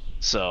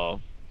 So,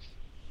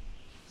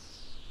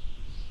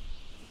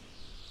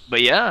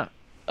 but yeah,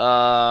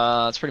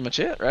 that's pretty much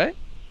it, right?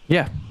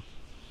 Yeah,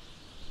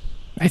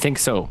 I think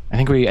so. I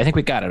think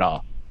we got it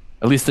all,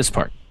 at least this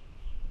part.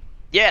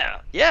 Yeah.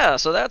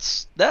 So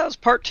that was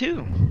part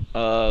 2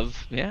 of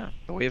The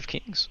Way of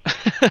Kings.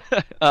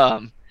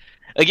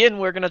 Again,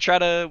 we're gonna try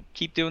to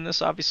keep doing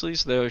this, obviously.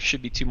 So there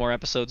should be 2 more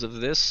episodes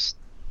of this.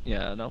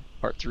 Yeah, no,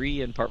 part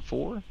 3 and part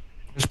 4.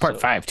 There's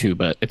part 5 too,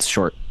 but it's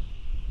short.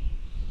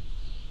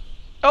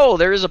 Oh,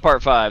 there is a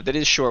part 5 that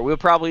is short. We'll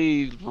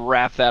probably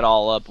wrap that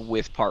all up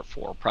with part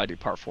 4. Probably do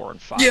part 4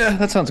 and 5. Yeah,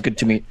 that sounds good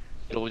to me.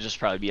 It'll just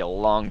probably be a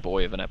long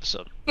boy of an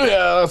episode.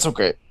 Yeah, that's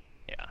okay.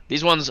 Yeah,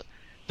 these ones,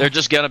 they're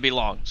just gonna be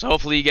long. So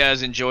hopefully you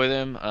guys enjoy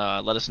them.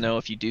 Let us know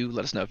if you do.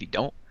 Let us know if you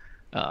don't.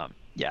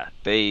 Yeah,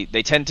 they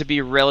tend to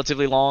be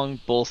relatively long,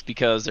 both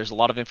because there's a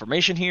lot of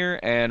information here,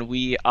 and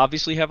we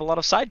obviously have a lot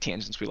of side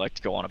tangents we like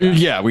to go on about.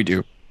 Yeah, we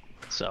do.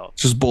 So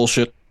it's just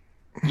bullshit.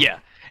 Yeah,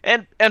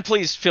 and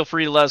please feel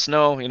free to let us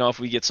know. You know, if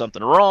we get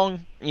something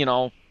wrong, you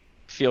know,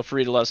 feel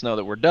free to let us know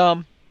that we're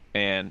dumb,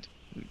 and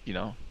you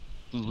know,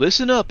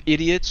 listen up,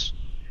 idiots.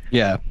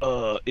 Yeah.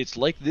 It's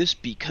like this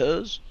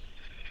because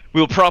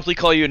we'll promptly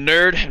call you a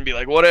nerd and be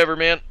like, whatever,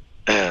 man.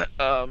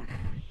 No,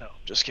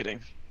 just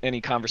kidding. Any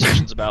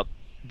conversations about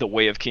The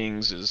Way of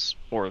Kings is,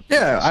 or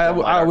yeah,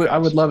 I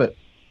would love it.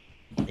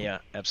 Yeah,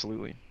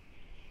 absolutely.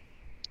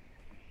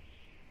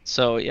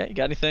 So yeah, you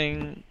got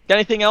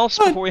anything else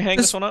before we hang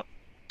this one up?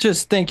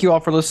 Just thank you all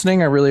for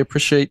listening. I really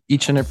appreciate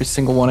each and every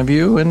single one of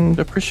you, and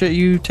appreciate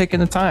you taking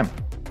the time.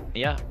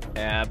 Yeah,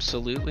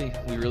 absolutely.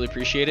 We really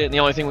appreciate it. And the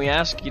only thing we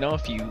ask, you know,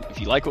 if you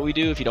like what we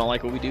do, if you don't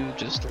like what we do,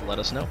 just let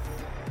us know.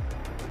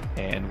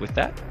 And with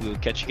that, we'll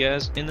catch you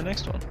guys in the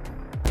next one.